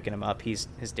not worth picking him up. His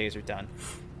days are done.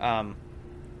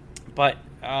 But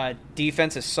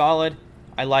defense is solid.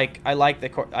 I like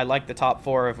the top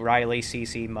four of Riley,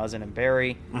 Ceci, Muzzin, and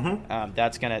Barry.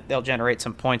 They'll generate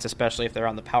some points, especially if they're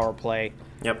on the power play.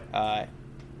 Yep. I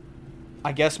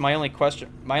guess my only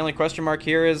question mark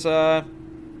here is, and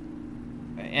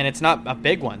it's not a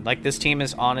big one. Like, this team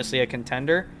is honestly a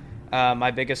contender.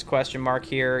 My biggest question mark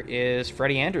here is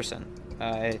Freddie Anderson.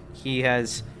 He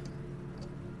has.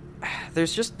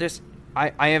 There's just this.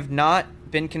 I have not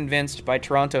been convinced by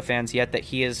Toronto fans yet that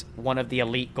he is one of the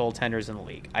elite goaltenders in the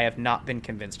league. I have not been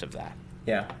convinced of that.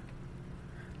 Yeah.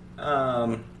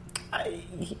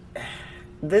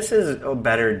 This is a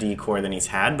better decor than he's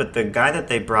had, but the guy that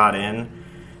they brought in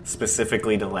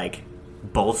specifically to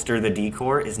bolster the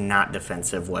decor is not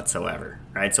defensive whatsoever,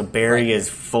 right? So Barry is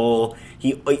full.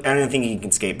 I don't think he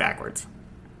can skate backwards.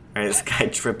 Right? This guy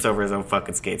trips over his own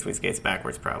fucking skates when he skates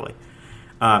backwards, probably.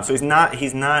 So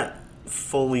he's not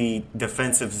fully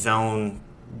defensive zone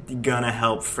gonna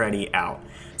help Freddie out.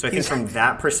 So I think from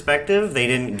that perspective, they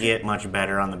didn't get much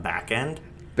better on the back end.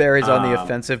 Barry's on the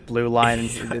offensive blue line,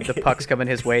 and the puck's coming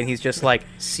his way, and he's just like,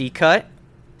 C-cut,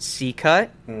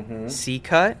 C-cut,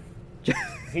 C-cut.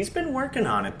 He's been working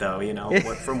on it, though,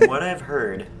 From what I've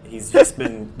heard, he's just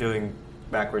been doing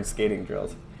backwards skating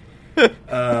drills.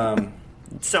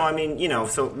 So, I mean,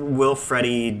 so will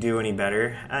Freddie do any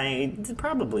better?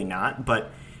 Probably not,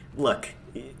 but look.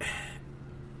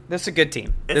 This is a good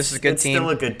team. It's still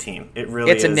a good team. It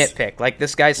really is. It's a nitpick.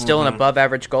 This guy's still an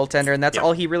above-average goaltender, and that's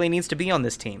all he really needs to be on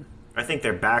this team. I think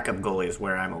their backup goalie is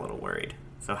where I'm a little worried.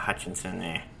 So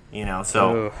Hutchinson,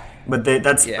 so... But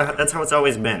that's how it's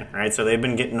always been, right? So they've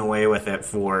been getting away with it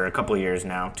for a couple of years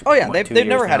now. They've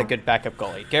never had a good backup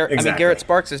goalie. Garrett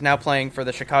Sparks is now playing for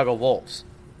the Chicago Wolves.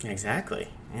 Exactly.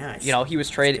 Yeah. He was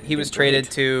traded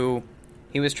to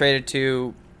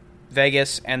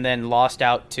Vegas and then lost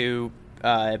out to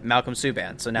Malcolm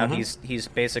Subban. So now he's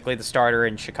basically the starter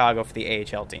in Chicago for the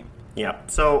AHL team. Yeah.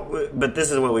 So, but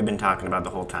this is what we've been talking about the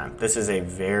whole time. This is a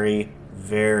very,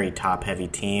 very top-heavy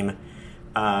team.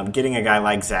 Getting a guy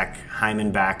like Zach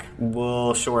Hyman back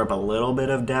will shore up a little bit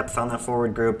of depth on the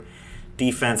forward group.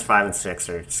 Defense 5 and 6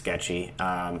 are sketchy,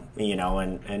 and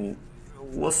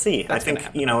we'll see. I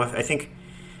think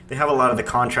they have a lot of the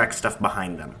contract stuff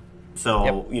behind them,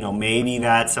 so maybe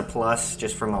that's a plus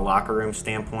just from a locker room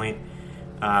standpoint.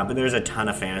 But there's a ton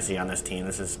of fantasy on this team.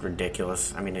 This is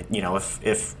ridiculous. I mean,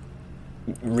 if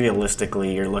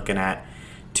realistically you're looking at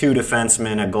 2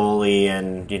 defensemen, a goalie,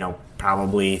 and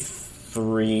probably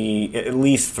at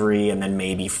least 3, and then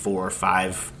maybe 4 or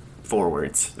 5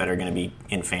 forwards that are going to be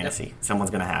in fantasy. Yep. Someone's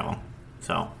going to have them.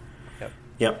 So,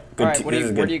 yep. Good. All right,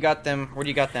 where do you got them? Where do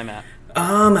you got them at?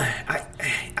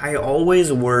 I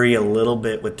always worry a little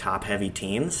bit with top-heavy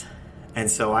teams, and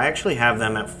so I actually have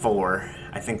them at 4.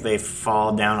 I think they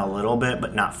fall down a little bit,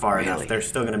 but not far enough. They're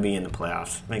still going to be in the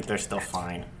playoffs. I think they're still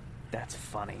fine. That's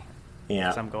funny.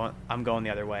 Yeah. 'Cause I'm going the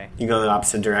other way. You go the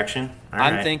opposite direction?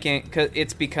 I'm thinking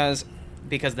because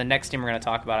the next team we're going to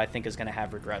talk about, I think, is going to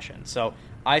have regression. So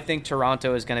I think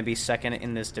Toronto is going to be second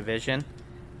in this division.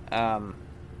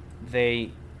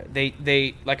 They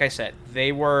like I said,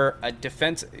 they were a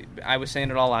defense. I was saying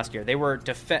it all last year. They were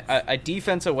a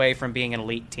defense away from being an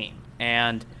elite team,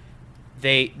 and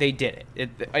they did it.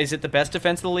 Is it the best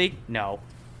defense of the league? No,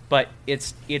 but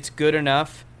it's good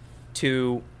enough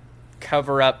to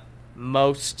cover up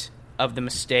most of the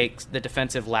mistakes, the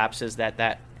defensive lapses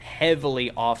that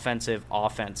heavily offensive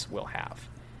offense will have.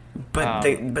 But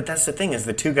that's the thing, is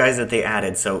the two guys that they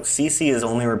added. So CC is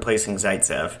only replacing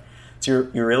Zaitsev. So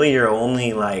you're really your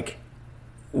only, like,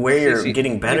 where you're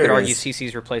getting better. You could argue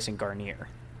CC's replacing Garnier.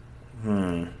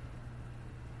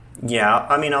 Yeah,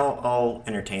 I mean, I'll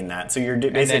entertain that. So you're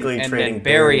basically trading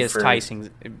Barry is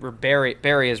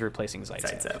Barry is replacing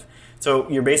Zaitsev. So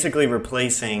you're basically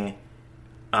replacing.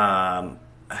 I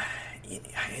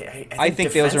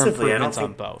think those are improvements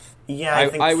on both. Yeah,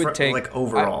 I would take like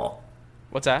overall.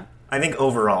 What's that? I think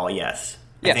overall, yes.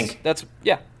 Yes,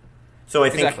 So I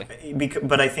think, exactly.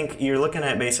 But I think you're looking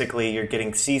at basically you're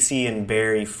getting CC and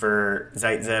Barry for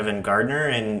Zaitsev and Gardner,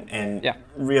 and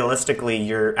realistically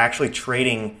you're actually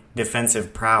trading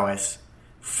defensive prowess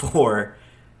for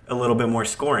a little bit more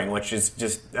scoring, which is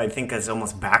just, I think, is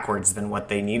almost backwards than what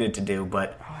they needed to do.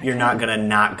 But you're not going to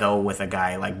not go with a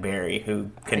guy like Barry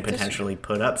who can potentially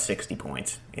put up 60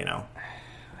 points. You know,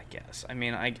 I guess. I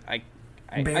mean, I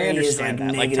Barry understand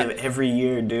is like that. negative every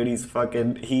year, dude. He's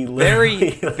fucking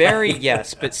Barry,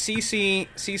 yes, but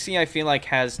CC I feel like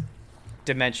has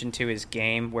dimension to his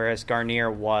game, whereas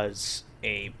Garnier was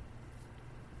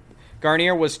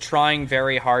trying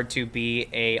very hard to be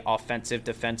a offensive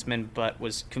defenseman, but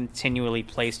was continually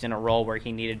placed in a role where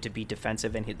he needed to be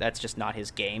defensive, and that's just not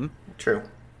his game. True.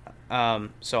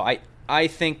 So I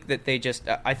think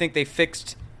that I think they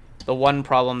fixed the one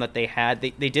problem that they had.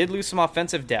 They did lose some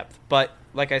offensive depth, but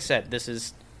like I said, this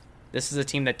is a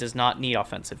team that does not need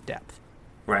offensive depth.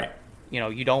 Right. You know,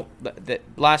 you don't.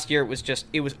 Last year it was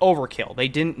overkill. They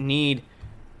didn't need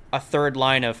a third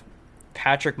line of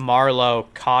Patrick Marleau,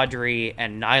 Kadri,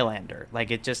 and Nylander.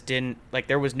 Like, it just didn't. Like,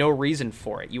 there was no reason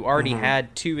for it. You already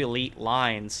had two elite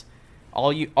lines.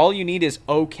 All you need is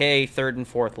okay third and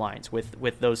fourth lines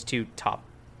with those two top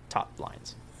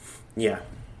lines. Yeah.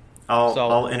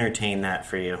 I'll entertain that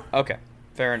for you. Okay,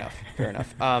 fair enough.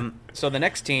 So the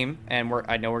next team, and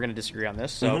I know we're going to disagree on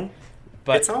this. So,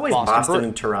 but it's always Boston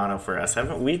and Toronto for us.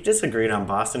 We've disagreed on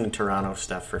Boston and Toronto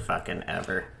stuff for fucking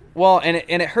ever. Well, and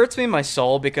it hurts me in my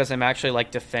soul because I'm actually like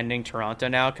defending Toronto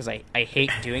now because I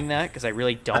hate doing that because I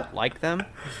really don't like them.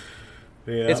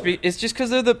 Yeah. It's just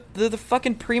because they're the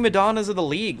fucking prima donnas of the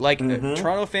league. Like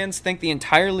Toronto fans think the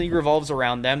entire league revolves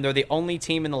around them. They're the only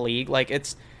team in the league. Like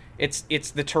it's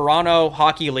the Toronto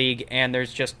Hockey League, and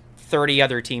there's just 30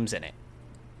 other teams in it.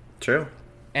 True.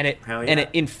 And it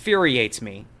infuriates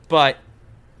me, but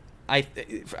I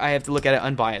have to look at it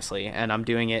unbiasedly, and I'm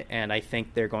doing it, and I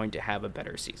think they're going to have a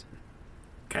better season.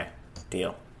 Okay,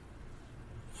 deal.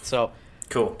 So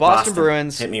cool. Boston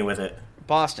Bruins, hit me with it.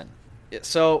 Boston.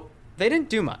 So they didn't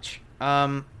do much.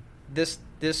 This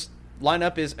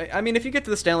lineup is. I mean, if you get to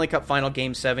the Stanley Cup Final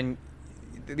Game 7.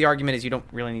 The argument is you don't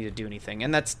really need to do anything,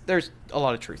 and there's a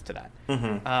lot of truth to that.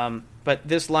 But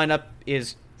this lineup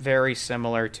is very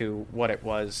similar to what it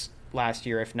was last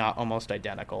year, if not almost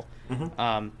identical.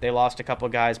 They lost a couple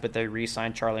of guys, but they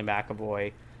re-signed Charlie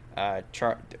McAvoy.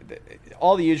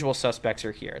 All the usual suspects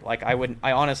are here. Like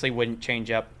I honestly wouldn't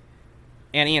change up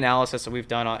any analysis that we've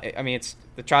done. I mean,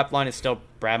 the top line is still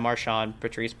Brad Marchand,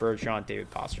 Patrice Bergeron, David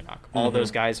Pastrnak. All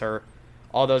those guys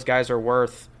are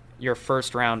worth your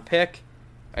first round pick.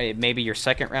 Maybe your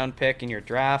second round pick in your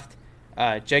draft.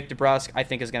 Jake DeBrusk, I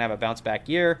think, is going to have a bounce back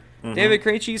year. David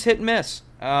Krejci's hit and miss.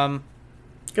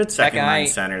 Good second line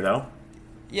center, though.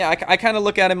 Yeah, I kind of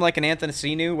look at him like an Anthony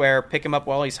Sinu, where pick him up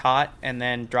while he's hot and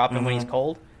then drop him when he's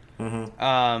cold.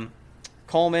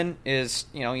 Coleman is,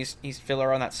 he's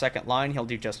filler on that second line. He'll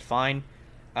do just fine.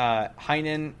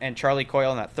 Heinen and Charlie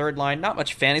Coyle on that third line. Not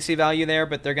much fantasy value there,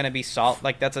 but they're going to be solid.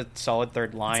 Like, that's a solid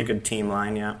third line. It's a good team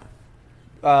line, yeah.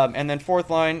 And then fourth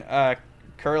line,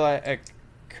 Kuraly.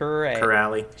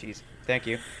 Jeez, thank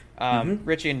you.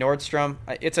 Richie and Nordstrom.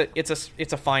 It's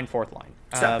a fine fourth line.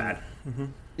 It's not bad.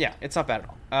 Yeah, it's not bad at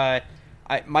all.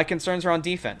 My concerns are on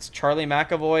defense. Charlie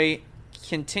McAvoy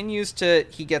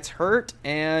he gets hurt,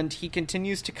 and he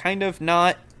continues to kind of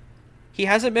not. He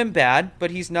hasn't been bad, but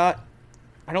he's not.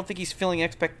 I don't think he's filling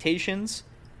expectations.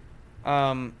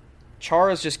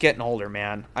 Chara's just getting older,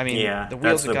 man. I mean, the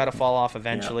wheels have got to fall off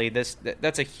eventually. Yeah.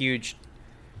 That's a huge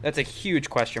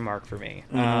question mark for me.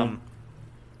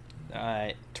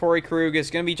 Torrey Krug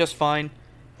is going to be just fine.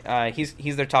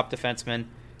 He's their top defenseman,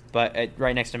 but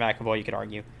right next to McAvoy, you could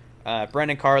argue.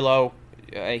 Brendan Carlo,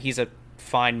 he's a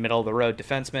fine middle-of-the-road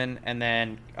defenseman, and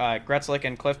then Gretzlick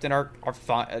and Clifton are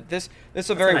fine. This is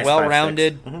a very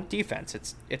well-rounded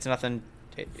defense. It's nothing.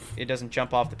 It doesn't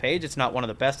jump off the page. It's not one of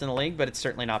the best in the league, but it's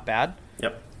certainly not bad.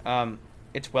 Yep.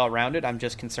 It's well-rounded. I'm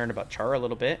just concerned about Chara a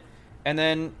little bit. And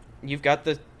then you've got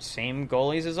the same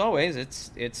goalies as always.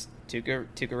 It's Tuukka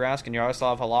Rask and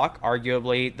Yaroslav Halak,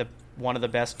 arguably one of the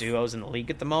best duos in the league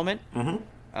at the moment.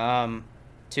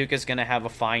 Tuukka's going to have a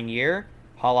fine year.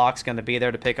 Halak's going to be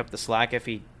there to pick up the slack if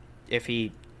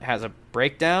he has a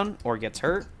breakdown or gets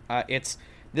hurt.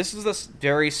 This is a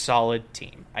very solid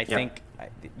team. I think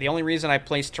the only reason I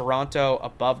placed Toronto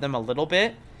above them a little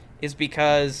bit is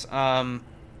because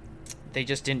they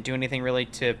just didn't do anything really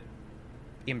to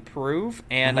improve,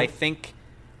 and I think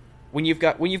when you've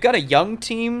got a young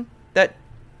team that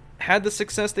had the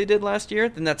success they did last year,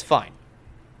 then that's fine.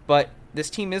 But this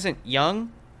team isn't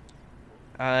young.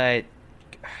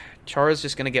 Chara's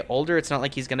just going to get older. It's not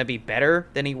like he's going to be better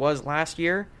than he was last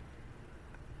year.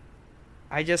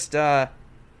 I just, I'm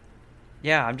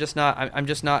just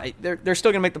not. They're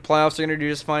still going to make the playoffs. They're going to do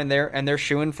just fine there, and they're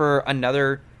shooing for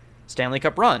another Stanley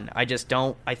Cup run. I just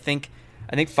don't. I think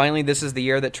finally this is the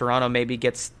year that Toronto maybe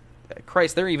gets.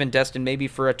 Christ, they're even destined maybe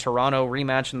for a Toronto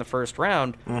rematch in the first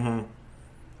round.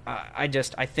 I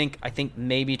think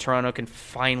maybe Toronto can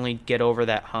finally get over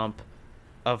that hump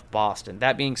of Boston.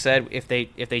 That being said, if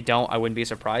they don't, I wouldn't be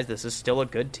surprised. This is still a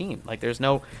good team. Like they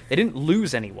didn't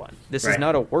lose anyone. This is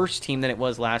not a worse team than it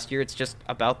was last year. It's just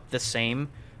about the same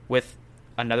with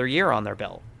another year on their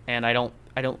belt. And I don't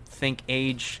think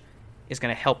age is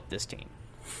going to help this team.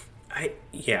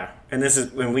 And this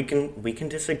is when we can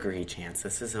disagree, Chance.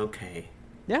 This is okay.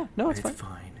 Yeah, no, it's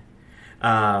fine.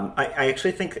 I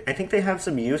actually think they have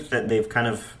some youth that they've kind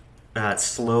of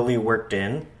slowly worked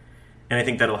in, and I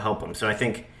think that'll help them. So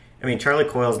Charlie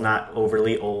Coyle's not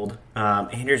overly old.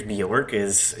 Anders Bjork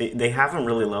they have him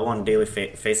really low on daily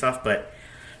faceoff, but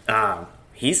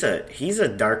he's a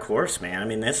dark horse, man. I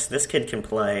mean, this kid can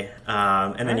play,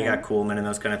 and then you got Kuhlman and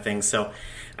those kind of things. So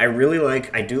I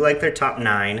do like their top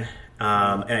 9.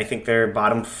 And I think their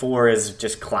bottom 4 is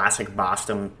just classic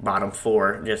Boston bottom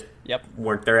 4. Just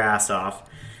work their ass off.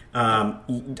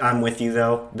 I'm with you,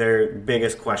 though. Their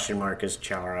biggest question mark is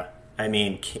Chara. I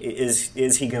mean, is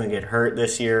he going to get hurt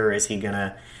this year? Or is he going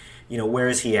to, where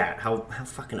is he at? How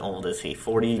fucking old is he?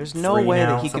 40. There's no way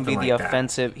that he can be the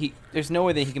offensive. There's no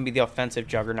way that he can be the offensive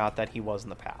juggernaut that he was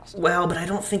in the past. Well, but I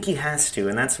don't think he has to,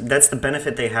 and that's the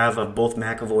benefit they have of both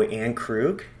McAvoy and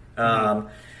Krug.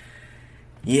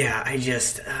 He's not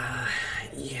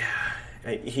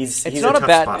a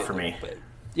tough spot for me.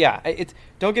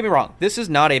 Don't get me wrong. This is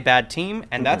not a bad team,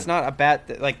 and that's not a bad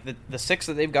the 6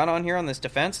 that they've got on here on this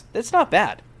defense. That's not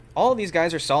bad. All of these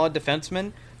guys are solid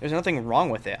defensemen. There's nothing wrong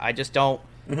with it. I just don't.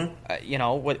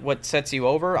 What sets you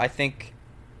over? I think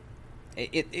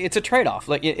it's a trade-off.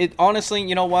 Like it honestly,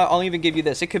 you know what? I'll even give you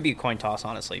this. It could be a coin toss,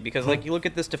 honestly, because you look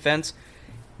at this defense.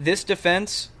 This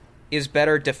defense is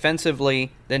better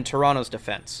defensively than Toronto's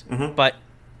defense. But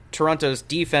Toronto's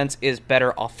defense is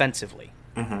better offensively.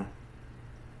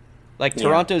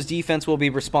 Toronto's defense will be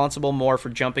responsible more for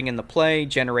jumping in the play,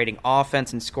 generating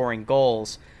offense, and scoring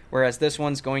goals, whereas this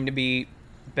one's going to be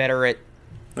better at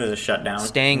a shutdown,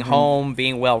 staying home,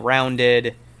 being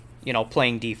well-rounded,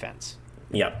 playing defense.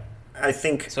 Yep. I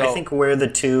think where the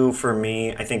two for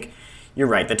me, I think you're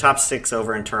right. The top 6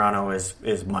 over in Toronto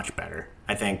is much better.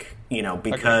 I think,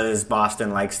 because Boston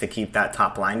likes to keep that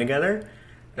top line together,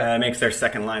 it makes their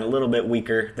second line a little bit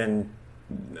weaker than,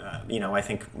 I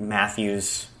think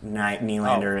Matthews,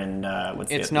 Nylander, and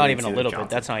it's not even a little bit.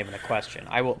 That's not even a question.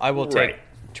 I will take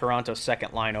Toronto's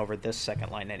second line over this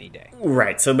second line any day.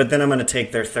 Right. So, but then I'm going to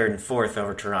take their third and fourth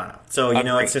over Toronto. So,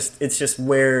 it's just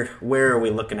where are we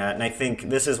looking at? And I think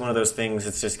this is one of those things.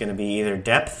 It's just going to be either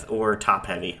depth or top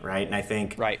heavy, right? And I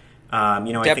think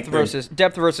depth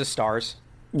versus stars.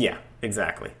 Yeah,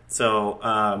 exactly. So,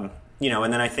 and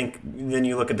then I think then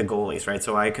you look at the goalies, right?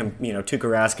 So Tuukka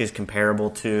Rask is comparable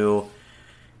to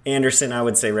Anderson. I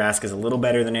would say Rask is a little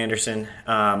better than Anderson.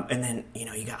 And then,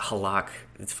 you got Halak.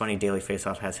 It's funny, Daily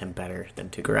Faceoff has him better than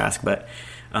Tuukka Rask, but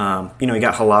you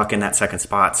got Halak in that second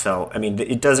spot. So, I mean,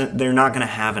 they're not going to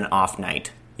have an off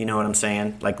night. You know what I'm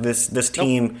saying? Like this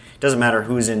team doesn't matter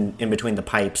who's in between the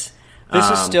pipes. This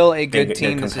is still a good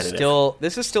team.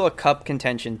 This is still a cup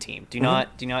contention team. Do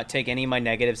not take any of my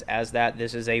negatives as that.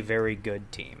 This is a very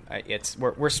good team.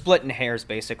 We're splitting hairs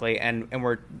basically, and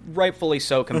we're rightfully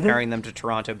so comparing them to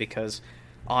Toronto because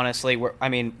honestly,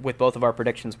 with both of our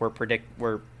predictions,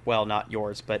 we're not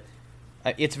yours, but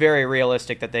it's very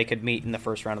realistic that they could meet in the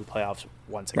first round of the playoffs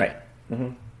once again. Right.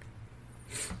 Mm-hmm.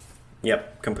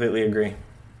 Yep, completely agree.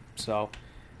 So,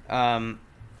 a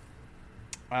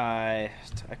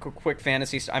quick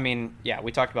fantasy. I mean, yeah,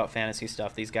 we talked about fantasy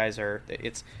stuff. These guys are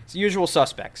it's usual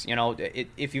suspects. You know,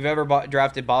 if you've ever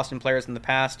drafted Boston players in the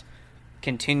past,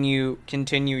 continue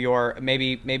your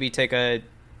maybe take a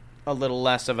little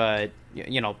less of a,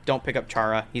 you know, don't pick up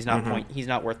Chara. He's not he's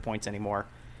not worth points anymore.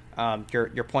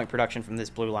 Your point production from this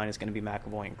blue line is going to be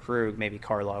McAvoy and Krug, maybe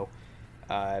Carlo.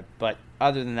 But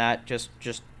other than that, just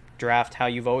draft how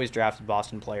you've always drafted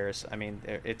Boston players. I mean,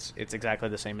 it's exactly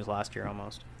the same as last year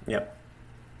almost. Yep.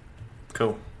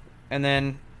 Cool. And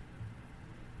then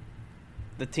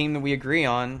the team that we agree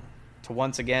on to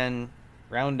once again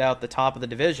round out the top of the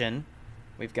division,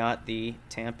 we've got the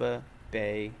Tampa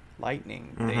Bay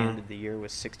Lightning. They ended the year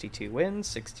with 62 wins,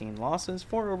 16 losses,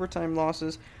 4 overtime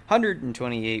losses,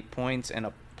 128 points, and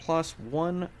a plus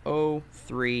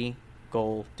 103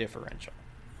 goal differential.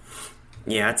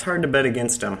 Yeah, it's hard to bet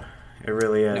against them. It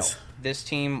really is. No, this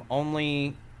team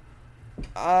only...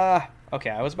 okay,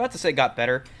 I was about to say got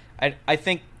better. I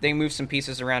think they moved some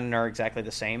pieces around and are exactly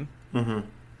the same. No,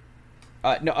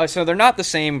 so they're not the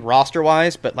same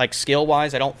roster-wise, but like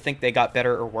skill-wise, I don't think they got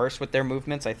better or worse with their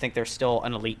movements. I think they're still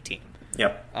an elite team.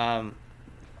 Yep.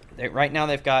 Right now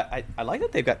they've got... I like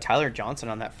that they've got Tyler Johnson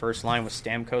on that first line with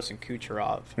Stamkos and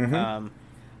Kucherov.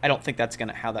 I don't think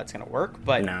how that's gonna work,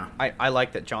 but no. I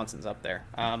like that Johnson's up there.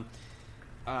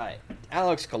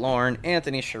 Alex Killorn,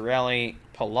 Anthony Cirelli,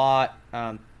 Palat.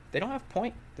 They don't have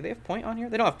Point. Do they have Point on here?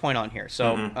 They don't have Point on here.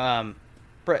 So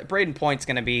Braden Point's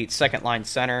going to be second line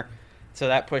center. So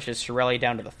that pushes Cirelli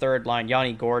down to the third line.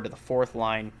 Yanni Gourde to the fourth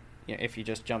line. You know, if you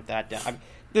just jump that down,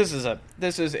 this is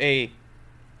a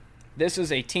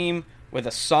team with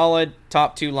a solid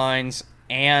top two lines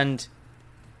and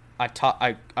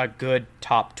a good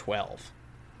top 12.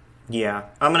 Yeah,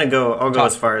 I'll go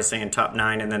as far as saying top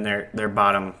 9, and then their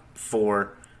bottom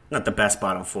 4. Not the best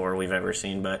bottom 4 we've ever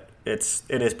seen, but it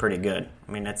is pretty good.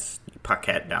 I mean, it's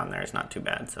Paquette down there is not too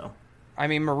bad. So, I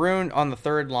mean, Maroon on the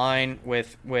third line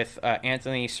with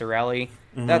Anthony Cirelli.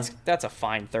 That's a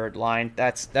fine third line.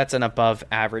 That's an above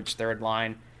average third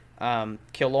line.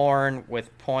 Killorn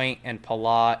with Point and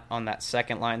Palat on that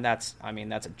second line. That's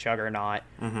a juggernaut.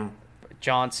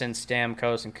 Johnson,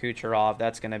 Stamkos, and Kucherov.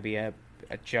 That's going to be a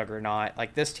juggernaut.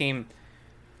 Like this team.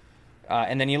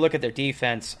 And then you look at their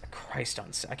defense. Christ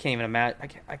I can't even imagine.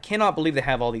 I cannot believe they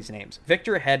have all these names.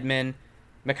 Victor Hedman,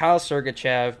 Mikhail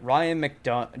Sergachev, Ryan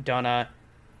McDonough,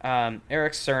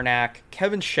 Eric Cernak,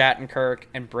 Kevin Shattenkirk,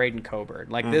 and Braden Coburn.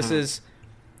 Like this is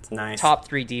nice. Top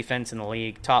 3 defense in the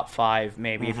league. Top 5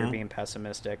 maybe if you're being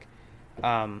pessimistic.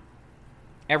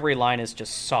 Every line is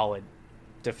just solid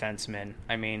defensemen.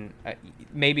 I mean,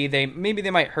 maybe they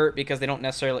might hurt because they don't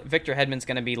necessarily. Victor Hedman's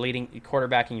going to be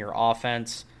quarterbacking your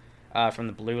offense. From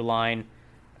the blue line,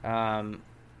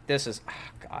 this is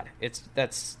such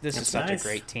nice. A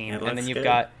great team. And then you've good.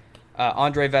 got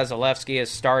Andrei Vasilevsky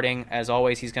is starting as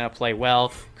always. He's going to play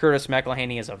well. Curtis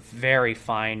McElhinney is a very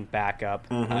fine backup.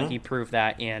 He proved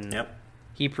that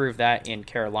in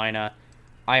Carolina.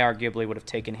 I arguably would have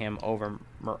taken him over.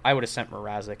 I would have sent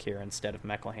Mrazek here instead of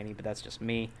McElhinney, but that's just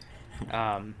me.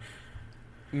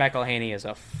 McElhinney is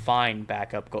a fine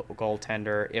backup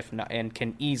goaltender, if not, and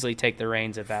can easily take the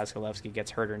reins if Vasilevsky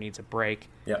gets hurt or needs a break.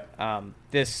 Yep.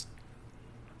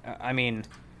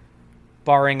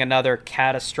 Barring another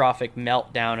catastrophic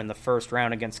meltdown in the first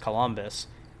round against Columbus,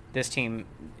 this team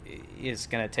is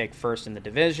going to take first in the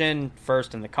division,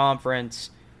 first in the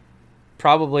conference,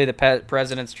 probably the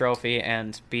President's Trophy,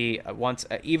 and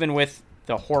even with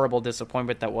the horrible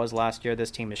disappointment that was last year,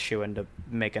 this team is shoo-in to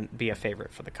be a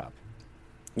favorite for the Cup.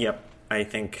 Yep, I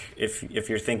think if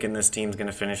you're thinking this team's going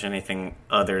to finish anything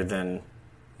other than,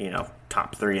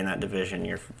 top 3 in that division,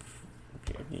 you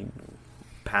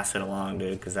pass it along,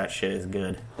 dude, because that shit is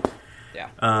good.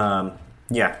 Yeah.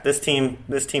 This team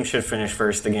should finish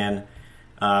first again.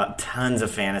 Tons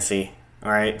of fantasy.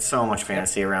 All right, so much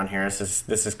fantasy around here.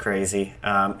 This is crazy.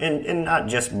 And not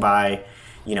just by,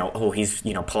 he's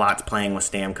Palat's playing with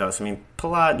Stamkos. I mean,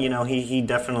 Palat, he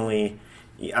definitely.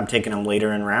 I'm taking them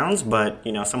later in rounds, but,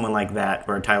 someone like that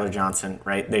or Tyler Johnson,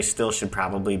 right, they still should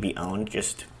probably be owned.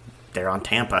 Just they're on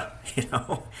Tampa, Just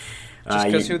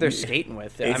because who they're skating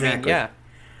with. Exactly. I mean, yeah.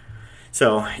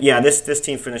 So, yeah, this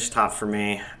team finished top for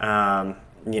me.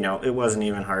 It wasn't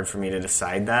even hard for me to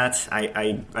decide that.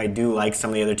 I do like some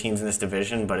of the other teams in this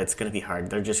division, but it's going to be hard.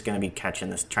 They're just going to be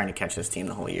trying to catch this team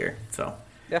the whole year. So,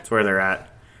 that's where they're at.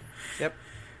 Yep.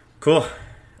 Cool.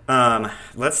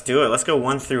 Let's do it. Let's go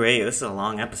 1 through 8. This is a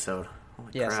long episode.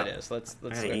 Holy yes, crap. it is. Let's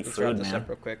wrap this up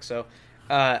real quick. So,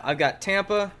 I've got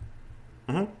Tampa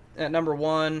at number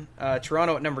 1,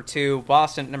 Toronto at number 2,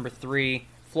 Boston at number 3,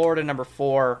 Florida number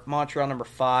 4, Montreal number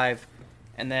 5,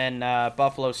 and then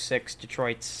Buffalo 6,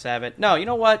 Detroit 7. No, you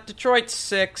know what? Detroit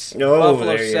 6,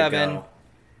 Buffalo 7,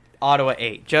 Ottawa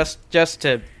 8. Just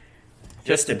to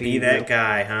be that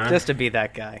guy, huh? Just to be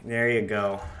that guy. There you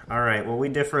go. All right. Well, we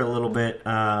differ a little bit.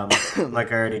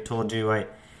 Like I already told you,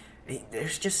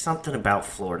 there's just something about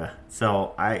Florida.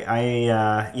 So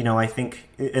I think,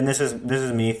 and this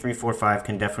is me. 3, 4, 5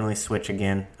 can definitely switch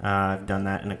again. I've done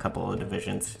that in a couple of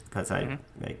divisions because I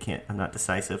can't. I'm not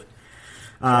decisive.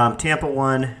 Tampa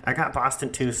 1. I got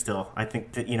Boston 2 still. I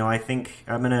think that I think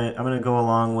I'm gonna go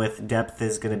along with depth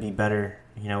is gonna be better.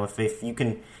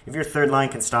 If your third line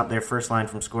can stop their first line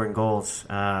from scoring goals, it's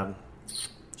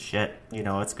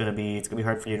gonna be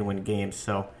hard for you to win games.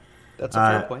 So that's a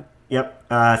fair point. Yep.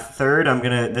 Third,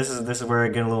 this is where I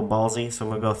get a little ballsy. So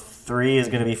I'm gonna go 3 is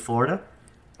gonna be Florida.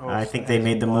 I think they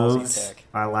made the moves. Pick.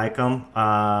 I like them.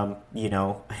 I'm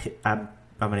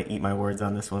gonna eat my words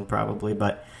on this one probably,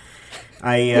 but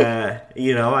I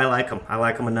like them. I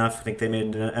like them enough. I think they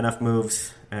made enough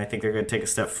moves, and I think they're gonna take a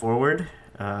step forward.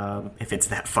 If it's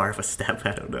that far of a step,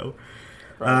 I don't know.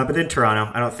 Right. But then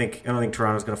Toronto, I don't think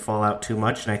Toronto's going to fall out too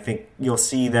much, and I think you'll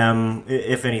see them.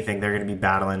 If anything, they're going to be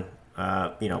battling,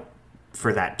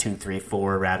 for that 2, 3,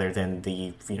 4 rather than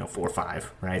the 4,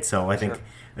 5, right? So I think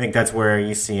that's where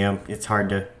you see them. It's hard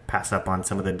to pass up on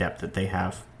some of the depth that they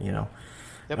have, Yep.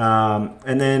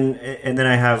 And then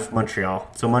I have Montreal.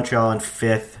 So Montreal in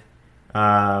 5th.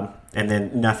 And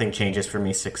then nothing changes for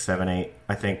me 6, 7, 8.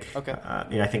 I think. Okay.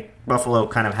 I think Buffalo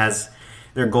kind of has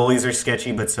their goalies are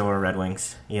sketchy, but so are Red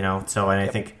Wings. So I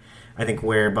think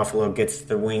where Buffalo gets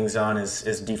the wings on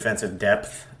is defensive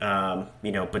depth.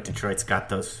 But Detroit's got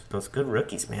those good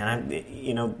rookies,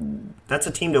 man. That's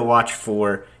a team to watch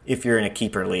for if you're in a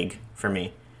keeper league for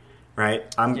me, right?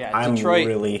 Detroit,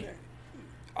 really.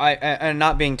 I'm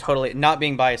not being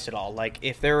biased at all. Like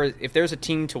if there's a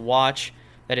team to watch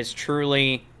that is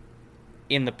truly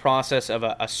in the process of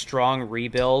a strong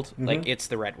rebuild, like it's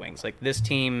the Red Wings. Like this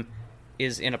team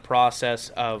is in a process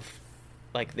of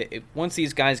once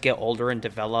these guys get older and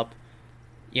develop,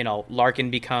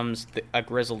 Larkin becomes a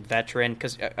grizzled veteran.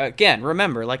 Because again,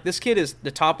 remember, this kid is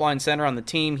the top line center on the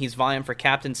team. He's vying for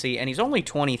captaincy, and he's only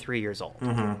 23 years old.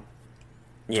 Mm-hmm.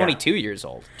 Yeah. 22 years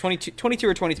old, 22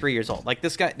 or 23 years old.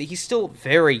 This guy, he's still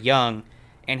very young,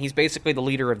 and he's basically the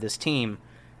leader of this team.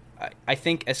 I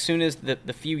think as soon as the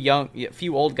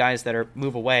few old guys that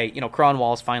move away,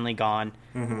 Cronwall's finally gone,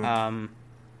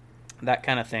 that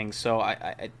kind of thing. So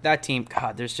that team,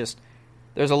 God,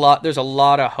 there's a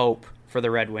lot of hope for the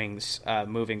Red Wings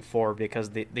moving forward because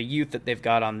the youth that they've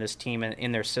got on this team and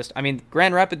in their system. I mean,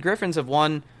 Grand Rapids Griffins have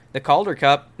won the Calder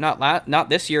Cup not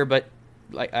this year, but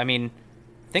I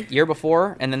think year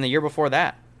before and then the year before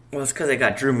that. Well, it's because they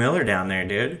got Drew Miller down there,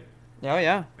 dude. Oh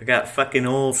yeah, they got fucking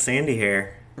old Sandy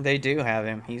hair. They do have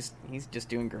him. He's just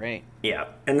doing great. Yeah,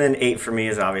 and then 8 for me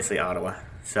is obviously Ottawa.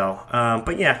 So,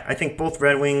 but yeah, I think both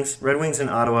Red Wings and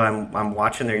Ottawa. I'm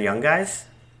watching their young guys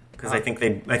because I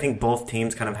think both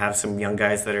teams kind of have some young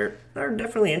guys that are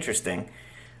definitely interesting.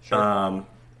 Sure.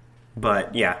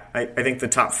 But yeah, I think the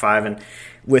top 5 and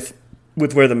with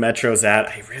where the Metro's at,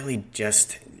 I really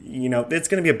just it's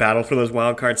going to be a battle for those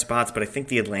wild card spots. But I think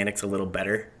the Atlantic's a little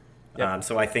better. Yep.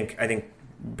 So I think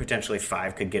potentially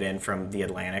 5 could get in from the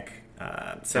Atlantic.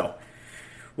 So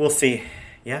we'll see.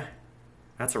 Yeah.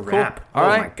 That's a wrap. Cool. All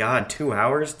right. My God, 2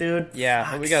 hours, dude.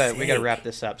 Yeah, we gotta wrap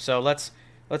this up. So let's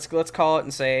call it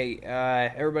and say,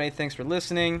 everybody, thanks for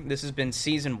listening. This has been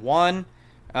season 1.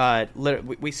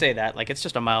 We say that like it's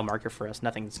just a mile marker for us.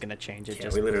 Nothing's gonna change.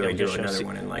 We literally do another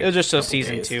one in it'll just show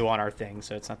season days. 2 on our thing,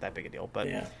 so it's not that big a deal. But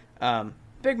yeah.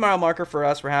 Big mile marker for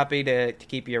us. We're happy to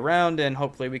keep you around, and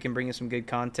hopefully we can bring you some good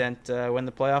content when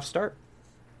the playoffs start.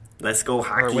 Let's go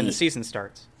hockey. Or when the season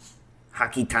starts.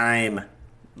 Hockey time.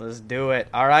 Let's do it.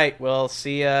 All right, we'll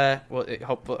see. We're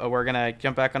gonna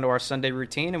jump back onto our Sunday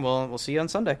routine, and we'll see you on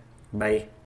Sunday. Bye.